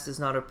podcast is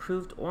not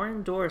approved or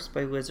endorsed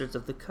by Wizards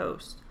of the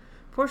Coast.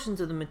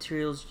 Portions of the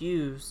materials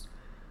used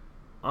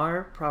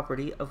are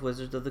property of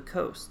Wizards of the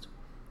Coast.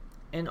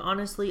 And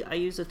honestly, I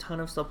use a ton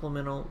of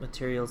supplemental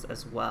materials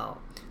as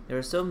well. There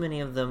are so many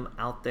of them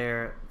out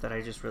there that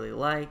I just really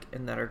like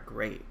and that are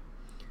great.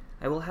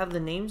 I will have the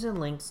names and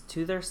links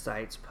to their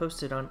sites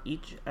posted on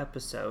each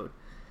episode,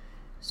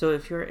 So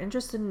if you're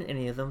interested in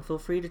any of them, feel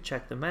free to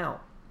check them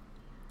out.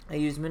 I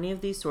use many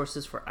of these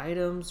sources for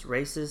items,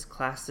 races,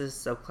 classes,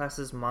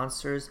 subclasses,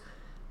 monsters,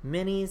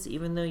 minis,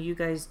 even though you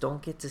guys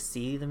don't get to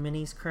see the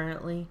minis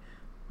currently,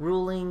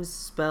 rulings,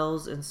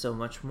 spells, and so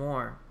much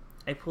more.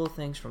 I pull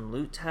things from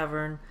Loot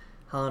Tavern,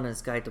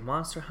 Helena's Guide to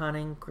Monster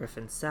Hunting,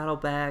 Griffin's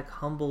Saddlebag,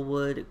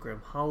 Humblewood,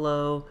 Grim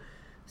Hollow,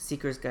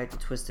 Seeker's Guide to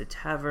Twisted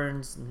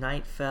Taverns,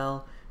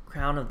 Nightfell,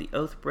 Crown of the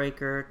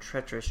Oathbreaker,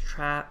 Treacherous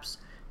Traps,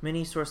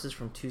 many sources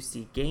from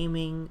 2C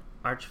Gaming,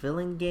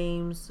 Archvillain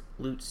Games,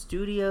 Loot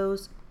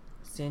Studios,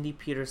 Sandy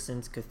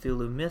Peterson's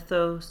Cthulhu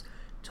Mythos,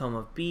 Tome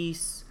of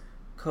Beasts,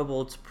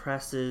 Kobold's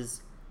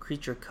Presses,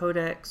 Creature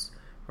Codex,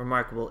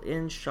 Remarkable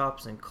Inns,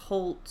 Shops, and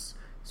Cults,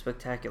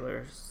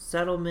 Spectacular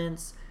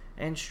Settlements,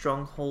 and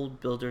Stronghold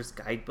Builders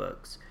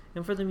Guidebooks.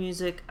 And for the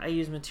music, I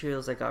use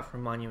materials I got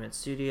from Monument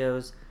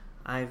Studios.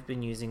 I've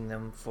been using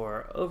them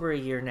for over a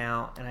year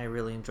now, and I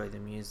really enjoy the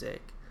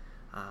music.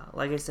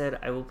 Like I said,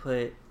 I will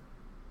put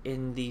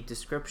in the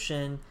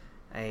description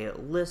a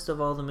list of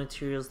all the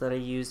materials that I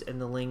use and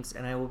the links,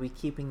 and I will be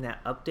keeping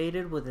that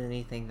updated with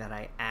anything that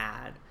I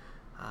add.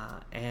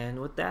 And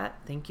with that,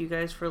 thank you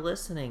guys for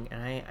listening,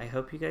 and I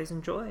hope you guys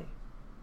enjoy.